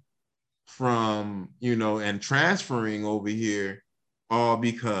coming from, and transferring over here all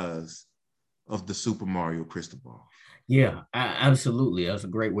because of the Super Mario Cristobal. Yeah, absolutely. That's a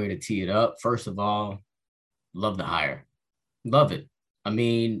great way to tee it up. First of all, love the hire. Love it. I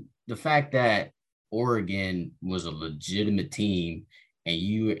mean, the fact that Oregon was a legitimate team and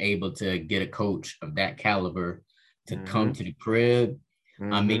you were able to get a coach of that caliber to come to the crib.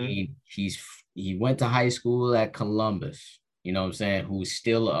 I mean, he went to high school at Columbus, you know what I'm saying, who's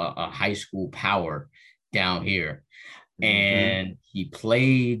still a high school power down here. And he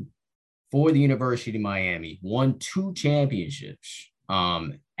played for the University of Miami, won 2 championships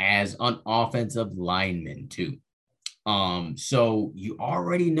as an offensive lineman too. So you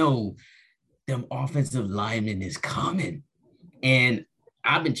already know them offensive linemen is coming. And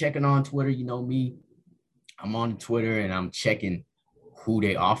I've been checking on Twitter, you know me, I'm on Twitter and I'm checking who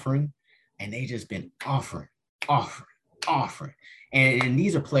they offering, and they just been offering. And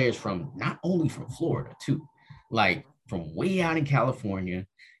these are players from not only from Florida too, like from way out in California,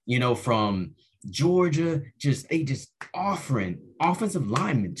 from Georgia, they just offering offensive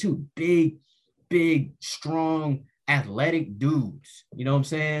linemen too, big, strong, athletic dudes, you know what I'm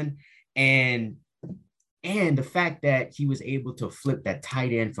saying? And the fact that he was able to flip that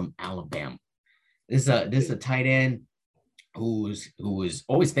tight end from Alabama. This is a tight end who was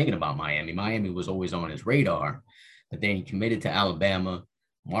always thinking about Miami. Miami was always on his radar, but then he committed to Alabama.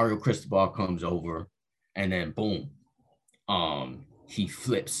 Mario Cristobal comes over, and then boom, he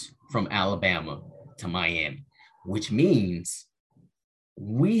flips from Alabama to Miami, which means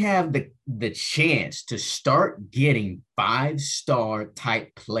we have the chance to start getting 5-star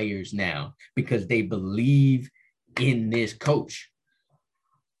type players now because they believe in this coach.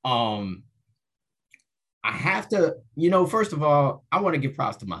 I have to, first of all, I want to give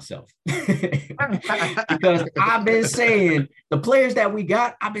props to myself because I've been saying the players that we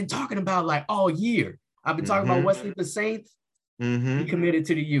got, I've been talking about like all year. I've been talking about Wesley Saints. He committed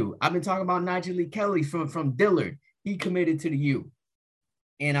to the U. I've been talking about Nigel Lee Kelly from Dillard. He committed to the U.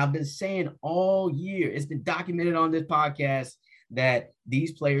 And I've been saying all year, it's been documented on this podcast that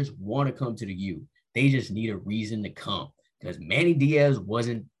these players want to come to the U. They just need a reason to come because Manny Diaz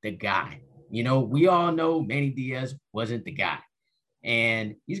wasn't the guy. You know, we all know Manny Diaz wasn't the guy.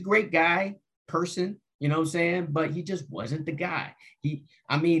 And he's a great guy, person, you know what I'm saying? But he just wasn't the guy.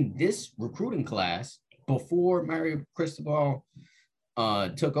 This recruiting class before Mario Cristobal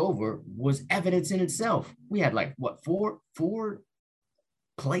took over was evidence in itself. We had like what, four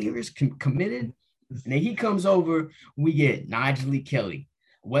players committed, and then he comes over. We get Nigel Kelly,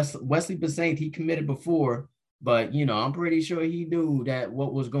 Wesley Bissainthe. He committed before, but you know I'm pretty sure he knew that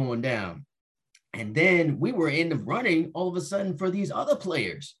what was going down. And then we were in the running all of a sudden for these other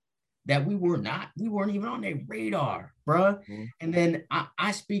players that we weren't even on their radar, bruh. Mm-hmm. And then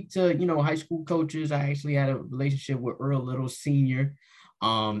I speak to, you know, high school coaches. I actually had a relationship with Earl Little Sr.,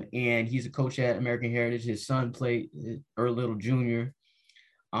 and he's a coach at American Heritage. His son played Earl Little Jr.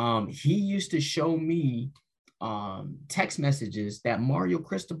 He used to show me text messages that Mario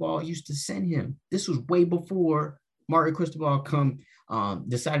Cristobal used to send him. This was way before Mario Cristobal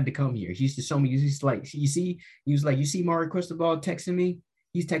decided to come here. He used to show me, he's like, you see Mario Cristobal texting me?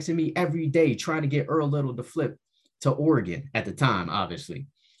 He's texting me every day trying to get Earl Little to flip to Oregon at the time, obviously.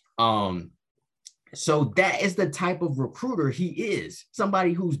 So that is the type of recruiter he is,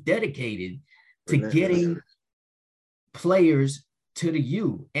 somebody who's dedicated to getting players to the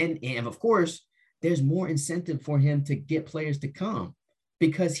U. And of course, there's more incentive for him to get players to come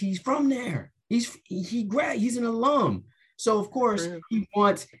because he's from there. He's an alum. So of course he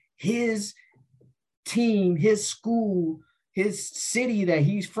wants his team, his school, his city that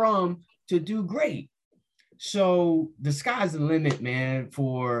he's from to do great. So the sky's the limit, man,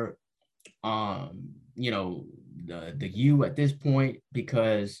 for the U at this point,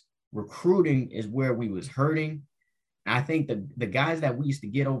 because recruiting is where we was hurting. And I think the guys that we used to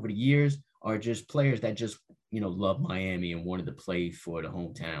get over the years are just players that just, you know, love Miami and wanted to play for the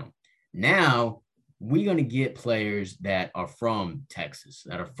hometown. Now we're going to get players that are from Texas,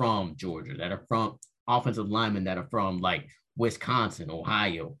 that are from Georgia, that are from offensive linemen that are from like Wisconsin,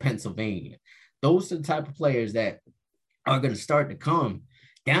 Ohio, Pennsylvania. Those are the type of players that are going to start to come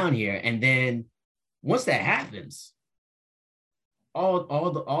down here. And then once that happens,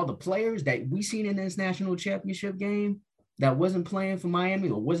 all the players that we seen in this national championship game that wasn't playing for Miami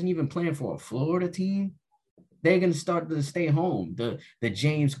or wasn't even playing for a Florida team, they're going to start to stay home. The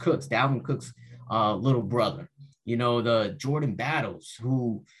James Cooks, Dalvin Cook's little brother, you know, the Jordan Battles,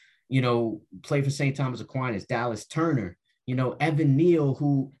 who, you know, played for St. Thomas Aquinas, Dallas Turner, you know, Evan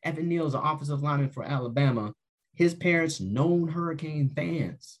Neal is an offensive lineman for Alabama. His parents known Hurricane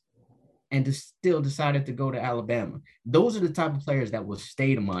fans and still decided to go to Alabama. Those are the type of players that will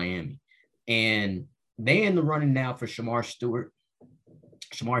stay to Miami. And they in the running now for Shamar Stewart.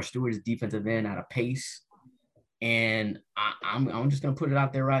 Shamar Stewart is defensive end out of Pace. And I'm just going to put it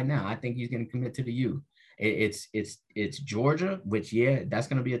out there right now. I think he's going to commit to the U. It's Georgia, which, yeah, that's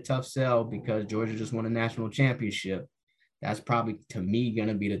going to be a tough sell because Georgia just won a national championship. That's probably, to me, going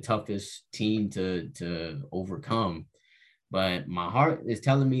to be the toughest team to overcome. But my heart is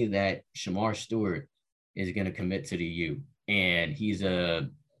telling me that Shamar Stewart is going to commit to the U. And he's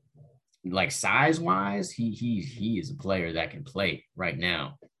size-wise, he is a player that can play right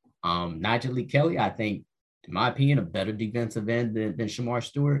now. Nigel Kelly, I think, in my opinion, a better defensive end than Shamar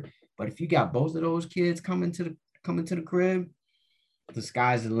Stewart. But if you got both of those kids coming to the crib, the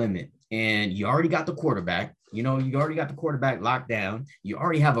sky's the limit. And you already got the quarterback. You know, you already got the quarterback locked down. You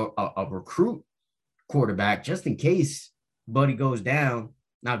already have a recruit quarterback just in case Buddy goes down.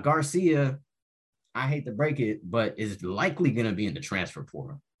 Now, Garcia, I hate to break it, but is likely going to be in the transfer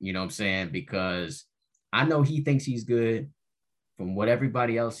portal. You know what I'm saying? Because I know he thinks he's good. From what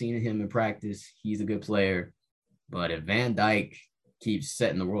everybody else seen him in practice, he's a good player. But if Van Dyke keeps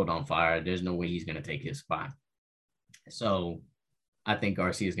setting the world on fire, there's no way he's going to take his spot. So I think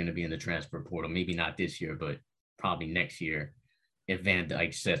Garcia is going to be in the transfer portal. Maybe not this year, but probably next year if Van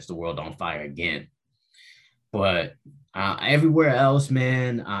Dyke sets the world on fire again. But everywhere else,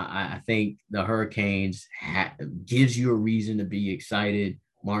 man, I think the Hurricanes gives you a reason to be excited.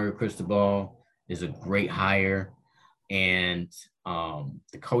 Mario Cristobal is a great hire. And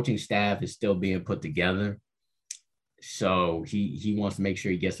the coaching staff is still being put together. So he wants to make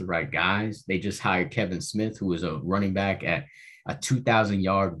sure he gets the right guys. They just hired Kevin Smith, who is a running back at a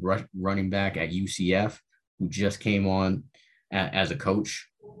 2,000-yard running back at UCF, who just came on as a coach.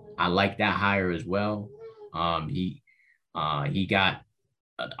 I like that hire as well. He got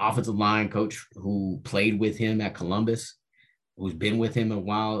an offensive line coach who played with him at Columbus, who's been with him a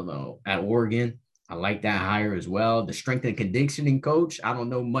while at Oregon. I like that hire as well. The strength and conditioning coach. I don't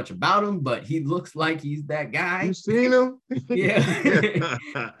know much about him, but he looks like he's that You guy. seen him? Yeah.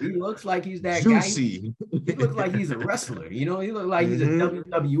 He looks like he's that guy. Juicy. He looks like he's a wrestler. You know, he looks like he's a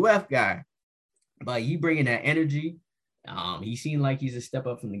Mm-hmm. WWF guy. But he bringing that energy. He seemed like he's a step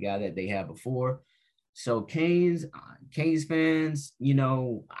up from the guy that they had before. So Canes fans, you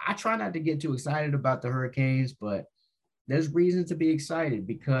know, I try not to get too excited about the Hurricanes, but there's reason to be excited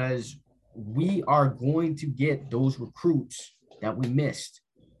because we are going to get those recruits that we missed.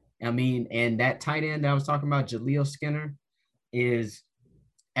 I mean, and that tight end that I was talking about, Jaleel Skinner, is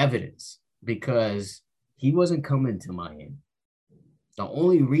evidence because he wasn't coming to Miami. The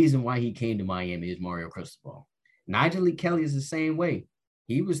only reason why he came to Miami is Mario Cristobal. Nigel Lee Kelly is the same way.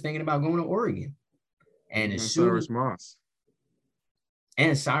 He was thinking about going to Oregon. And as And soon Cyrus Moss.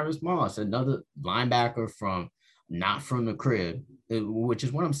 and Cyrus Moss, another linebacker from not from the crib, which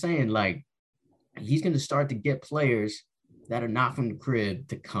is what I'm saying. Like, he's going to start to get players that are not from the crib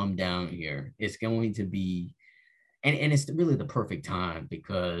to come down here. It's going to be, and it's really the perfect time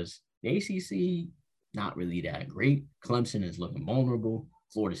because the ACC, not really that great. Clemson is looking vulnerable.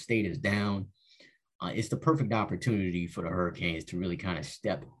 Florida State is down. It's the perfect opportunity for the Hurricanes to really kind of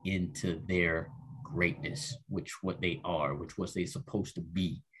step into their greatness, which what they are, which what they're supposed to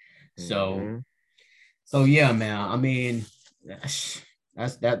be. So, Mm-hmm. so yeah, man. I mean, that's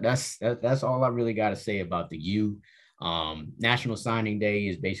all I really got to say about the U. National Signing Day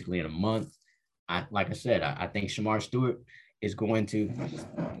is basically in a month. Like I said, I think Shamar Stewart is going to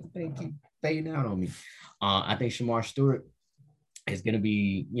they keep fading out on me. I think Shamar Stewart is going to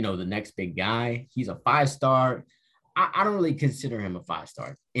be, you know, the next big guy. He's a 5-star. I don't really consider him a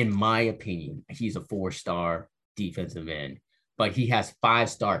 5-star. In my opinion, he's a 4-star defensive end, but he has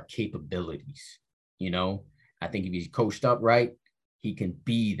 5-star capabilities. You know, I think if he's coached up right, he can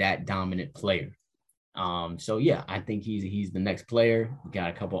be that dominant player. So yeah, I think he's the next player. We got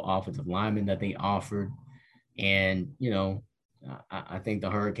a couple offensive linemen that they offered, and you know, I think the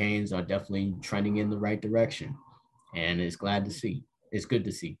Hurricanes are definitely trending in the right direction, and it's glad to see. It's good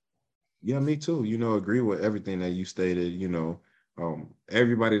to see. Yeah, me too. Agree with everything that you stated.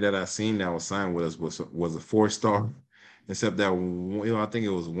 Everybody that I seen that was signed with us was a 4-star, except that I think it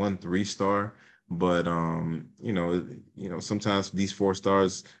was one 3-star. But sometimes these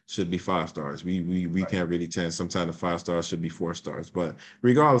 4-stars should be 5-stars. We can't really tell. Sometimes the 5-stars should be 4-stars. But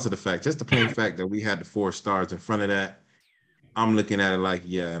regardless of the fact, just the plain fact that we had the 4 stars in front of that, I'm looking at it like,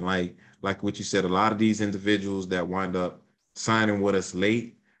 yeah, and like what you said, a lot of these individuals that wind up signing with us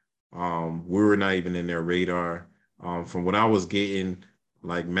late, we were not even in their radar. From what I was getting,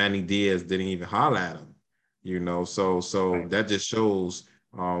 like Manny Diaz didn't even holler at him, so that just shows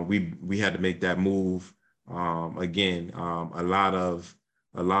we had to make that move. Again, a lot of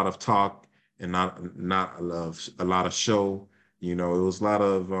talk and not a lot of show. It was a lot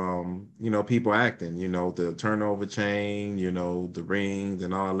of people acting, the turnover chain, the rings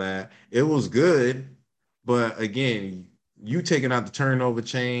and all that. It was good, but again, you taking out the turnover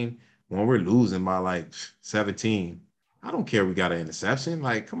chain when we're losing by like 17. I don't care we got an interception.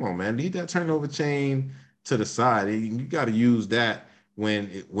 Like, come on, man. Leave that turnover chain to the side. You got to use that when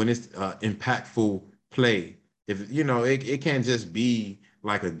it's impactful play. If it can't just be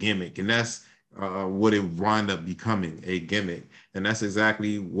like a gimmick, and that's what it wind up becoming, a gimmick. And that's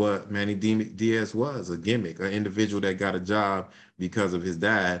exactly what Manny Diaz was, a gimmick, an individual that got a job because of his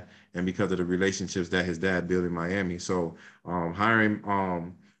dad and because of the relationships that his dad built in Miami. So hiring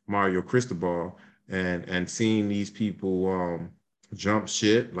Mario Cristobal and seeing these people jump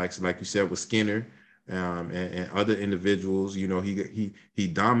ship, like you said with Skinner, and other individuals. He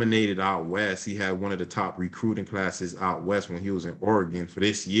dominated out west. He had one of the top recruiting classes out west when he was in Oregon for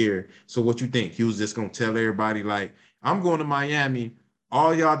this year. So what you think? He was just gonna tell everybody like, I'm going to Miami.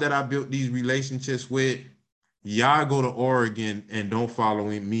 All y'all that I built these relationships with, y'all go to Oregon and don't follow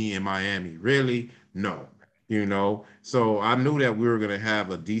me in Miami. Really? No. So I knew that we were going to have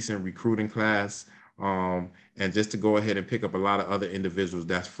a decent recruiting class, and just to go ahead and pick up a lot of other individuals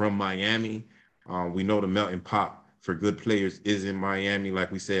that's from Miami. We know the melting pot for good players is in Miami.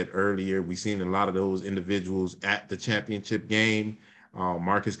 Like we said earlier, we've seen a lot of those individuals at the championship game.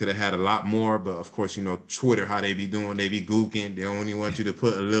 Marcus could have had a lot more, but of course, Twitter, how they be doing, they be gooking. They only want you to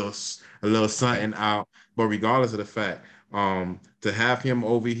put a little something out. But regardless of the fact, to have him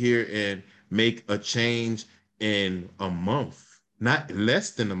over here and make a change in a month, not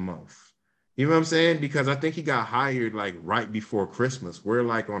less than a month. You know what I'm saying? Because I think he got hired like right before Christmas. We're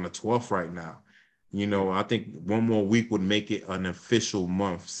like on the 12th right now. I think one more week would make it an official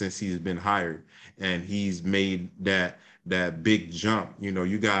month since he's been hired, and he's made that big jump. You know,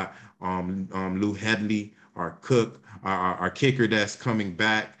 you got Lou Headley, our cook, our kicker that's coming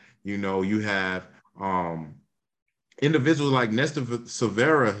back. You know, you have individuals like Nestor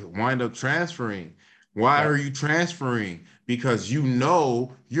Silvera wind up transferring. Why Yep. are you transferring? Because you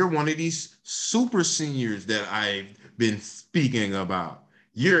know you're one of these super seniors that I've been speaking about.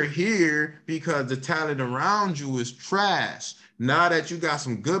 You're here because the talent around you is trash. Now that you got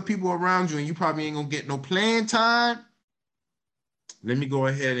some good people around you and you probably ain't gonna get no playing time, let me go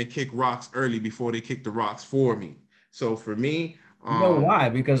ahead and kick rocks early before they kick the rocks for me. So for me, You know why?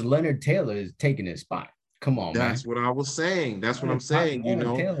 Because Leonard Taylor is taking his spot. Come on, man. that's what I was saying. That's what I'm saying. You Leonard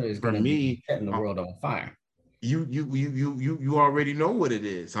know, Taylor is for going to be me, setting the world on fire. you already know what it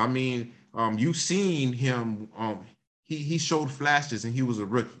is. I mean, you seen him. He showed flashes, and he was a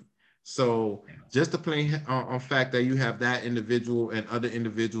rookie. So just the plain on fact that you have that individual and other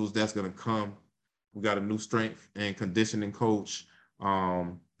individuals that's gonna come. We got a new strength and conditioning coach.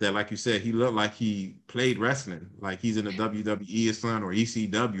 That, like you said, he looked like he played wrestling, like he's in the WWE or something, or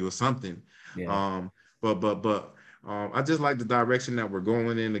ECW or something. Yeah. But I just like the direction that we're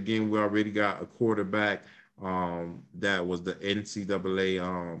going in. Again, we already got a quarterback that was the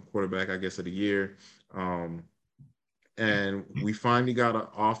NCAA quarterback, I guess, of the year. And we finally got an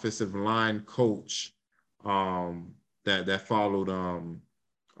offensive line coach that followed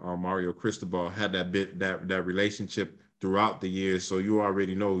Mario Cristobal, had that relationship throughout the years. So you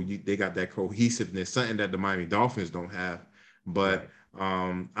already know they got that cohesiveness, something that the Miami Dolphins don't have. But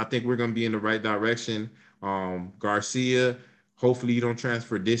I think we're going to be in the right direction. Garcia, hopefully you don't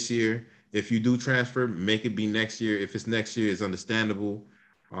transfer this year. If you do transfer, make it be next year. If it's next year, it's understandable.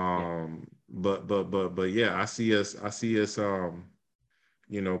 But yeah, I see us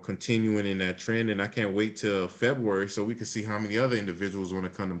continuing in that trend, and I can't wait till February so we can see how many other individuals want to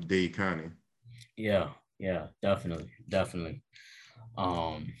come to Dade County. Yeah, definitely.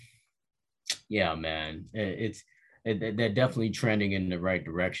 Um, yeah, man, they're definitely trending in the right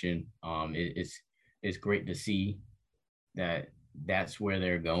direction. It's great to see that that's where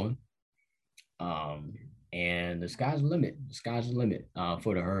they're going. And the sky's the limit. The sky's the limit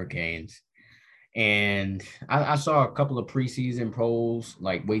for the Hurricanes. And I saw a couple of preseason polls,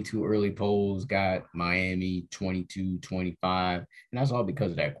 like way too early polls, got Miami 22-25. And that's all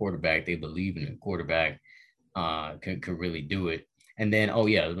because of that quarterback. They believe in the quarterback could really do it. And then, oh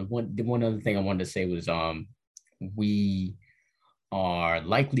yeah, the one other thing I wanted to say was we are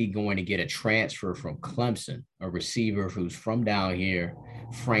likely going to get a transfer from Clemson, a receiver who's from down here,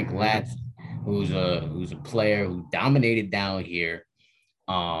 Frank Latson, who's a player who dominated down here.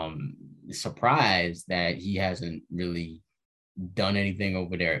 Surprised that he hasn't really done anything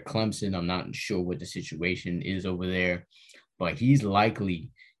over there at Clemson. I'm not sure what the situation is over there, but he's likely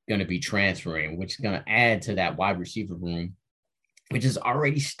going to be transferring, which is going to add to that wide receiver room, which is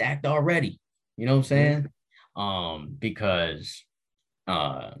already stacked already. You know what I'm saying? Because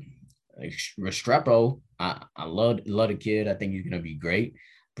Restrepo, I love the kid. I think he's going to be great.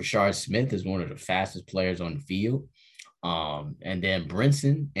 Brashard Smith is one of the fastest players on the field. And then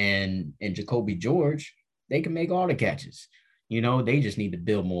Brinson and Jacoby George, they can make all the catches. You know, they just need to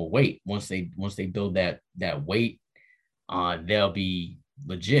build more weight. Once they build that weight, they'll be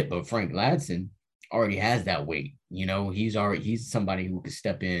legit. But Frank Ladson already has that weight. You know, he's somebody who could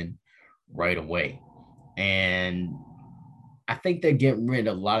step in right away. And I think they're getting rid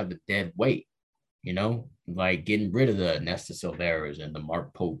of a lot of the dead weight, you know, like getting rid of the Nestor Silveras and the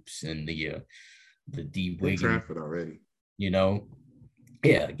Mark Popes and the D Wiggins. Transferred already. You know,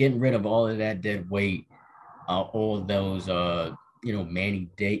 yeah, getting rid of all of that dead weight, all of those, Manny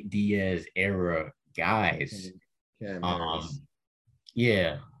Diaz era guys.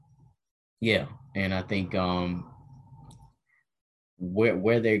 Yeah, and I think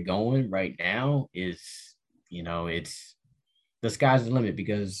where they're going right now is, it's the sky's the limit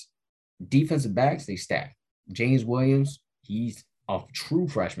because defensive backs they stack. James Williams, he's a true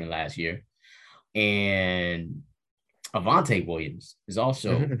freshman last year, and Avante Williams is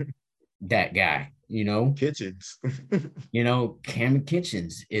also that guy, Kitchens. Cameron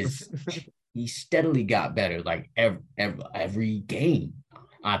Kitchens he steadily got better like every game,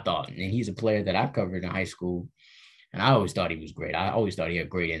 I thought. And he's a player that I covered in high school, and I always thought he was great. I always thought he had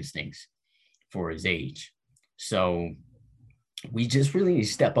great instincts for his age. So we just really need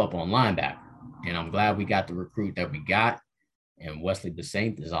to step up on linebacker. And I'm glad we got the recruit that we got. And Wesley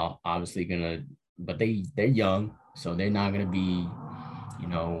DeSaint is obviously going to, but they're young, so they're not going to be,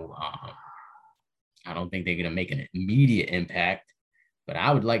 I don't think they're going to make an immediate impact. But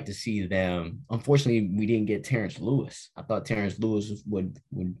I would like to see them. Unfortunately, we didn't get Terrence Lewis. I thought Terrence Lewis would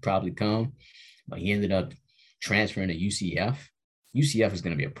probably come, but he ended up transferring to UCF. UCF is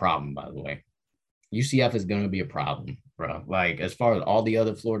going to be a problem, by the way. UCF is going to be a problem, bro. Like, as far as all the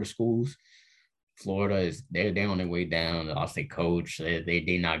other Florida schools, they're on their way down. I'll say coach,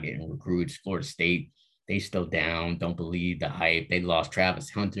 they not getting recruits. Florida State, they still down. Don't believe the hype. They lost Travis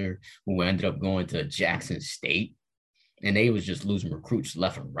Hunter, who ended up going to Jackson State, and they was just losing recruits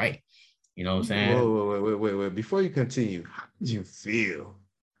left and right. You know what I'm saying? Whoa. Before you continue, how did you feel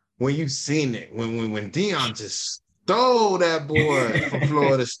when you seen it? When Deion just stole that boy from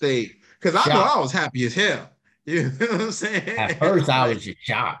Florida State? Because I know I was happy as hell. You know what I'm saying? At first, I was just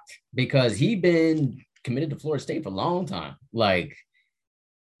shocked because he'd been committed to Florida State for a long time. Like,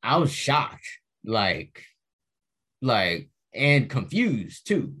 I was shocked, like, and confused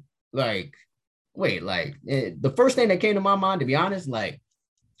too. Like, wait, like, the first thing that came to my mind, to be honest, like,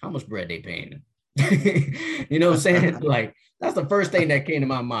 how much bread they paying him? You know what I'm saying? Like, that's the first thing that came to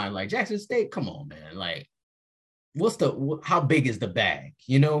my mind. Like, Jackson State, come on, man. Like, how big is the bag?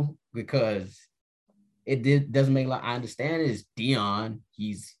 You know, because doesn't make a lot. I understand it's Deion.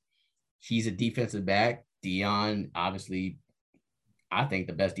 He's a defensive back. Deion, obviously, I think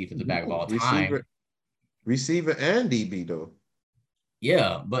the best defensive back of all time. Receiver and DB though.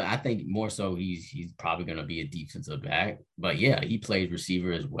 Yeah, but I think more so he's probably going to be a defensive back. But yeah, he plays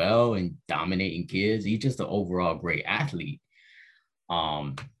receiver as well and dominating kids. He's just an overall great athlete.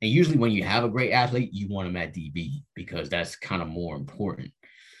 And usually when you have a great athlete, you want him at DB because that's kind of more important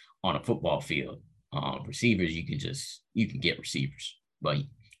on a football field. Receivers, you can get receivers, but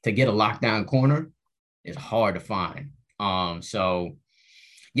to get a lockdown corner is hard to find. So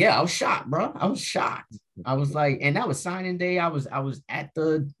yeah, I was shocked, bro. I was shocked. I was like, and that was signing day. I was at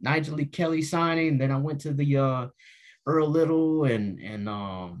the Nigel Lee Kelly signing. Then I went to the Earl Little and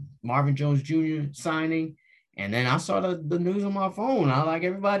Marvin Jones Jr. signing. And then I saw the news on my phone. I like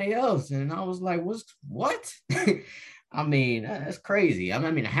everybody else. And I was like, what? I mean, that's crazy. I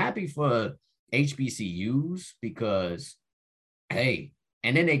mean, happy for HBCUs because, hey,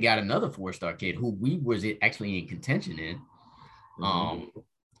 and then they got another 4-star kid who we was actually in contention in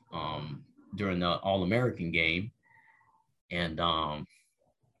during the All-American game. And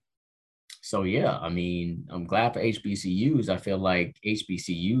so, yeah, I mean, I'm glad for HBCUs. I feel like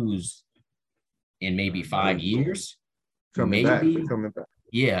HBCUs in maybe 5 years, coming back.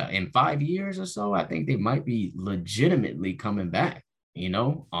 Yeah, in 5 years or so, I think they might be legitimately coming back, you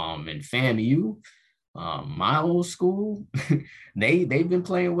know, and FAMU, my old school, they've been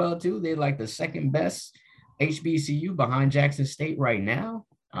playing well too. They're like the second best HBCU behind Jackson State right now.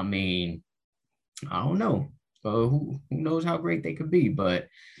 I mean, I don't know. Who knows how great they could be, but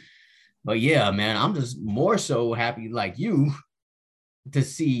yeah, man, I'm just more so happy like you to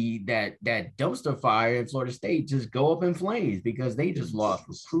see that dumpster fire in Florida State just go up in flames because they just lost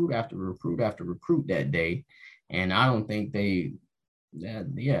recruit after recruit after recruit that day. And I don't think they're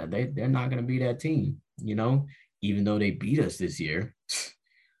not going to be that team, you know, even though they beat us this year.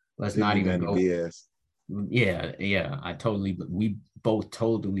 Let's not even go. BS. Yeah. We both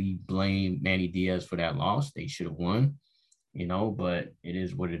totally blame Manny Diaz for that loss. They should have won, you know, but it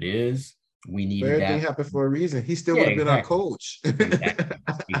is what it is. We needed that. Everything happened for a reason. He still would have been our coach.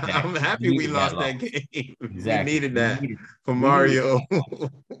 Exactly. I'm happy we lost that game. Exactly. We needed that for Mario.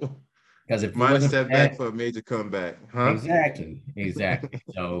 Because if might have stepped back for a major comeback, huh? Exactly.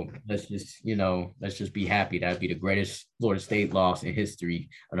 So let's just be happy. That'd be the greatest Florida State loss in history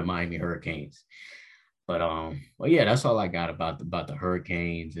of the Miami Hurricanes. But well, yeah, that's all I got about the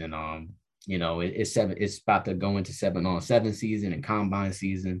Hurricanes. And you know, it's about to go into 7-on-7 season and combine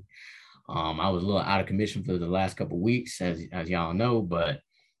season. I was a little out of commission for the last couple of weeks, as y'all know, but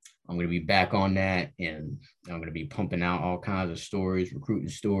I'm going to be back on that, and I'm going to be pumping out all kinds of stories, recruiting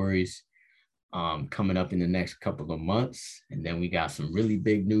stories, coming up in the next couple of months. And then we got some really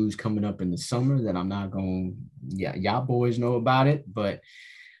big news coming up in the summer that I'm not going to, y'all boys know about it, but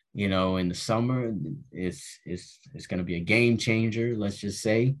you know, in the summer, it's going to be a game changer, let's just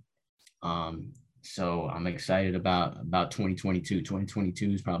say. So I'm excited about 2022.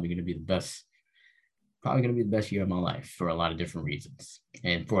 2022 is probably going to be the best year of my life for a lot of different reasons.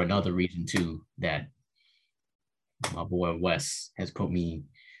 And for another reason too, that my boy Wes has put me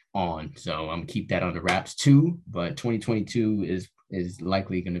on. So I'm gonna keep that under wraps too. But 2022 is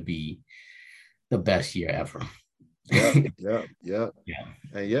likely going to be the best year ever. Yeah.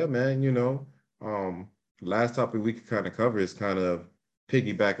 And yeah, man, you know, last topic we could kind of cover is kind of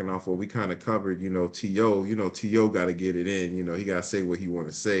piggybacking off what we kind of covered, you know, T.O. got to get it in, you know, he got to say what he want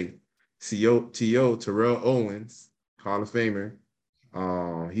to say. T.O. Terrell Owens, Hall of Famer,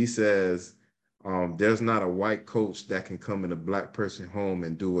 he says, there's not a white coach that can come in a black person home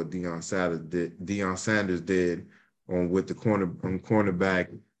and do what Deion Sanders did with the cornerback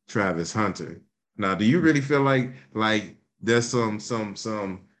Travis Hunter. Now, do you really feel like there's something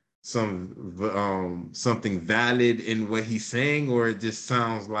valid in what he's saying, or it just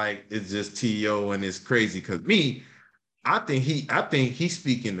sounds like it's just T.O. and it's crazy? Because I think he's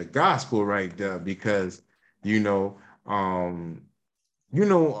speaking the gospel right there, because you know,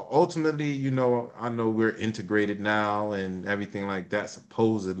 ultimately, I know we're integrated now and everything like that,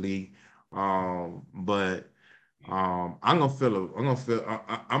 supposedly. But I'm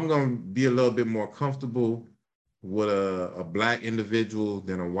gonna be a little bit more comfortable with a black individual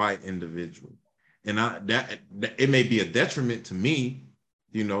than a white individual. And that it may be a detriment to me,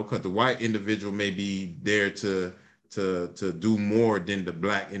 because the white individual may be there to do more than the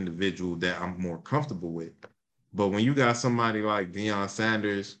black individual that I'm more comfortable with. But when you got somebody like Deion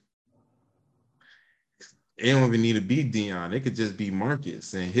Sanders, it don't even need to be Deion. It could just be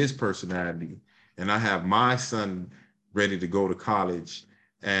Marcus and his personality. And I have my son ready to go to college.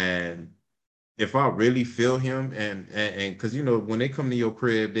 And if I really feel him, and because when they come to your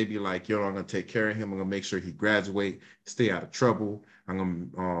crib, they be like, yo, I'm gonna take care of him. I'm gonna make sure he graduate, stay out of trouble. I'm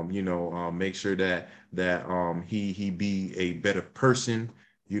gonna make sure that he be a better person,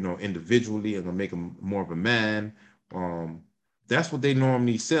 individually. I'm gonna make him more of a man. That's what they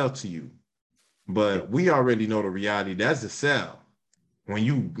normally sell to you. But we already know the reality. That's the sell. When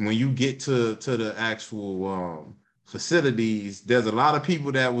you get to the actual facilities, there's a lot of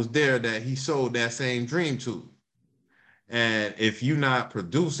people that was there that he sold that same dream to. And if you're not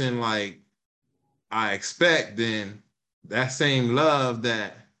producing like I expect, then that same love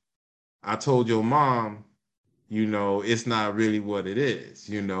that I told your mom, it's not really what it is,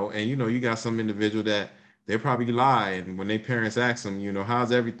 and you got some individual that they probably lie. And when their parents ask them,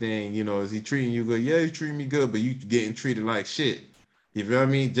 how's everything, is he treating you good? Yeah, he's treating me good, but you getting treated like shit. You feel what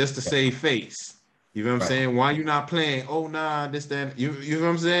I mean? Just to save face. You know what I'm saying? Why you not playing? Oh, nah, this, that. You know what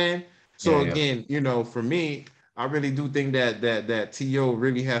I'm saying? So again, for me, I really do think that T.O.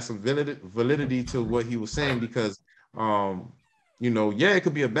 really has some validity to what he was saying, because it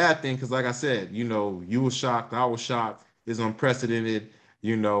could be a bad thing, because like I said, you were shocked, I was shocked, it's unprecedented,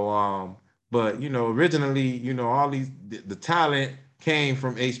 but originally, all the talent came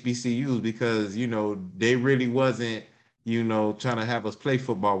from HBCUs, because they really wasn't trying to have us play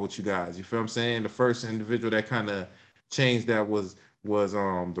football with you guys. You feel what I'm saying? The first individual that kind of changed that was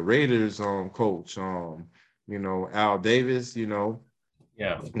the Raiders coach, Al Davis,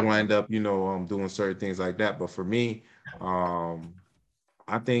 wind up, doing certain things like that. But for me, I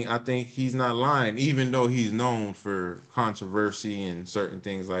think he's not lying, even though he's known for controversy and certain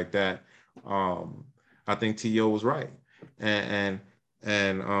things like that. I think T.O. was right. And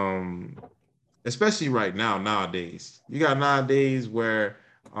especially right now, nowadays. You got nowadays where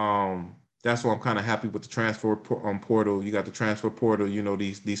that's why I'm kind of happy with the transfer portal. You got the transfer portal,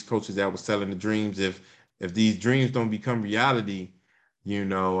 these coaches that was selling the dreams. If these dreams don't become reality,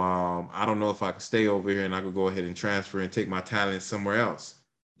 I don't know if I could stay over here, and I could go ahead and transfer and take my talent somewhere else.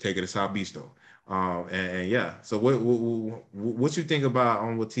 Take it to South Beach though. And yeah. So what you think about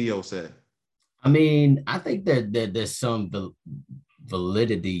on what T.O. said? I mean, I think that there's some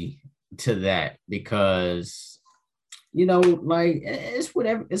validity to that, because like it's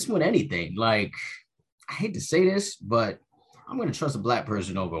with anything. Like, I hate to say this, but I'm going to trust a black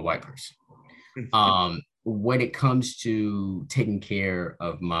person over a white person when it comes to taking care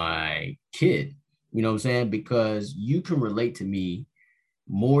of my kid. You know what I'm saying? Because you can relate to me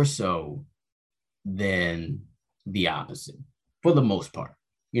more so than the opposite, for the most part.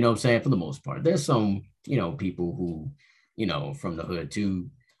 You know what I'm saying? For the most part, there's some people who from the hood too.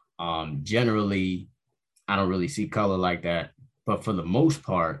 Generally, I don't really see color like that, but for the most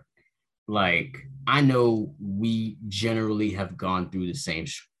part, like, I know we generally have gone through the same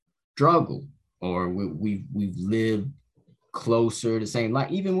struggle, or we've lived closer the same.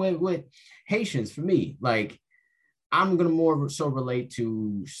 Like, even with Haitians, for me, like, I'm gonna more so relate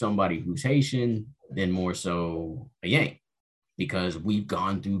to somebody who's Haitian than more so a Yank, because we've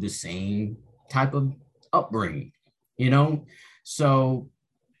gone through the same type of upbringing, So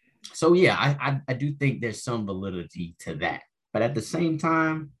yeah, I do think there's some validity to that. But at the same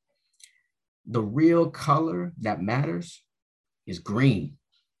time, the real color that matters is green.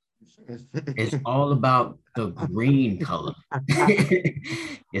 It's all about the green color.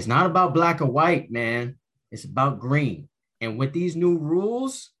 It's not about black or white, man. It's about green. And with these new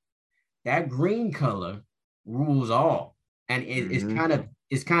rules, that green color rules all. And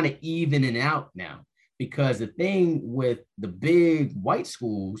it's kind of evening out now, Because the thing with the big white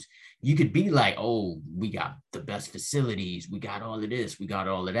schools, you could be like, oh, we got the best facilities, we got all of this, we got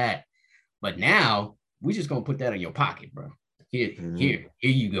all of that. But now we just gonna put that in your pocket, bro. Here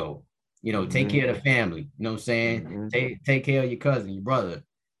you go. Take care of the family. You know what I'm saying? Take care of your cousin, your brother.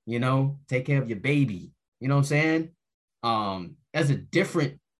 Take care of your baby. You know what I'm saying? That's a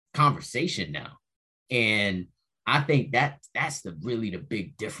different conversation now, and I think that's really the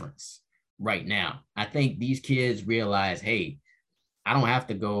big difference right now. I think these kids realize, hey, I don't have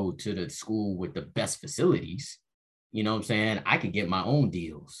to go to the school with the best facilities. You know what I'm saying? I could get my own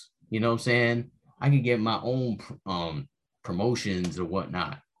deals. You know what I'm saying? I can get my own promotions or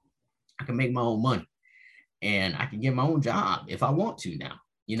whatnot. I can make my own money, and I can get my own job if I want to now.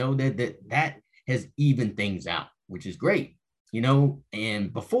 That has evened things out, which is great.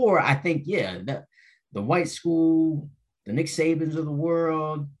 And before, I think, that the white school, the Nick Sabans of the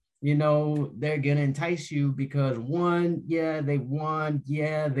world, they're gonna entice you because one, they won,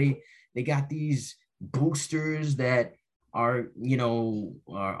 they got these boosters that are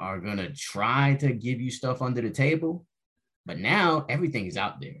gonna try to give you stuff under the table. But now everything is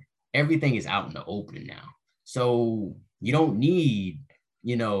out there. Everything is out in the open now. So you don't need,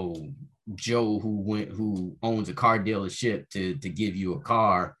 Joe who owns a car dealership to give you a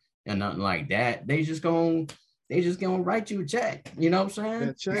car and nothing like that. They just gonna write you a check. You know what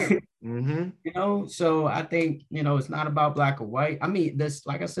I'm saying? Check. Mm-hmm. So I think, it's not about black or white. I mean,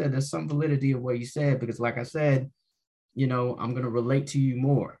 like I said, there's some validity of what you said, because like I said, I'm gonna relate to you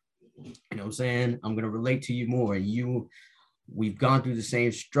more. You know what I'm saying? I'm gonna relate to you more. We've gone through the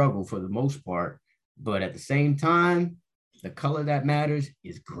same struggle for the most part, but at the same time, the color that matters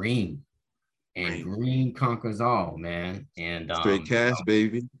is green. And green conquers all, man. And straight cash,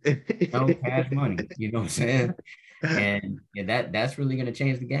 baby. No cash money. You know what I'm saying? And that's really gonna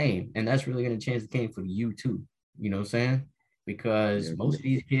change the game. And that's really gonna change the game for you too. You know what I'm saying? Because most of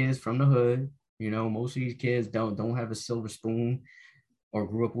these kids from the hood, most of these kids don't have a silver spoon or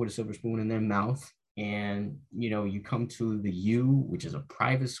grew up with a silver spoon in their mouth. And you come to the U, which is a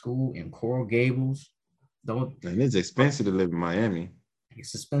private school in Coral Gables. And it's expensive to live in Miami.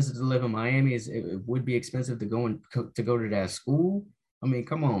 It's expensive to live in Miami. It would be expensive to go to that school. I mean,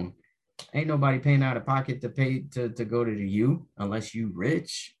 come on. Ain't nobody paying out of pocket to pay to go to the U unless you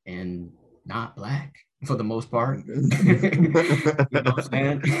rich and not black for the most part. You know what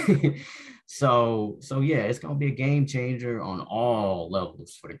I'm saying? So yeah, it's gonna be a game changer on all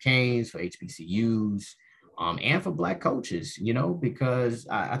levels for the Canes, for HBCUs, and for black coaches. Because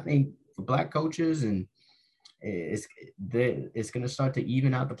I think for black coaches, and it's going to start to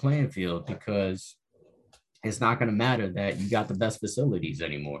even out the playing field, because it's not going to matter that you got the best facilities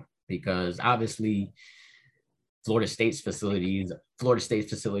anymore, because obviously Florida State's facilities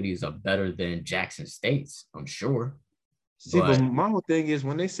are better than Jackson State's, I'm sure. But my whole thing is,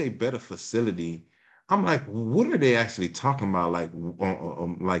 when they say better facility, I'm like, what are they actually talking about? Like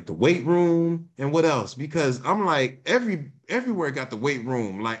the weight room and what else? Because I'm like, everywhere got the weight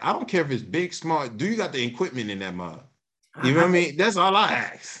room. Like, I don't care if it's big, small. Do you got the equipment in that mug? You know what I mean? That's all I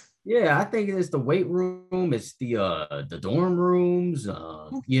ask. Yeah, I think it's the weight room. It's the dorm rooms.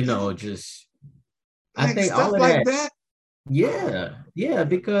 Just I think stuff all of like that. Yeah,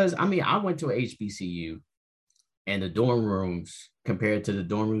 because I mean, I went to a HBCU, and the dorm rooms compared to the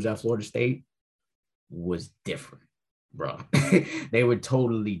dorm rooms at Florida State was different, bro. They were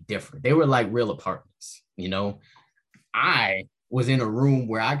totally different. They were like real apartments. I was in a room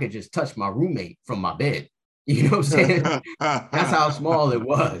where I could just touch my roommate from my bed. You know what I'm saying? That's how small it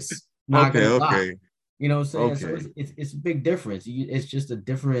was. Okay. You know what I'm saying? So it's a big difference. It's just a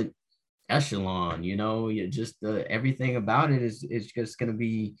different echelon. You just everything about it is just going to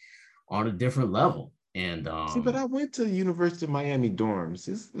be on a different level. And see, but I went to University of Miami dorms.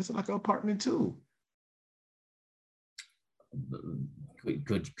 It's like an apartment too.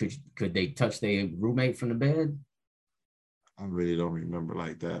 Could they touch their roommate from the bed? I really don't remember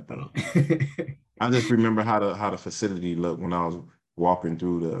like that, but I just remember how the facility looked when I was walking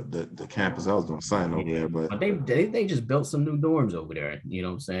through the campus. I was doing something over there, but they just built some new dorms over there. You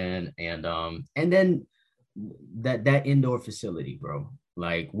know what I'm saying? And then that indoor facility, bro.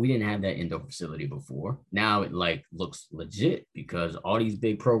 Like, we didn't have that indoor facility before. Now it like looks legit because all these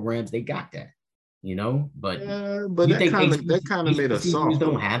big programs, they got that. But you think that kind of made us soft.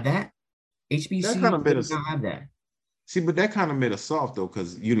 Don't have that. HBCUs don't have that. See, but that kind of made us soft though,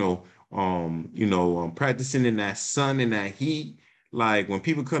 because practicing in that sun and that heat. Like, when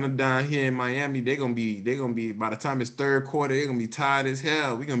people come down here in Miami, they're gonna be by the time it's third quarter, they're gonna be tired as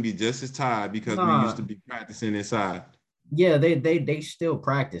hell. We're gonna be just as tired because we used to be practicing inside. Yeah, they still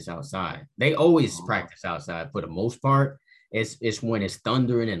practice outside. They always Oh, practice outside for the most part. It's when it's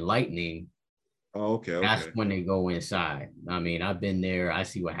thundering and lightning, oh, okay, that's okay, when they go inside. I mean, I've been there, I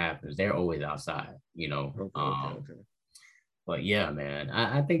see what happens. They're always outside, okay, okay, okay. But yeah, man,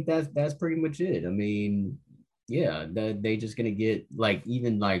 I think that's pretty much it. I mean, yeah, they just gonna get like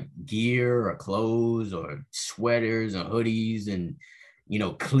even like gear or clothes or sweaters or hoodies and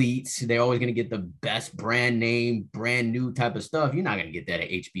cleats. They're always gonna get the best brand name, brand new type of stuff. You're not gonna get that at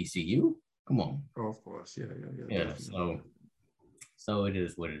HBCU. Come on. Oh, of course, yeah, yeah, yeah, Yeah, definitely. so it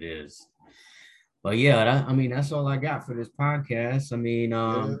is what it is. But yeah, I mean that's all I got for this podcast. I mean,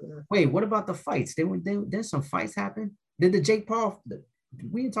 Yeah, wait, what about the fights? There's some fights happen. Did the Jake Paul?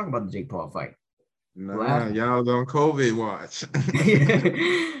 We didn't talk about the Jake Paul fight. The nah, last, y'all on COVID watch.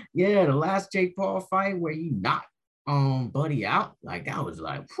 yeah, the last Jake Paul fight where you knocked Buddy out. Like that was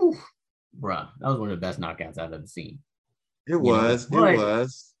like, whew, bruh, that was one of the best knockouts I've ever seen. It You know, was, it but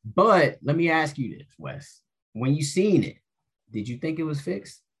was. but let me ask you this, Wes. When you seen it, did you think it was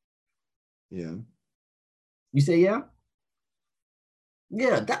fixed? Yeah. You say yeah?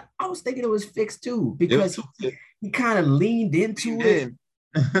 Yeah, that I was thinking it was fixed too It was because too he kind of leaned into it. in.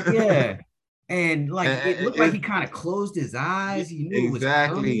 Yeah. And like it looked like he It, kind of closed his eyes. He knew it was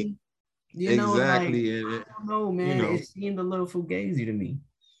exactly, coming. Like exactly. I And don't know, you man. know, It seemed a little fugazi to me.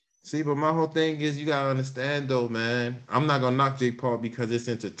 see, but my whole thing is you gotta understand though, man. I'm not gonna knock Jake Paul because it's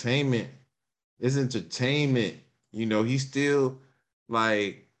entertainment. It's entertainment. He's still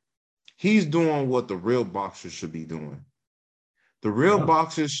like he's doing what the real boxers should be doing. The real Yeah.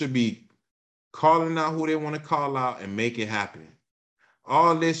 boxers should be calling out who they want to call out and make it happen.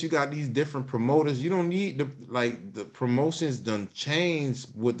 All this, you got these different promoters. You don't need the promotions done changed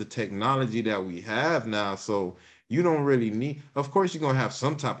with the technology that we have now. So you don't really need, of course, you're gonna have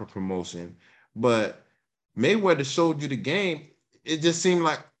some type of promotion, but Mayweather showed you the game. It just seemed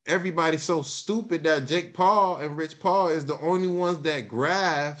like everybody's so stupid that Jake Paul and Rich Paul is the only ones that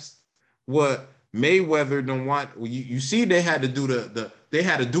grasp what Mayweather don't want. You see, they had to do they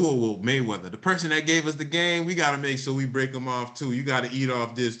had to do it with Mayweather. The person that gave us the game, we got to make sure we break them off too. You got to eat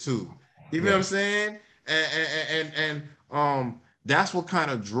off this too. You know what I'm Yeah. saying? And that's what kind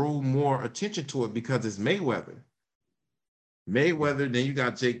of drew more attention to it because it's Mayweather. Yeah. Mayweather, then you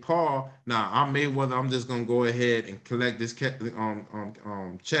got Jake Paul. Now I'm Mayweather. I'm just gonna go ahead and collect this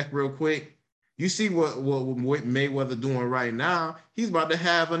check real quick. You see what Mayweather doing right now? He's about to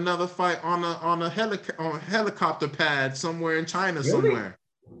have another fight on a helicopter pad somewhere in China Really? somewhere.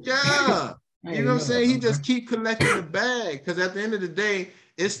 Yeah, I you know didn't what I'm know that. saying? He Okay. just keep collecting the bag because at the end of the day,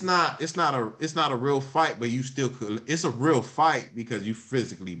 it's not a real fight, but you still could. It's a real fight because you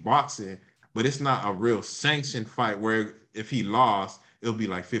physically boxing, but it's not a real sanctioned fight where if he lost, it'll be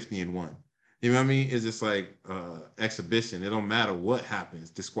like 50-1. You know what I mean? It's just like exhibition. It don't matter what happens,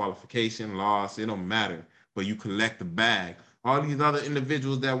 disqualification, loss, it don't matter. But you collect the bag. All these other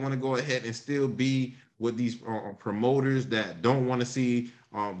individuals that want to go ahead and still be with these promoters that don't want to see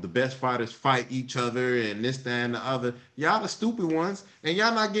the best fighters fight each other and this, that, and the other. Y'all the stupid ones, and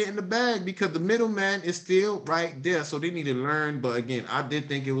y'all not getting the bag because the middleman is still right there. So they need to learn. But again, I did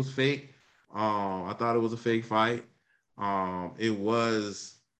think it was fake. I thought it was a fake fight. It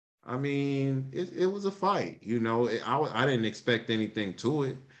was, I mean, it was a fight. I didn't expect anything to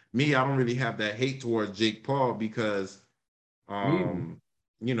it. Me, I don't really have that hate towards Jake Paul because, Me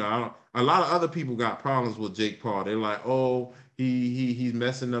either. um, a lot of other people got problems with Jake Paul. They're like, oh, he's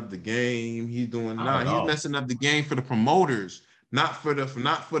messing up the game. He's doing Not nah, at he's all. messing up the game for the promoters, not for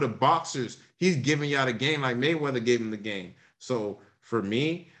the boxers. He's giving y'all the game like Mayweather gave him the game. So for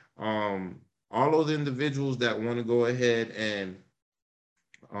me, all those individuals that want to go ahead and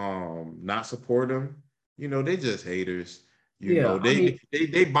not support him, they just haters. Yeah. I They mean,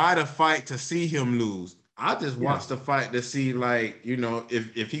 they buy the fight to see him lose. I just yeah. watch the fight to see like,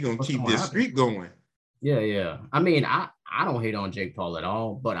 if he gonna What's keep going to this happen? streak going. Yeah, yeah. I mean, I don't hate on Jake Paul at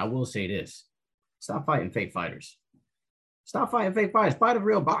all, but I will say this: stop fighting fake fighters. Stop fighting fake fighters. Fight a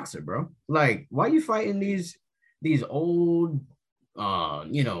real boxer, bro. Like, why you fighting these old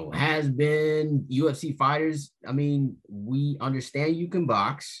has been UFC fighters? I mean, we understand you can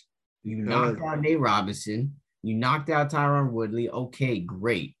box. You knocked Because out Nate Robinson. You knocked out Tyron Woodley. Okay,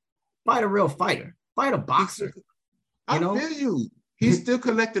 great. Fight a real fighter. Fight a he's still, boxer. You I know? feel you. He's still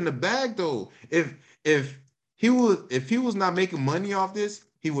collecting the bag though. If if he was not making money off this,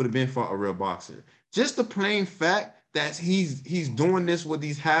 he would have been for a real boxer. Just the plain fact that he's doing this with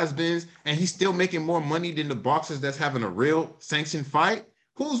these has-beens and he's still making more money than the boxers that's having a real sanctioned fight.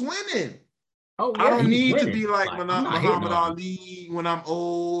 Who's winning? Oh I yeah, don't he's need to winning. be like Like, I'm not hating Muhammad on him. Ali when I'm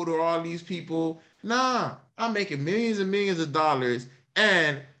old or all these people. Nah, I'm making millions and millions of dollars,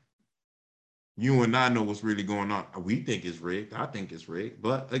 and you and I know what's really going on. We think it's rigged. I think it's rigged.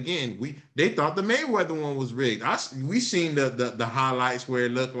 But again, they thought the Mayweather one was rigged. We seen the highlights where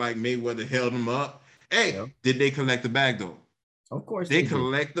it looked like Mayweather held him up. Hey, Yep. did they collect the bag though? Of course They they did.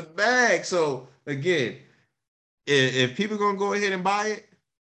 collect the bag. So again, if people gonna go ahead and buy it,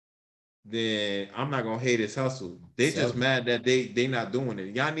 then I'm not gonna hate his hustle. They just mad that they not doing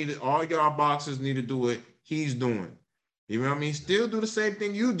it. Y'all need it. All y'all boxers need to do it. He's doing. You know what I mean? Still do the same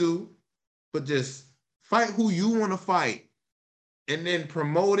thing you do, but just fight who you want to fight, and then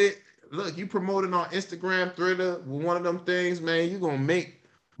promote it. Look, you promote it on Instagram, Twitter, one of them things, man. You're gonna make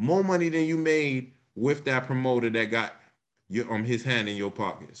more money than you made with that promoter that got his hand in your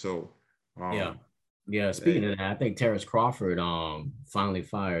pocket. So yeah. Speaking of that, I think Terrence Crawford finally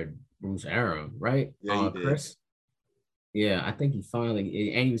fired Bruce Arum, right? Yeah, he did. Chris. Yeah, I think he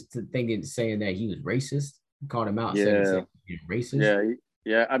finally, and he was saying that he was racist. He called him out, saying he was racist.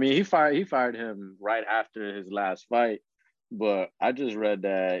 Yeah. I mean, he fired him right after his last fight, but I just read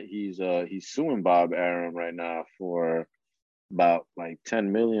that he's suing Bob Arum right now for about like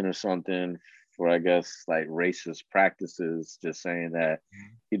 10 million or something for, I guess, like racist practices, just saying that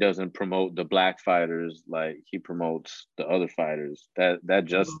he doesn't promote the black fighters like he promotes the other fighters. I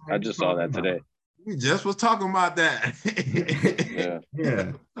just saw that today. We just was talking about that.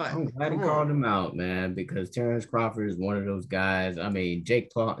 Yeah. I'm glad he called him out, man, because Terrence Crawford is one of those guys. I mean,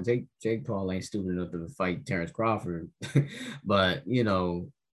 Jake Paul ain't stupid enough to fight Terrence Crawford, but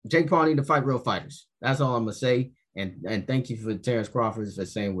Jake Paul need to fight real fighters. That's all I'm gonna say. And thank you for Terrence Crawford for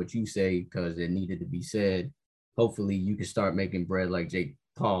saying what you say, because it needed to be said. Hopefully, you can start making bread like Jake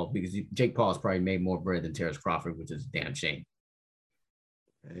Paul, because Jake Paul has probably made more bread than Terrence Crawford, which is a damn shame.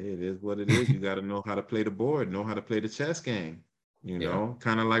 Hey, it is what it is. You got to know how to play the board, know how to play the chess game.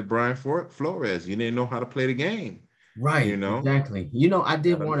 Kind of like Brian Flores. You didn't know how to play the game, right? Exactly. I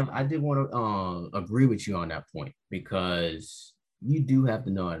did want to agree with you on that point, because you do have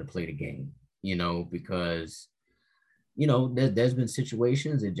to know how to play the game. Because there's been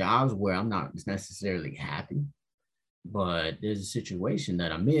situations and jobs where I'm not necessarily happy, but there's a situation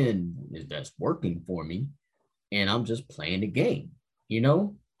that I'm in that's working for me, and I'm just playing the game.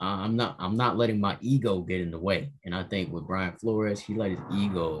 I'm not letting my ego get in the way. And I think with Brian Flores, he let his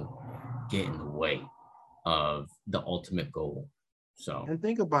ego get in the way of the ultimate goal. So, and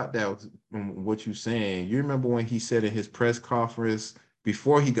think about that, what you're saying. You remember when he said in his press conference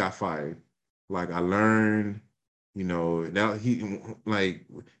before he got fired, like, I learned, that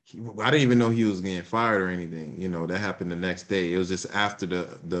I didn't even know he was getting fired or anything. That happened the next day. It was just after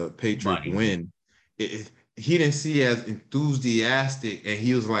the Patriots win. He didn't see as enthusiastic, and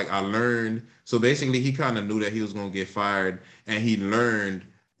he was like, I learned. So basically, he kind of knew that he was going to get fired, and he learned,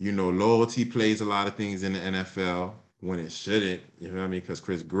 loyalty plays a lot of things in the NFL when it shouldn't, you know what I mean? Because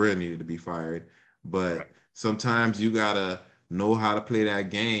Chris Greer needed to be fired. But sometimes you got to know how to play that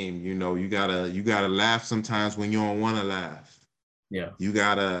game. You gotta laugh sometimes when you don't want to laugh. Yeah. You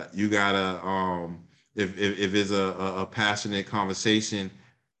gotta if it's a passionate conversation,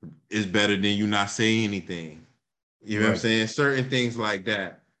 it's better than you not saying anything. You know what I'm saying? Certain things like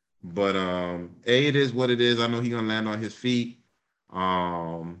that. But it is what it is. I know he's gonna land on his feet.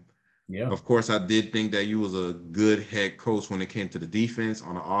 Of course, I did think that you was a good head coach when it came to the defense.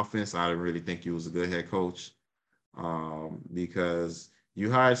 On the offense, I didn't really think you was a good head coach, because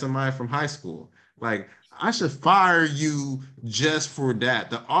you hired somebody from high school. Like, I should fire you just for that.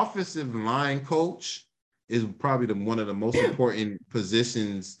 The offensive line coach is probably one of the most important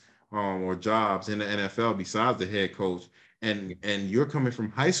positions or jobs in the NFL besides the head coach. And you're coming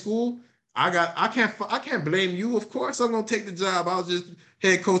from high school. I can't blame you. Of course, I'm gonna take the job. I was just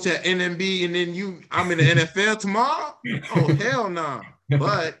head coach at NMB, and then I'm in the NFL tomorrow. Oh, hell no! Nah.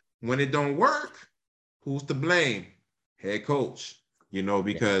 But when it don't work, who's to blame? Head coach.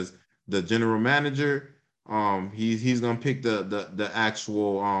 Because the general manager, he's gonna pick the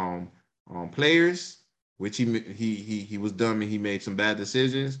actual players, which he was dumb and he made some bad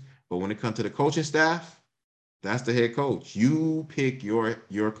decisions. But when it comes to the coaching staff, that's the head coach. You pick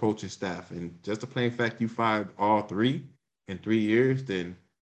your coaching staff, and just the plain fact you fired all three in 3 years, then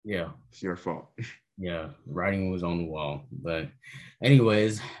it's your fault. Yeah, writing was on the wall. But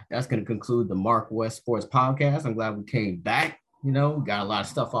anyways, that's going to conclude the Mark West Sports Podcast. I'm glad we came back. We got a lot of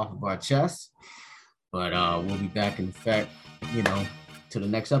stuff off of our chest, but we'll be back in effect, to the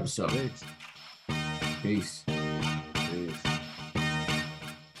next episode. Peace.